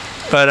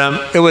 but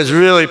it was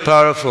really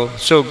powerful.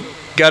 So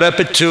got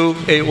up at 2,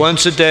 ate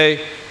once a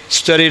day,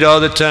 studied all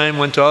the time,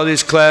 went to all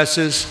these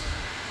classes.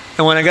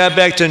 And when I got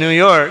back to New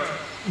York,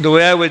 the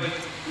way I would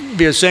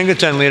be a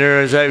sankirtan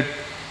leader is I would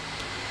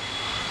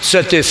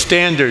set this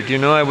standard, you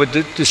know, I would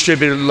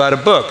distribute a lot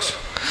of books.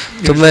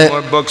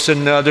 More books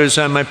than others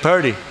on my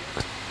party.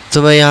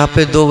 तो मैं यहाँ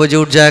पे 2 बजे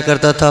उठ जाया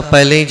करता था,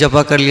 पहले ही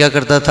जपा कर लिया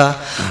करता था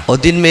और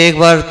दिन में एक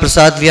बार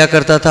प्रसाद लिया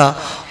करता था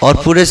और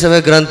पूरे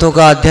समय ग्रंथों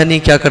का अध्ययन ही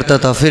किया करता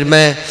था। फिर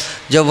मैं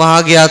जब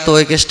वहाँ गया तो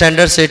एक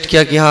स्टैंडर्ड सेट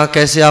किया कि हाँ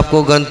कैसे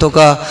आपको ग्रंथों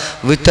का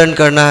वितरण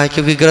करना है,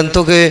 क्योंकि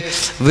ग्रंथों के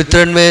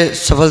वितरण में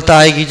सफलता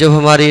आएगी जब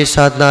हमारी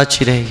साधना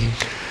अच्छी रहेगी।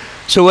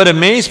 So what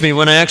amazed me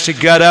when I actually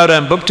got out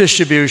on book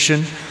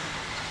distribution,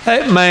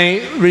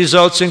 my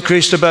results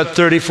increased about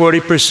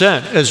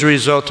 30-40% as a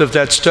result of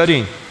that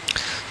studying.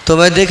 तो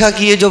मैं देखा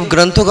कि ये जो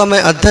ग्रंथों का मैं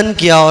अध्ययन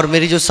किया और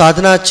मेरी जो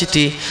साधना अच्छी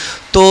थी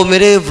तो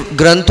मेरे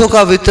ग्रंथों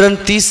का वितरण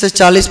 30 से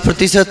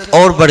 40%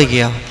 और बढ़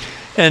गया।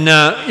 And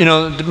you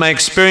know, my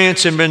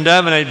experience in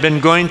Vrindavan, I'd been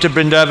going to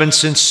Vrindavan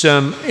since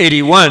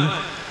 81,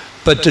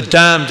 but the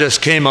Dham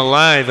just came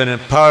alive in a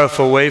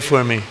powerful way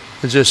for me.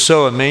 It's just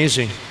so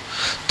amazing.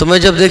 तो मैं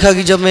जब देखा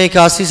कि जब मैं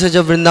 81 से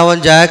जब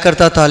वृंदावन जाया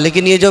करता था,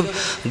 लेकिन ये जब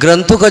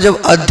ग्रंथों का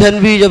जब अध्ययन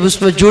भी जब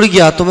उसमें जुड़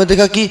गया तो मैं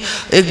देखा कि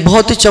एक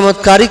बहुत ही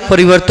चमत्कारिक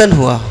परिवर्तन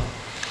हुआ।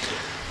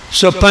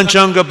 So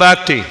Panchanga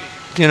Bhakti,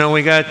 you know,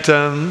 we got,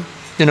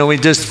 you know, we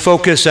just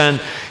focus on,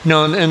 you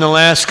know, in the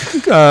last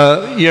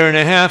year and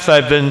a half,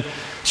 I've been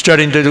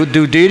starting to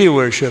do deity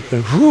worship,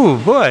 and whoo,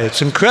 boy,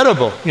 it's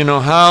incredible, you know,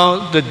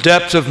 how the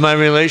depth of my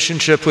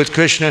relationship with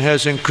Krishna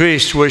has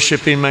increased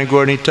worshiping my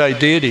Gauranitai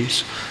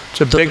deities. It's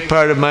a big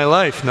part of my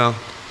life now.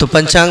 तो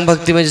पंचांग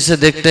भक्ति में जैसे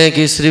देखते हैं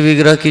कि श्री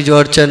विग्रह की जो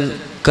अर्चन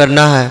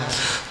करना है,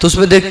 तो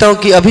उसमें देखता हूँ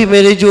कि अभी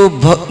मेरे जो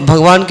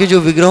भगवान के जो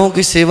विग्रहों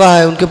की सेवा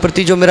है उनके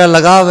प्रति जो मेरा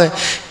लगाव है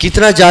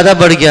कितना ज़्यादा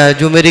बढ़ गया है,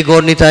 जो मेरी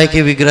गौर निताय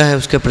के विग्रह है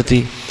उसके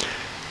प्रति।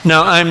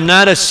 Now I'm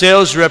not a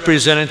sales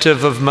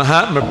representative of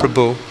Mahatma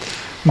Prabhu,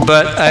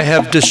 but I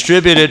have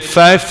distributed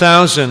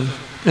 5,000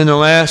 in the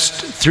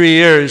last 3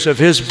 years of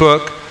his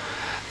book,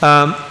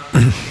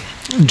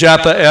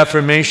 Japa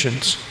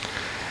Affirmations.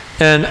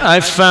 And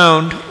I've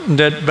found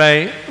that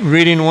by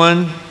reading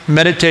one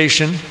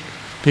meditation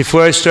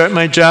before I start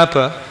my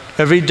japa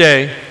every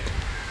day,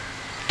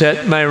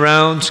 that my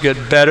rounds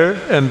get better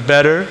and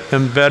better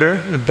and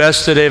better, the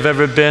best that they've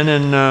ever been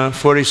in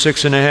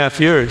 46 and a half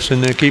years,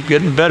 and they keep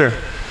getting better.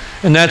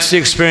 And that's the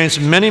experience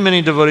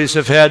many devotees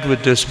have had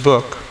with this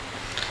book.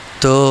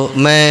 तो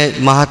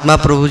मैं महात्मा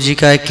प्रभु जी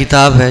का एक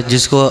किताब है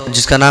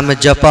जिसका नाम है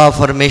जपा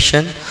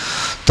अफर्मेशन।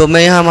 तो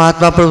मैं यहाँ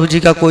महात्मा प्रभु जी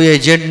का कोई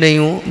एजेंट नहीं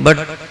हूँ, बट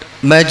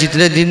मैं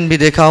जितने दिन भी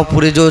देखा हूँ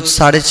पूरे जो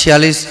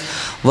 46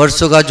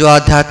 वर्षों का जो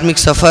आध्यात्मिक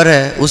सफ़र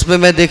है उसमें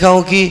मैं देखा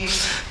हूँ कि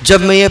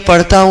जब मैं ये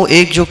पढ़ता हूँ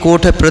एक जो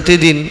कोट है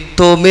प्रतिदिन,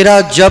 तो मेरा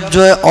जप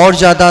जो है और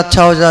ज़्यादा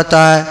अच्छा हो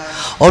जाता है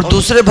और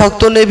दूसरे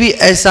भक्तों ने भी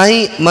ऐसा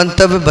ही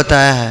मंतव्य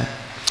बताया है।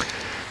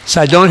 So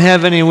I don't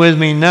have any with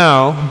me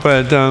now,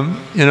 but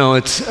you know,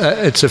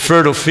 it's a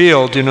fertile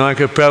field. You know, I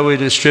could probably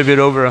distribute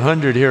over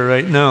 100 here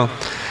right now.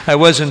 I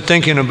wasn't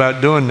thinking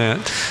about doing that.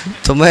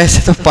 तो मैं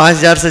ऐसे तो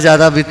 5000 से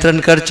ज़्यादा वितरण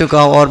कर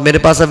चुका हूँ और मेरे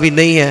पास अभी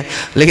नहीं है,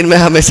 लेकिन मैं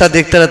हमेशा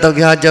देखता रहता हूँ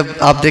कि हाँ जब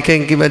आप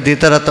देखेंगे कि मैं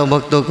देता रहता हूँ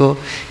भक्तों को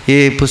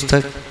ये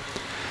पुस्तक।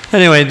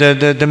 Anyway,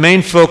 the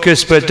main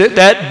focus, but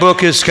that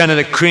book is kind of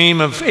the cream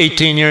of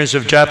 18 years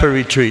of japa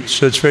retreats,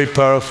 so it's very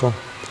powerful.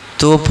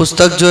 तो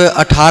पुस्तक जो है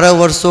 18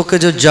 वर्षों के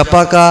जो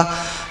जपा का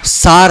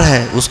सार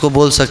है उसको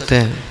बोल सकते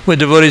हैं। With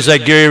devotees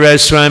like Giriraj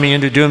Swami,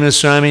 Indradumna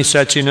Swami,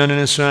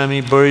 Sachinandana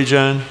Swami,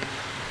 Burijan.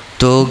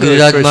 तो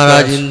गिरिराज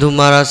महाराज, इंदु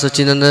महाराज,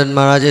 सच्चिदानंद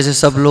महाराज ऐसे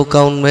सब लोग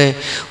का उनमें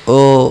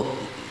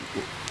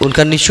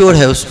उनका निचोड़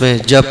है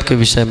उसमें जप के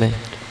विषय में।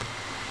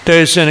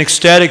 There's an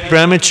ecstatic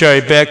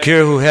brahmachari back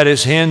here who had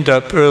his hand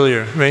up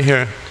earlier, right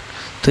here.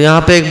 तो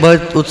यहाँ पे एक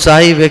बहुत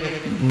उत्साही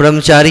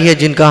ब्रह्मचारी है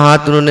जिनका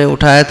हाथ उन्होंने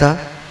उठाया था।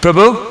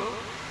 Prabhu,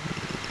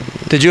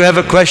 did you have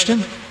a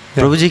question?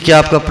 प्रभु जी क्या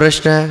आपका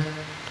प्रश्न है?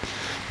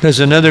 There's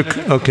another,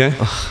 okay.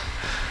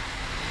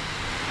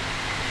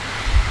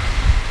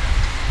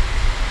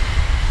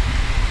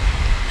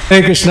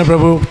 Hare Krishna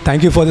Prabhu,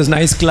 thank you for this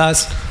nice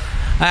class.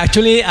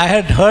 Actually, I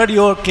had heard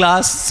your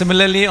class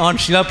similarly on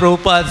Srila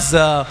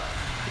Prabhupada's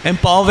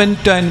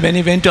empowerment and when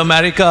he went to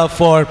America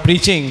for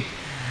preaching.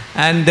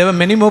 And there were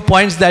many more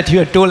points that you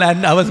had told,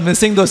 and I was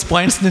missing those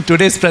points in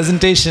today's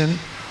presentation.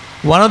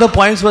 One of the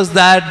points was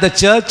that the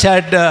church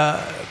had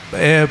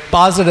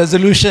passed a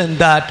resolution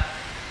that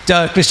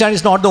Christianity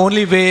is not the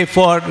only way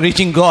for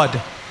reaching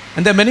God.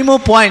 And there are many more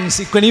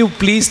points. Can you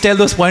please tell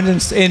those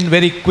points in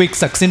very quick,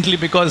 succinctly,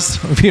 because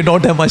we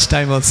don't have much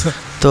time also.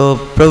 तो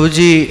प्रभु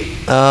जी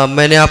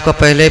मैंने आपका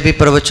पहले भी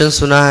प्रवचन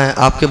सुना है,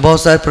 आपके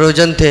बहुत सारे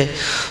प्रवचन थे,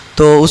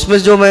 तो उसमें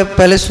जो मैं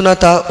पहले सुना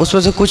था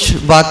उसमें से कुछ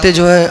बातें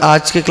जो है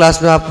आज के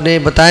क्लास में आपने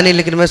बताया नहीं,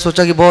 लेकिन मैं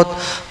सोचा कि बहुत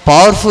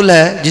पावरफुल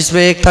है,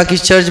 जिसमें एक था कि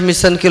चर्च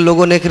मिशन के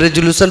लोगों ने एक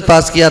रेजोल्यूशन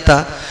पास किया था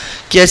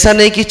कि ऐसा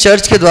नहीं कि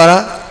चर्च के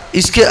द्वारा,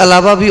 इसके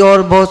अलावा भी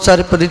और बहुत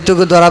सारे पद्धतियों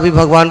के द्वारा भी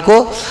भगवान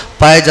को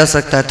पाया जा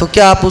सकता है। तो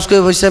क्या आप उसके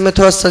विषय में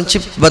थोड़ा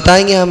संक्षिप्त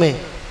बताएंगे हमें?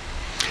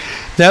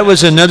 That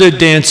was another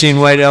dancing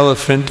white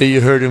elephant that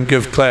you heard him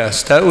give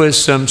class. That was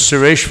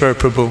Sureshwar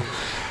Prabhu.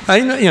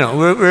 I know, you know,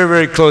 we're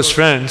very close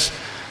friends.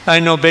 I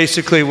know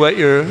basically what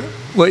you're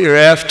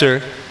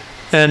after,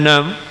 and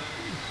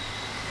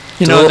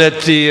you know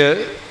that the.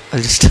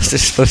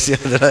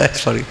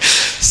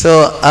 So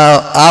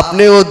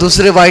आपने वो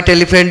दूसरे white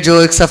elephant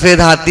जो एक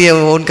सफ़ेद हाथी है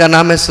वो उनका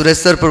नाम है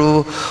सुरेश्वर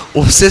प्रभु,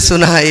 उनसे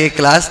सुना है ये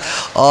क्लास,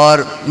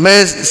 और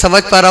मैं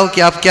समझ पा रहा हूँ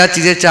कि आप क्या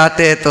चीज़ें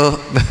चाहते हैं, तो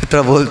मैं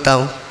थोड़ा बोलता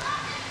हूँ.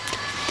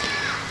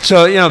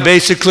 So, you know,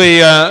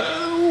 basically,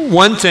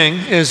 one thing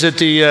is that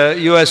the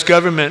U.S.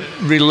 government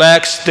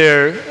relaxed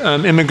their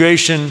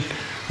immigration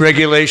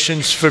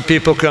regulations for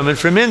people coming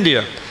from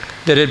India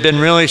that had been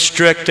really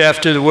strict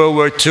after the World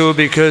War II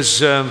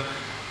because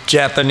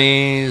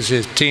Japanese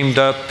teamed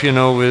up, you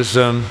know, with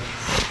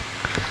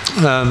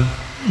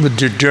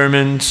the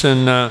Germans,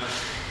 and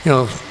you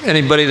know,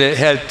 anybody that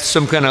had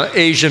some kind of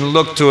Asian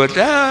look to it,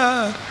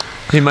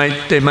 they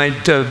might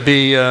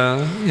be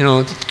you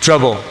know,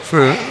 trouble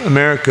for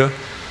America.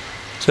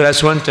 So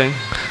that's one thing.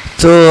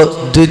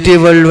 तो द्वितीय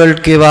world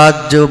के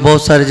बाद जो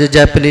बहुत सारे जो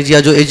Japanese या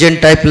जो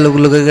एजेंट टाइप लोग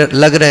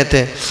लग रहे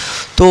थे,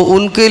 तो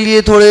उनके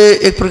लिए थोड़े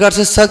एक प्रकार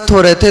से सख्त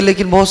हो रहे थे,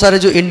 लेकिन बहुत सारे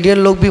जो इंडियन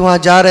लोग भी वहाँ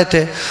जा रहे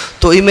थे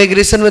तो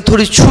इमिग्रेशन में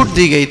थोड़ी छूट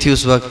दी गई थी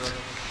उस वक्त.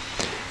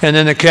 And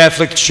then the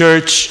Catholic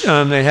Church,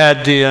 they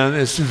had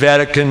this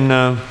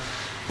Vatican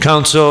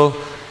Council,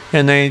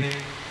 and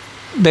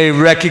they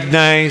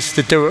recognized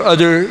that there were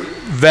other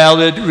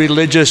valid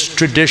religious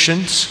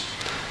traditions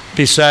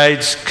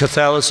besides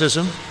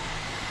Catholicism.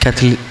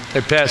 Catholic.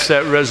 They passed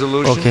that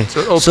resolution. Okay.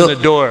 So open the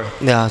door.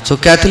 Yeah. So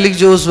Catholic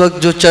जो उस वक्त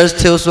जो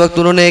church थे उस वक्त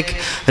उन्होंने एक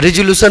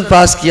resolution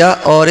pass किया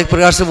और एक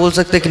प्रकार से बोल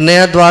सकते हैं कि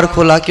नया द्वार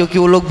खोला, क्योंकि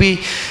वो लोग भी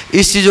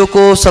इस चीज़ों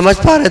को समझ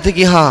पा रहे थे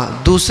कि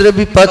हाँ दूसरे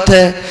भी पथ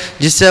है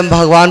जिससे हम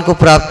भगवान को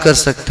प्राप्त कर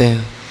सकते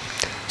हैं.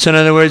 So in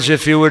other words,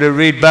 if you were to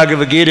read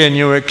Bhagavad Gita and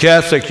you were a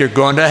Catholic, you're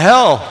going to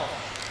hell.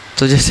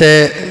 तो जैसे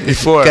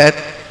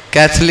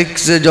कैथलिक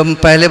से जो हम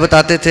पहले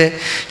बताते थे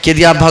कि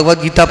यदि आप भगवत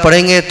गीता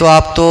पढ़ेंगे तो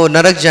आप तो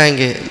नरक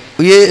जाएंगे,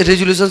 ये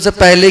रेजोल्यूशन से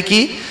पहले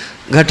की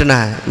घटना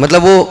है,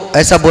 मतलब वो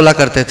ऐसा बोला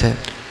करते थे.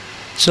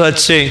 So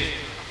let's see.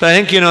 But I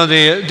think, you know,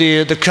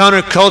 the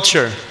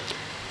counterculture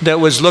that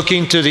was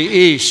looking to the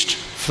east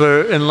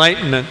for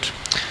enlightenment,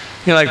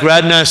 you know, like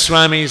Radhanath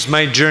Swami's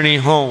My Journey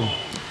Home,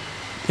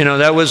 you know,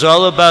 that was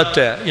all about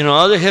that. You know,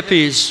 all the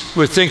hippies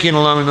were thinking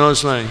along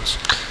those lines.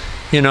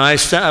 You know, I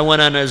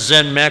went on a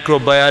Zen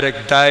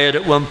macrobiotic diet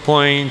at one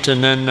point,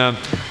 and then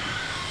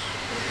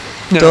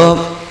तो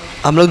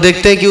हम लोग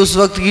देखते हैं कि उस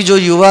वक्त की जो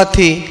युवा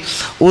थी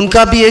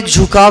उनका भी एक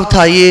झुकाव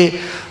था ये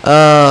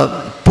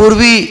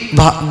पूर्वी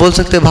बोल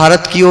सकते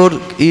भारत की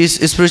ओर इस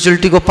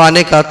स्पिरिचुअलिटी को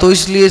पाने का, तो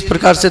इसलिए इस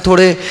प्रकार से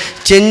थोड़े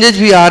चेंजेस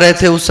भी आ रहे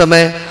थे उस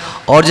समय.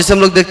 और जैसे हम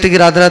लोग देखते हैं कि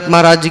राधानाथ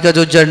महाराज जी का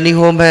जो जर्नी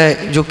होम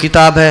है, जो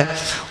किताब है,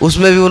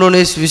 उसमें भी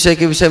उन्होंने इस विषय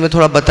के विषय में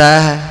थोड़ा बताया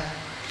है.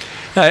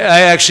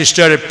 I actually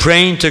started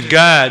praying to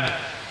God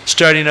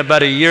starting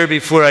about a year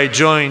before I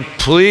joined,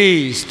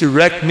 please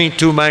direct me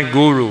to my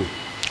guru.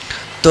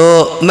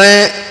 तो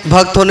मैं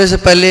भक्त होने से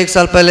पहले 1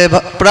 साल पहले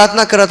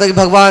प्रार्थना कर रहा था कि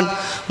भगवान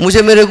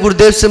मुझे मेरे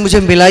गुरुदेव से मुझे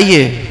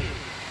मिलाइए.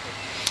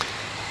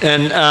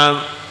 And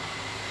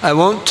I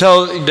won't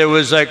tell, there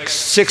was like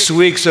 6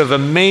 weeks of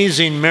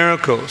amazing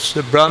miracles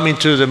that brought me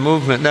to the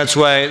movement. That's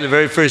why the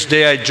very first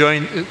day I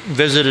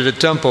visited a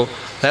temple,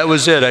 that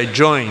was it, I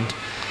joined.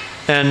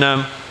 And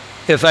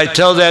if I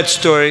tell that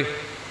story,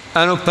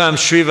 Anupam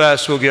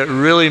Srivas will get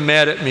really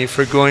mad at me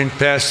for going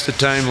past the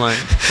timeline.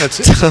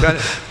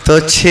 तो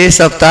 6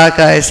 सप्ताह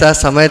का ऐसा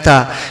समय था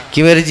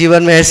कि मेरे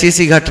जीवन में ऐसी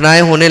ऐसी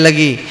घटनाएं होने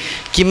लगी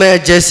कि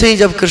मैं जैसे ही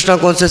जब कृष्णा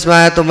कॉन्शियस में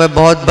आया तो मैं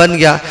बहुत बन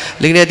गया,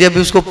 लेकिन यदि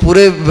अभी उसको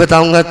पूरे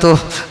बताऊंगा तो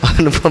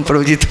अनुपम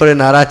प्रभु जी थोड़े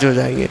नाराज हो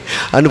जाएंगे.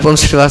 अनुपम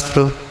श्रीवास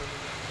प्रभु.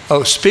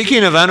 Oh,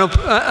 speaking of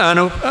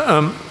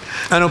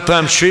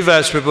Anupam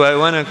Srivas Prabhu, I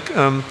want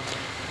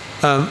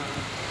to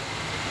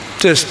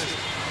just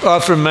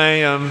offer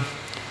my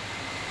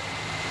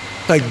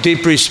like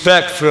deep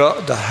respect for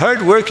the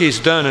hard work he's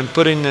done in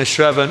putting the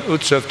Sravana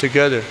Utsav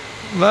together.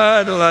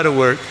 A lot of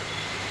work,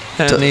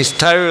 and he's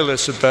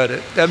tireless about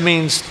it. That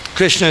means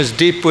Krishna is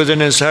deep within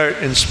his heart,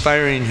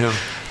 inspiring him.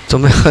 तो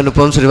मैं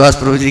अनुपम श्रीवास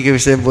प्रभु जी के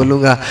विषय में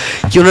बोलूँगा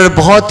कि उन्होंने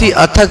बहुत ही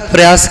अथक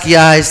प्रयास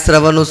किया है इस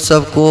श्रवण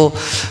उत्सव को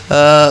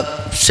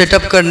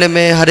सेटअप करने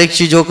में, हर एक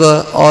चीज़ों का,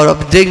 और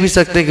अब देख भी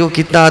सकते हैं कि वो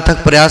कितना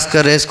अथक प्रयास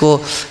कर रहे हैं इसको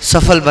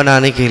सफल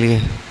बनाने के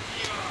लिए.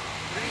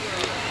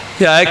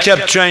 Yeah, I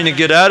kept trying to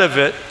get out of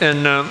it,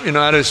 and you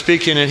know, out of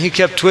speaking, and he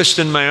kept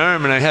twisting my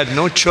arm, and I had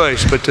no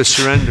choice but to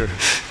surrender.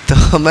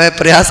 तो मैं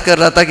प्रयास कर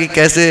रहा था कि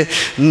कैसे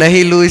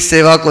नहीं लूँ इस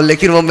सेवा को,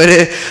 लेकिन वो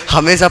मेरे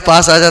हमेशा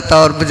पास आ जाता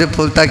और मुझे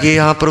बोलता कि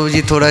हाँ प्रभु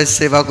जी थोड़ा इस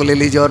सेवा को ले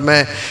लीजिए, और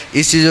मैं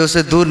इस चीज़ों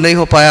से दूर नहीं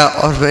हो पाया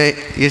और मैं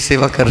ये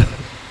सेवा कर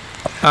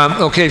रहा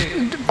हूँ. Okay,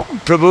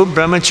 Prabhu,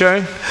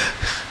 Brahmachari.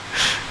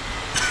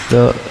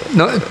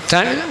 No,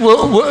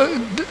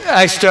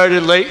 I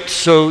started late,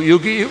 so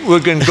we're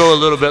going to go a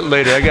little bit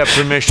later. I got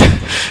permission.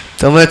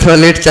 तो मैं थोड़ा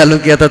लेट चालू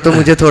किया था तो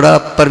मुझे थोड़ा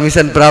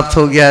परमिशन प्राप्त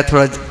हो गया है,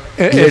 थोड़ा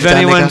If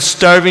anyone's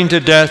starving to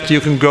death, you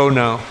can go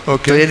now. तो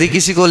Okay. यदि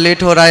किसी को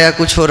लेट हो रहा है या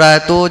कुछ हो रहा है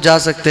तो जा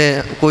सकते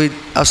हैं, कोई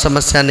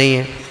समस्या नहीं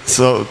है।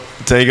 So,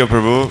 thank you,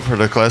 Prabhu, for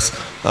the class.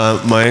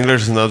 My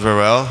English is not very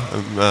well.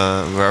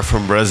 We are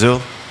from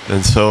Brazil,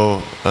 and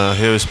so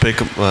he will speak.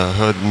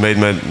 He made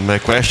my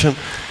question,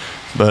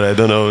 but I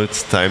don't know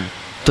it's time.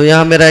 तो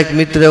यहाँ मेरा एक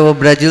मित्र है, वो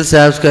Brazil से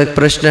है, उसका एक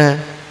प्रश्न है।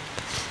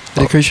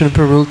 Hare Krishna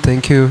Prabhu,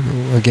 thank you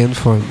again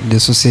for the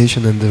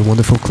association and the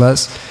wonderful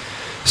class.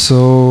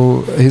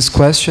 So his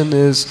question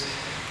is,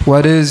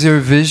 what is your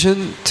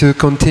vision to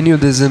continue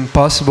this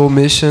impossible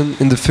mission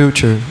in the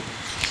future?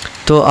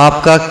 तो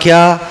आपका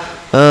क्या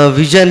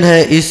विजन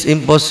है इस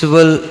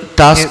इम्पॉसिबल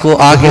टास्क को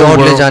आगे और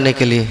ले जाने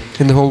के लिए?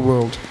 In the whole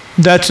world.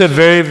 That's a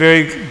very,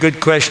 very good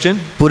question.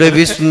 पूरे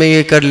विश्व में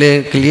ये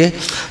करने के लिए,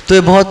 तो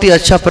ये बहुत ही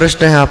अच्छा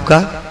प्रश्न है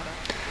आपका।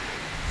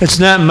 It's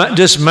not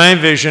just my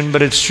vision,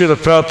 but it's Srila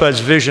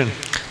Prabhupada's vision.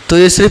 तो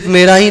ये सिर्फ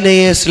मेरा ही नहीं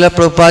है, श्रील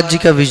प्रभुपाद जी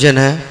का विजन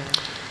है।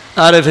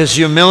 Out of his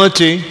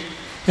humility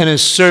and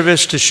his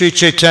service to Sri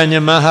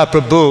Chaitanya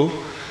Mahaprabhu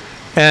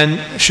and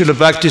Srila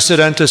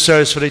Bhaktisiddhanta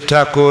Saraswati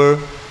Thakur,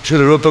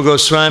 Srila Rupa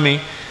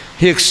Goswami,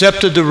 he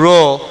accepted the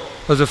role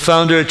of the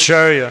founder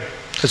acharya,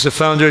 as the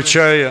founder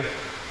acharya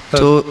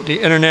of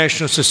the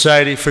International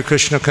Society for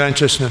Krishna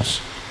Consciousness.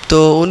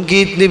 तो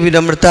उनकी इतनी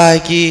विनम्रता है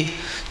कि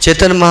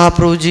चैतन्य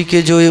महाप्रभु जी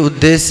के जो ये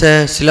उद्देश्य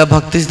है, श्रीला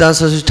भक्तिसिद्धांत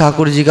सरस्वती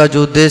ठाकुर जी का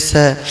जो उद्देश्य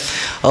है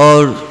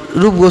और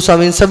रूप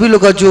गोस्वामी, इन सभी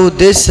लोग का जो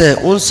उद्देश्य है,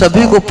 उन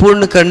सभी को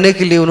पूर्ण करने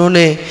के लिए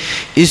उन्होंने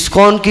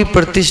इस्कॉन की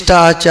प्रतिष्ठा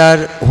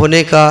आचार्य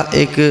होने का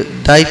एक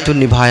दायित्व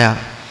निभाया।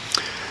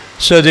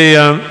 So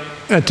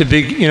at the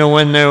big,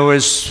 when there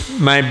was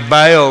my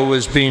bio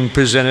was being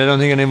presented, I don't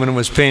think anyone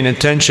was paying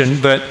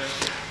attention, but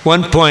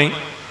one point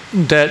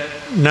that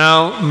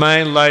now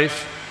my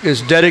life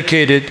is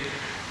dedicated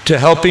to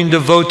helping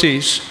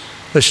devotees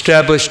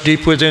establish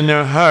deep within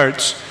their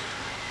hearts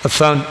a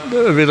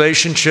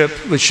relationship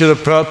with Srila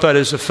Prabhupada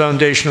as a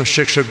foundational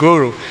Shiksha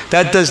Guru.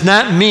 That does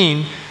not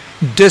mean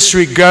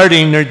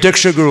disregarding their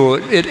Diksha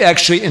Guru. It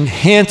actually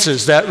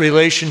enhances that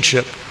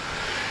relationship.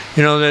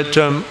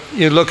 That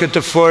you look at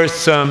the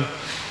fourth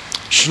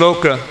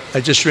shloka. I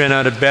just ran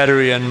out of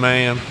battery on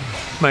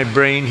my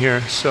brain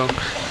here, so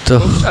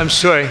I'm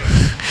sorry.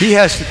 He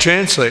has to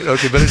translate.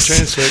 Okay, better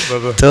translate,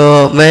 Baba.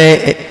 तो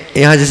मैं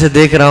यहाँ जैसे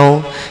देख रहा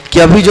हूँ कि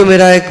अभी जो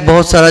मेरा एक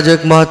बहुत सारा जो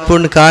एक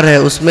महत्वपूर्ण कार्य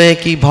है उसमें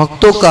कि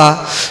भक्तों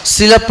का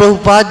श्रील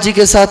प्रभुपाद जी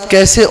के साथ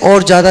कैसे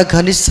और ज़्यादा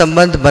घनिष्ठ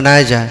संबंध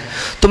बनाया जाए।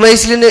 तो मैं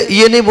इसलिए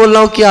ये नहीं बोल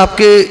रहा हूँ कि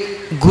आपके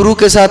गुरु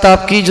के साथ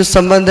आपकी जो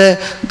संबंध है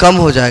कम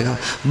हो जाएगा,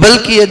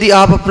 बल्कि यदि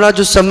आप अपना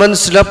जो संबंध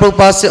श्रील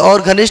प्रभुपाद से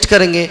और घनिष्ठ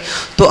करेंगे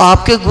तो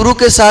आपके गुरु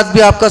के साथ भी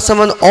आपका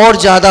संबंध और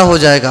ज़्यादा हो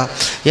जाएगा।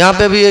 यहाँ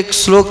पे भी एक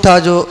श्लोक था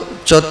जो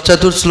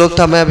चतुर्थ श्लोक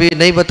था, मैं अभी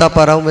नहीं बता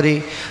पा रहा हूँ,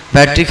 मेरी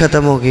बैटरी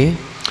खत्म होगी।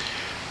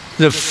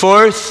 The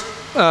fourth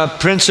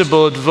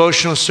principle of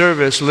devotional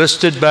service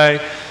listed by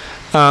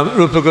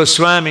Rupa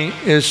Goswami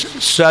is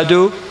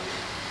sadhu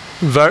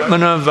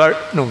vartmanu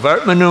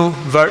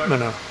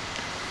vartmana.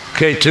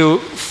 Okay, to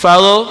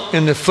follow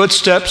in the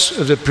footsteps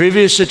of the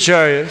previous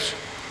acharyas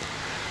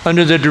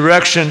under the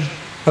direction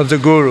of the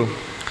Guru.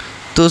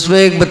 तो उसमें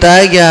एक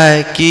बताया गया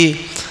है कि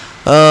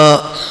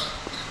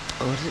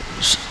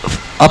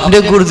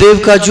अपने गुरुदेव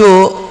का जो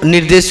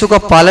निर्देशों का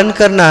पालन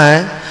करना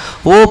है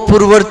वो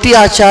पूर्ववर्ती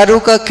आचार्यों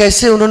का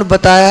कैसे उन्होंने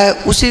बताया है,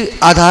 उसी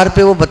आधार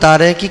पे वो बता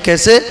रहे हैं कि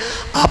कैसे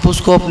आप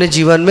उसको अपने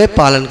जीवन में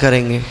पालन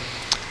करेंगे।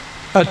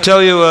 I'll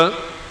tell you a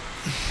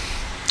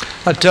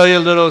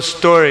little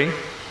story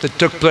that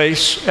took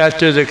place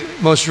after the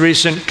most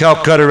recent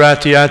Calcutta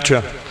Rath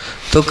Yatra.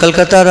 तो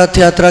कलकत्ता रथ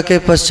यात्रा के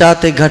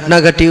पश्चात एक घटना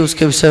घटी,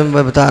 उसके विषय में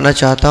मैं बताना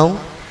चाहता हूँ।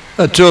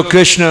 Atul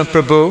Krishna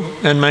Prabhu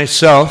and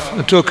myself.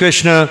 Atul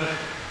Krishna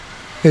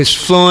is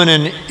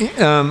fluent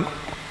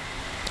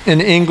in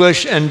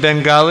English and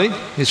Bengali.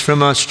 He's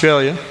from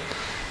Australia.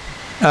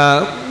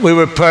 We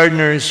were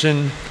partners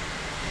in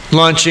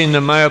launching the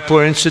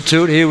Mayapur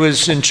Institute. He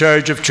was in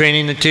charge of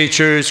training the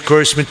teachers,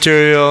 course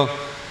material,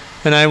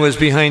 and I was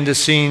behind the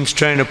scenes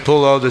trying to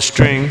pull all the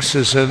strings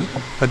as a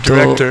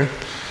director.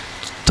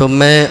 तो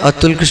मैं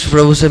अतुल कृष्ण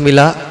प्रभु से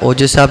मिला, वो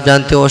जैसे आप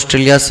जानते हो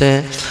Australia से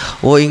हैं,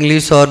 वो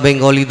इंग्लिश और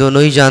बंगाली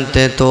दोनों ही जानते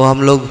हैं। तो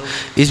हम लोग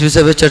इस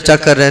विषय पे चर्चा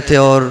कर रहे थे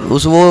और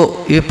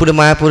ये पूरे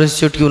मायापुर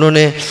इंस्टीट्यूट की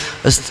उन्होंने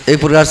एक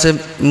प्रकार से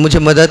मुझे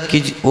मदद की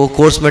वो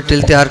कोर्स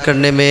मटेरियल तैयार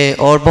करने में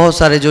और बहुत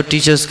सारे जो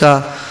टीचर्स का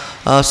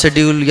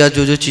शेड्यूल या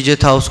जो चीज़ें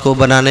था उसको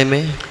बनाने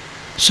में।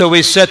 So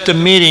we set the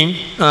meeting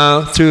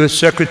through a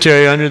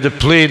secretary under the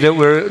plea that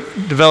we're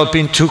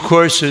developing 2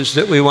 courses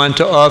that we want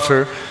to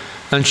offer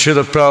on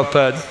Srila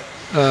Prabhupada.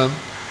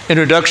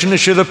 Introduction to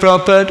Srila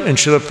Prabhupada and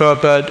Srila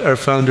Prabhupada, our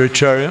founder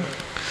acharya.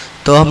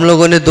 तो हम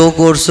लोगों ने 2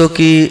 कोर्सों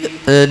की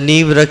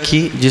नींव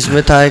रखी,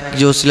 जिसमें था एक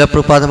जो श्रील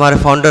प्रभुपाद हमारे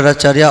फाउंडर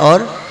आचार्य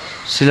और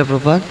Srila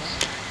Prabhupada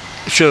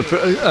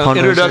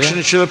introduction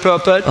to Srila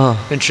Prabhupada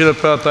and Srila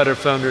Prabhupada, our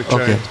founder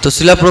acharya. तो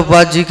श्रील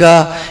प्रभुपाद जी का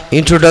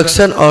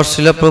इंट्रोडक्शन और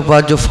श्रील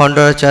प्रभुपाद जो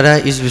फाउंडर आचार्य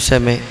है इस विषय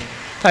में।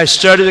 I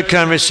started the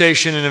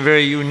conversation in a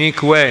very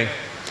unique way,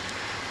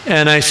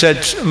 and I said,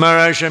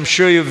 Maharaj, I'm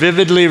sure you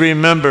vividly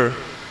remember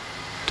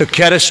the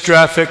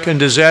catastrophic and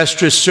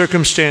disastrous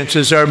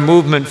circumstances our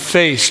movement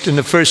faced in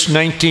the first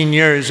 19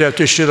 years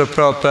after Srila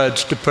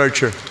Prabhupada's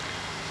departure.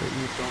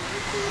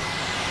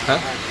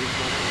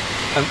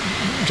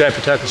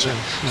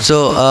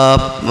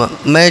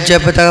 मैं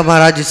जयपताका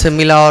महाराज जी से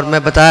मिला और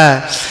मैं बताया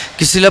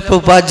कि श्रील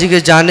प्रभुपाद जी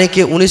के जाने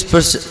के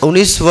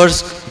 19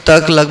 वर्ष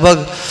तक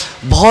लगभग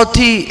बहुत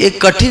ही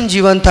एक कठिन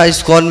जीवन था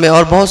इस्कॉन में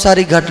और बहुत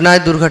सारी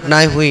घटनाएं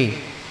दुर्घटनाएं हुई.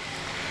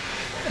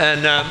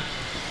 And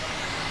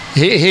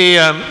he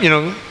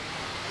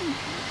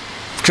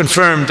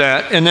confirmed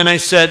that. And then I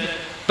said,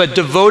 but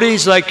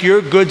devotees like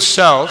your good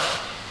self,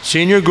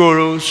 senior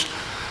gurus,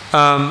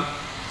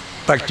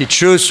 Bhakti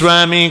True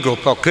Swami,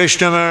 Gopal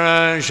Krishna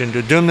Maharaj,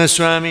 Indradumna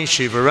Swami,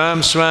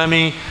 Shivaram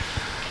Swami,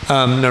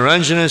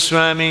 Naranjana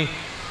Swami,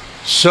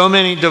 so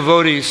many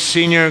devotees,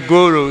 senior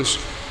gurus,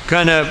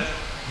 kind of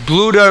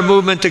glued our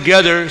movement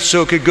together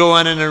so it could go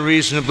on in a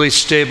reasonably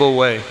stable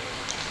way.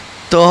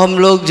 तो हम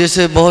लोग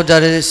जैसे बहुत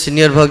सारे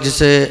senior भक्त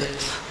जैसे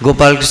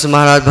गोपाल कृष्ण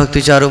महाराज,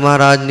 भक्ति चारू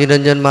महाराज,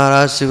 निरंजन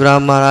महाराज,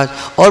 शिवराम महाराज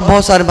और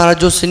बहुत सारे महाराज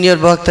जो सीनियर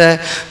भक्त हैं,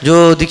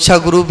 जो दीक्षा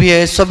गुरु भी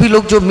हैं, सभी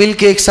लोग जो मिल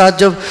के एक साथ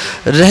जब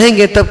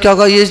रहेंगे तब क्या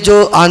होगा, ये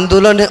जो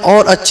आंदोलन है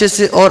और अच्छे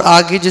से और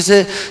आगे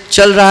जैसे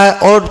चल रहा है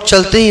और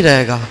चलते ही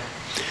रहेगा.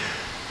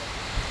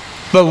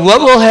 But what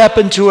will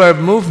happen to our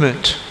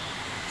movement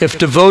if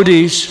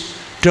devotees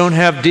don't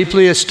have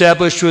deeply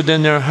established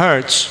within their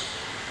hearts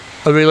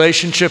a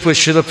relationship with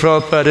Srila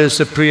Prabhupada as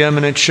the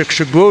preeminent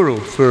Shiksha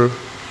Guru for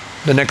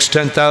the next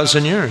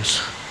 10,000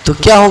 years? तो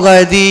क्या होगा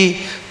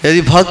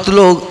यदि भक्त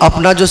लोग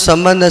अपना जो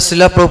संबंध है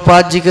श्रील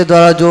प्रभुपाद जी के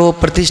द्वारा जो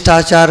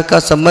प्रतिष्ठाचार का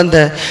संबंध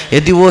है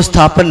यदि वो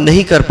स्थापन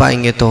नहीं कर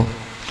पाएंगे तो.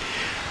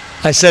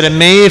 I said it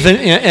may even,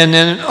 and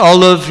then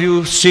all of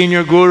you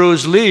senior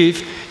gurus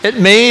leave, it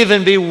may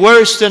even be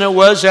worse than it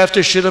was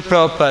after Srila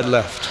Prabhupada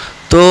left.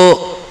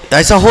 तो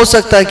ऐसा हो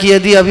सकता है कि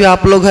यदि अभी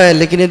आप लोग हैं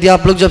लेकिन यदि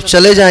आप लोग जब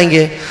चले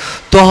जाएंगे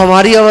तो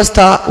हमारी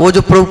अवस्था वो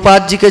जो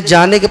प्रभुपाद जी के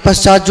जाने के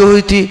पश्चात जो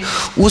हुई थी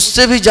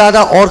उससे भी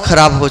ज़्यादा और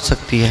ख़राब हो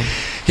सकती है.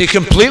 He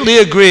completely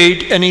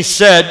agreed and he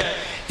said,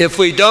 if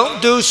we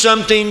don't do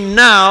something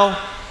now,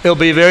 it'll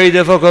be very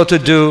difficult to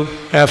do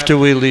after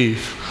we leave.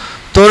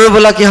 तो उन्होंने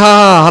बोला कि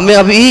हाँ हमें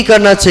अभी ही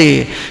करना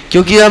चाहिए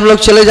क्योंकि हम लोग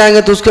चले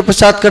जाएंगे तो उसके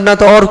पश्चात करना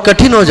तो और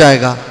कठिन हो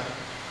जाएगा.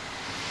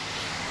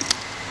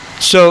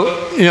 So,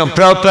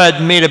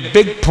 Prabhupada made a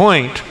big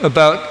point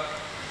about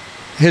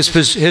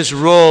his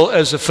role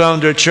as a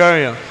founder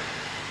acharya,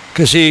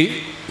 because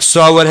he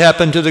saw what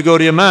happened to the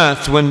Gaudiya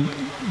Math when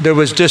there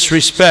was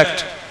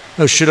disrespect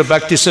of Srila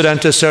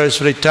Bhaktisiddhanta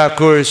Saraswati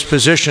Thakur's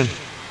position.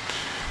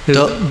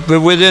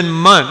 Within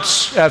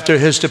months after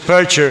his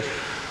departure,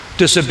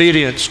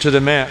 disobedience to the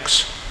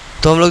max.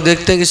 तो हम लोग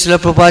देखते हैं कि श्रील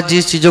प्रभुपाद जी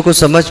इस चीज़ों को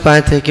समझ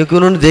पाए थे क्योंकि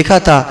उन्होंने देखा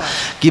था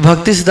कि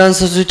भक्ति सिद्धांत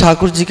सरस्वती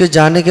ठाकुर जी के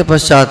जाने के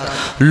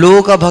पश्चात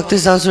लोगों का भक्ति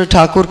सिद्धांत सरस्वती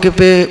ठाकुर के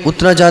पे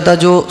उतना ज़्यादा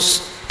जो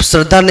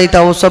श्रद्धा नहीं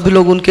था, वो सभी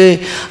लोग उनके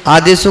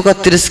आदेशों का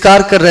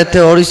तिरस्कार कर रहे थे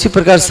और इसी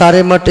प्रकार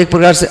सारे मठ एक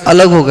प्रकार से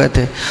अलग हो गए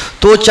थे.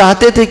 तो वो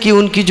चाहते थे कि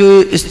उनकी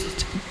जो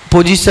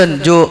पोजीशन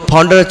जो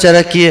फाउंडर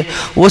आचार्य की है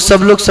वो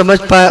सब लोग समझ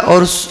पाए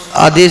और उस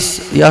आदेश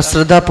या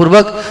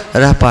श्रद्धापूर्वक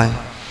रह पाए.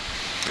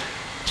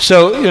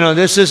 So,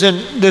 this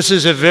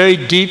is a very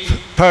deep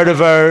part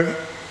of our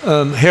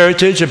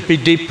heritage, a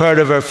deep part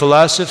of our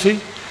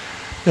philosophy.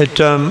 That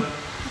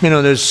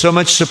there's so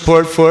much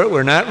support for it.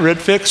 We're not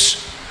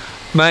Ritviks.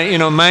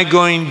 My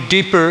going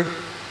deeper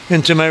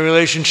into my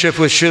relationship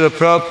with Srila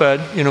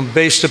Prabhupada,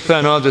 based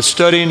upon all the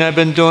studying I've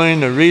been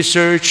doing, the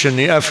research, and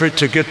the effort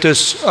to get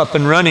this up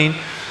and running,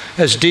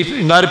 as deep.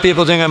 A lot of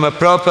people think I'm a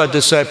Prabhupada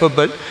disciple,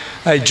 but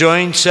I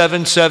joined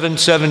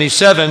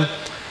 7/7/77.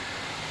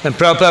 And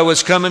Prabhupada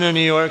was coming to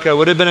New York. I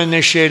would have been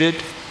initiated,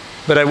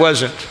 but I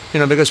wasn't,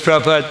 because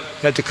Prabhupada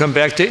had to come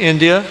back to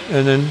India,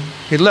 and then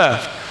he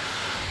left.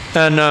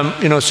 And,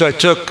 so I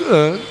took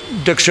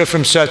Diksha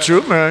from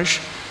Satsvarup Maharaj.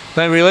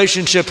 My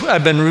relationship,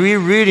 I've been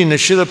rereading the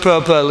Srila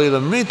Prabhupada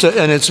Lilamrita,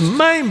 and it's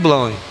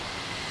mind-blowing.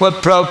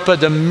 What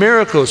Prabhupada, the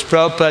miracles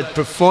Prabhupada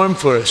performed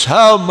for us,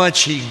 how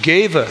much he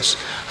gave us,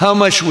 how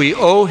much we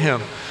owe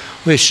him.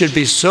 We should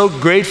be so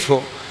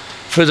grateful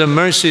for the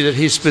mercy that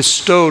he's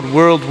bestowed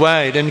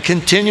worldwide and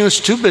continues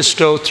to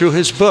bestow through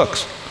his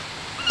books.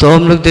 तो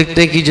हम लोग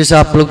देखते हैं कि जैसे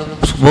आप लोग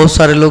बहुत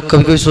सारे लोग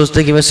कभी कभी सोचते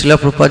हैं कि मैं श्रील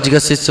प्रभुपाद जी का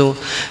शिष्य हूँ,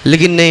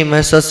 लेकिन नहीं,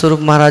 मैं सतस्वरूप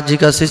महाराज जी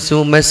का शिष्य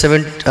हूँ. मैं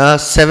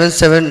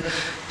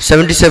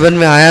 77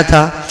 में आया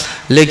था,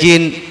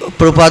 लेकिन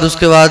प्रभुपाद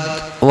उसके बाद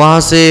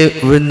वहाँ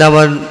से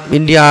वृंदावन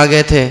इंडिया आ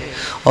गए थे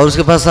और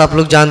उसके पास आप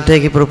लोग जानते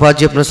हैं कि प्रभुपाद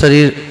जी अपना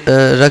शरीर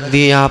रख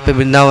दिए यहाँ पे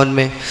वृंदावन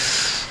में.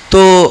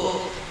 तो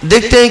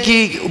देखते हैं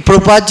कि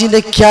प्रभुपाद जी ने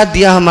क्या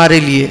दिया हमारे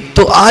लिए.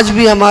 तो आज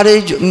भी हमारे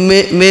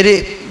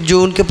मेरे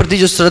जो उनके प्रति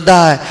जो श्रद्धा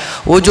है,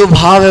 वो जो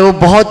भाव है, वो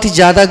बहुत ही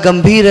ज़्यादा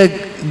गंभीर है,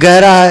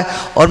 गहरा है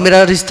और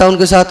मेरा रिश्ता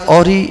उनके साथ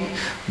और ही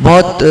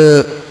बहुत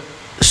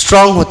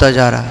स्ट्रांग होता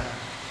जा रहा है.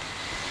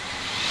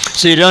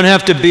 So you don't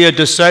have to be a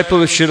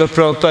disciple of Srila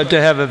Prabhupada to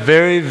have a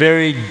very,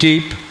 very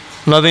deep,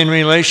 loving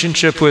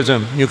relationship with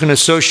him. You can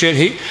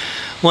associate.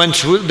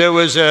 Once there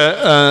was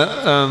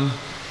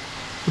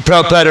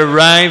Prabhupada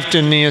arrived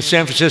in the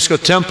San Francisco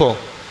temple,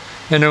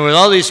 and there were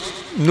all these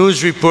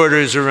news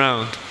reporters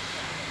around.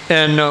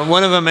 And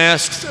one of them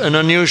asked an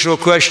unusual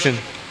question.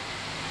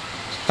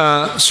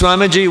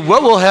 Swamiji,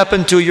 what will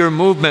happen to your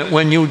movement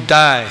when you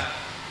die?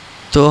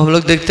 तो हम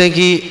लोग देखते हैं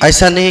कि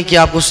ऐसा नहीं है कि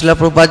आपको श्रील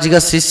प्रभुपाद जी का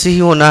शिष्य ही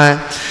होना है।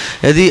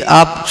 यदि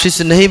आप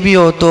शिष्य नहीं भी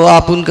हो तो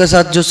आप उनके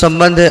साथ जो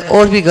संबंध है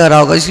और भी गहरा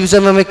होगा। इस विषय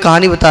में हमें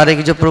कहानी बता रहे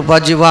हैं कि जब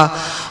प्रभुपाद जी वहाँ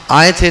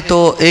आए थे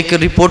तो एक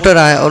रिपोर्टर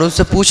आए और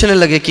उनसे पूछने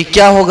लगे कि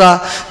क्या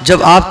होगा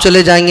जब आप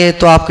चले जाएंगे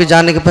तो आपके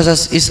जाने के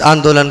पश्चात इस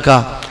आंदोलन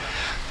का।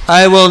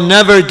 I will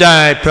never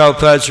die,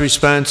 Prabhupada's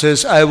response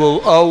is, I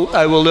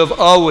will live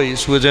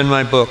always within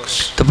my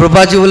books. तो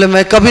प्रभुपाद जी बोले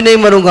मैं कभी नहीं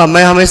मरूंगा,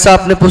 मैं हमेशा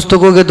अपने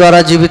पुस्तकों के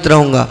द्वारा जीवित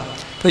रहूंगा।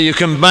 But you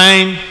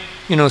combine,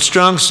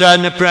 strong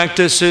sadhana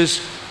practices,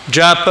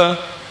 japa,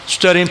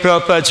 studying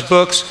Prabhupada's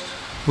books,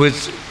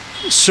 with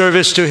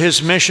service to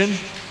his mission,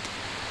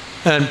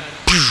 and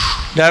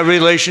that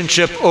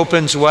relationship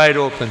opens wide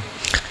open.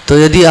 तो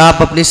यदि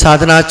आप अपनी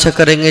साधना अच्छा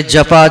करेंगे,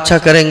 जपा अच्छा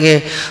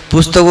करेंगे,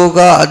 पुस्तकों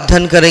का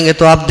अध्ययन करेंगे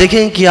तो आप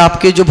देखेंगे कि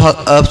आपके जो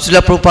श्रील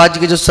प्रभुपाद जी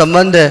के जो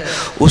संबंध है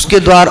उसके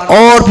द्वार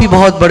और भी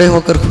बहुत बड़े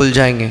होकर खुल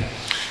जाएंगे।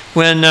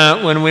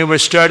 When we were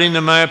starting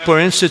the Mayapur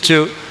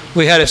Institute,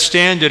 we had a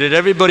standard that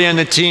everybody on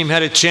the team had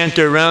to chant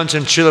their rounds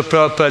in Srila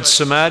Prabhupada's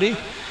Samadhi.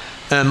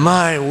 And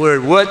my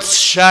word, what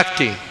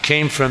Shakti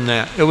came from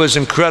that. It was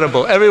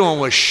incredible. Everyone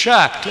was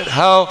shocked at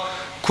how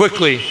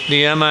quickly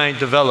the MI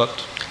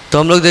developed. तो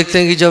हम लोग देखते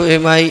हैं कि जब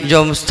MI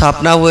जब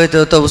स्थापना हुए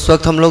थे तो उस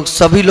वक्त हम लोग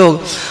सभी लोग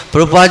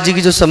प्रभुपाद जी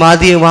की जो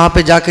समाधि है वहाँ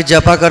पे जाके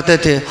जपा करते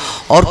थे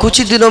और कुछ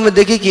ही दिनों में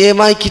देखिए कि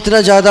एमआई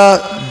कितना ज़्यादा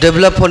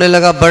डेवलप होने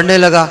लगा, बढ़ने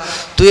लगा।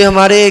 तो ये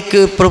हमारे एक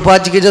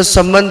प्रभुपाद जी के जो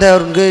संबंध है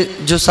और उनके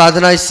जो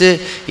साधना, इससे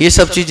ये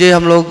सब चीज़ें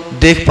हम लोग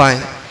देख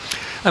पाएँ।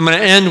 I'm going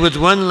to end with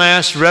one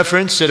last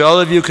reference that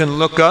all of you can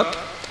look up.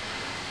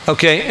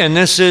 Okay, and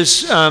this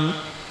is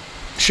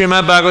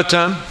Srimad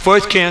Bhagavatam,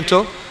 4th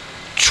canto,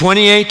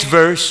 28th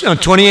verse,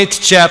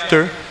 28th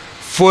chapter,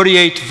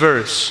 48th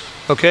verse.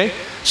 Okay,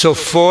 so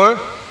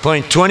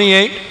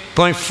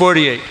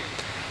 4.28.48.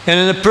 And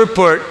in the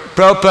purport,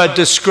 Prabhupada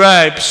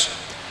describes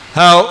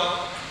how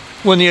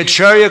when the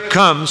Acharya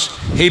comes,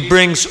 he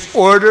brings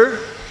order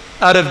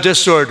out of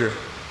disorder.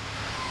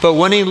 But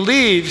when he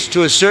leaves,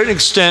 to a certain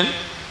extent,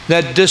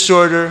 that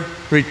disorder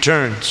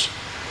returns.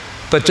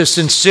 But the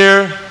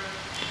sincere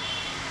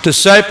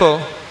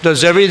disciple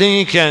does everything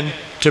he can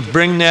to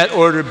bring that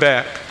order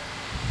back.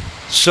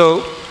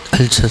 So,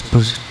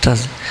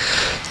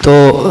 तो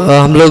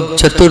हम लोग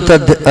चतुर्थ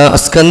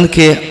स्कंद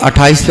के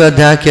 28वें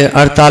अध्याय के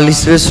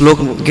 48वें श्लोक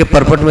के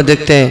purport में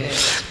देखते हैं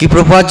कि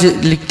प्रभुपाद जी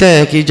लिखते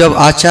हैं कि जब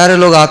आचार्य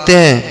लोग आते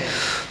हैं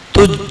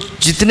तो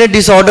जितने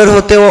डिसऑर्डर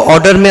होते हैं वो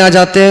ऑर्डर में आ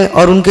जाते हैं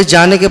और उनके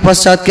जाने के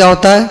पश्चात क्या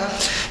होता है,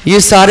 ये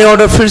सारे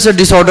ऑर्डर फिर से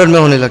डिसऑर्डर में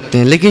होने लगते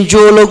हैं। लेकिन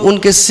जो लोग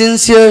उनके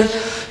सिंसियर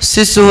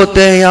शिष्य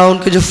होते हैं या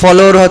उनके जो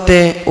फॉलोअर होते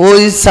हैं वो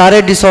इस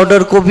सारे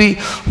डिसऑर्डर को भी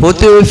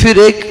होते हुए फिर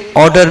एक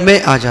ऑर्डर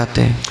में आ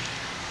जाते हैं।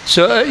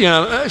 So,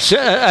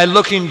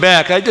 looking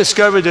back, I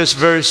discovered this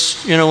verse,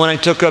 when I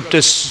took up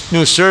this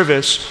new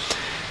service.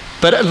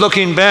 But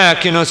looking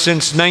back,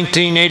 since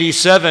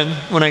 1987,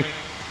 when I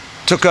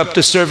took up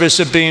the service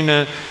of being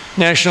a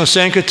National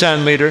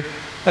Sankirtan leader,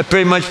 I've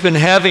pretty much been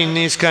having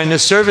these kind of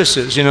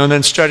services, and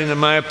then starting the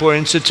Mayapur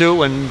Institute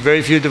when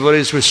very few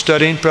devotees were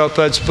studying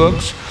Prabhupada's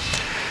books.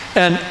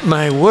 And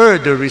my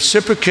word, the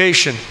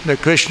reciprocation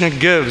that Krishna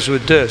gives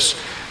with this,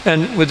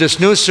 and with this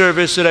new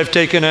service that I've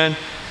taken on,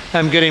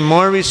 I'm getting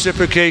more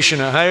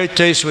reciprocation, a higher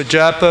taste with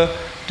japa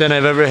than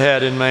I've ever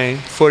had in my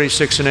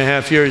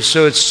 46.5 years.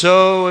 So it's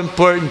so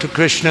important to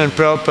Krishna and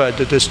Prabhupada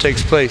that this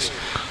takes place.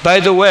 By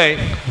the way,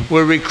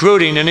 we're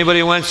recruiting. Anybody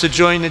who wants to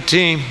join the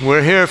team,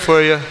 we're here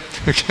for you.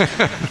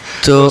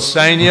 We'll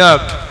sign you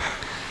up.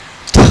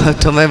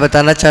 तो मैं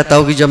बताना चाहता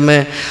हूँ कि जब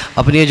मैं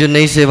अपनी जो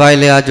नई सेवाएं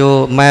लिया,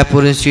 जो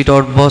मायापुर इंस्टीट्यूट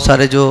और बहुत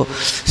सारे जो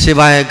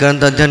सेवाएं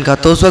ग्रंथ अध्ययन का,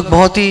 तो उस वक्त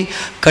बहुत ही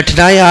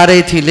कठिनाई आ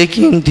रही थी,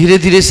 लेकिन धीरे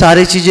धीरे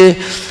सारी चीज़ें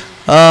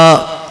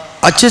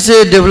अच्छे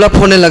से डेवलप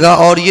होने लगा।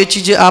 और ये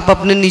चीज़ें आप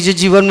अपने निजी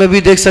जीवन में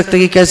भी देख सकते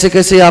हैं कि कैसे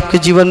कैसे आपके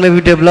जीवन में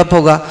भी डेवलप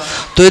होगा।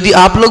 तो यदि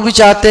आप लोग भी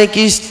चाहते हैं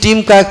कि इस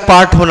टीम का एक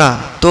पार्ट होना,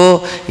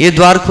 तो ये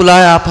द्वार खुला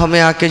है, आप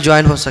हमें आके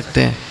ज्वाइन हो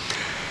सकते हैं।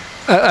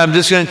 I'm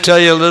just going to tell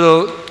you a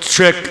little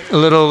trick, a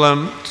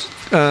little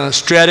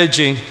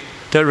strategy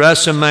that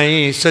Rasa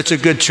Mai is such a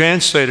good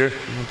translator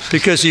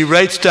because he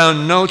writes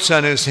down notes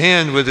on his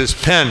hand with his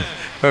pen.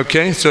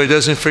 Okay, so he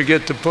doesn't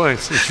forget the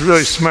points. It's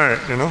really smart,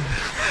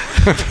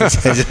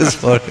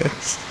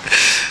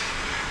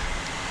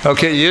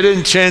 Okay, you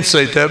didn't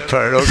translate that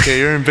part. Okay,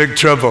 you're in big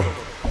trouble.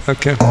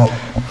 Okay. All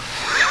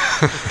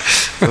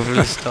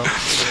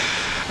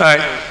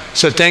right.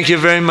 So thank you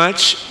very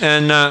much,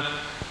 and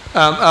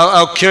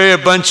I'll carry a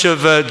bunch of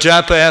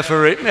japa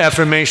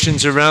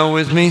affirmations around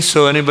with me.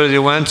 So anybody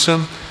that wants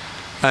them,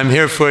 I'm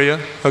here for you.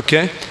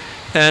 Okay,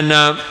 and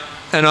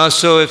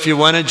also if you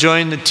want to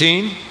join the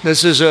team,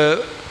 this is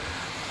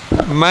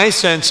my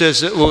sense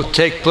is it will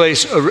take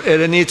place.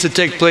 It needs to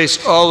take place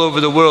all over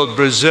the world.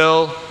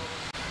 Brazil,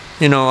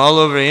 all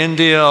over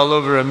India, all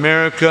over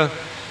America,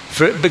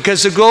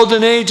 because the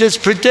golden age is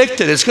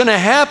predicted. It's going to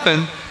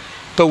happen,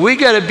 but we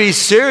got to be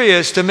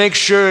serious to make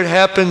sure it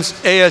happens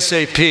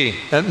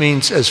ASAP. That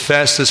means as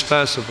fast as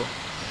possible.